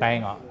hit it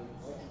bang on.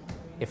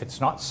 If it's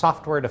not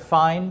software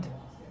defined,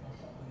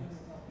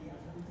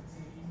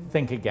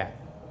 think again.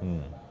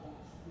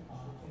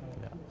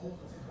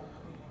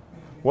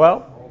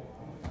 Well,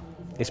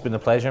 it's been a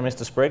pleasure,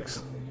 Mr.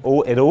 Spriggs.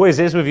 It always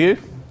is with you.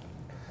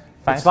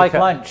 It's like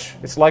lunch.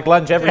 It's like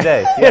lunch every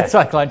day. Yeah. It's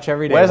like lunch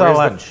every day. Where's our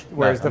lunch?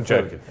 Where's the I'm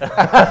food?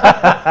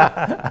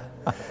 joking.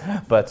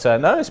 But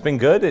no, it's been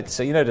good. It's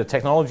the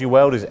technology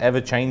world is ever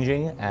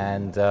changing,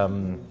 and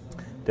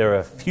there are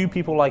a few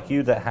people like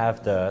you that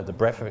have the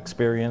breadth of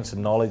experience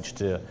and knowledge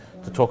to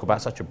talk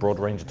about such a broad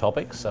range of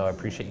topics. So I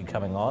appreciate you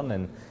coming on,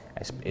 and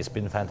it's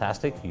been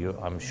fantastic.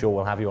 I'm sure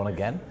we'll have you on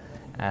again.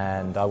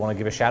 And I want to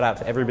give a shout out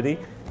to everybody.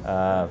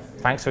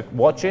 Thanks for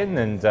watching,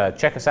 and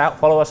check us out.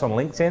 Follow us on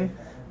LinkedIn,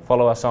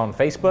 follow us on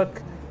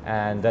Facebook,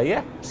 and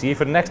see you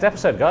for the next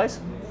episode, guys.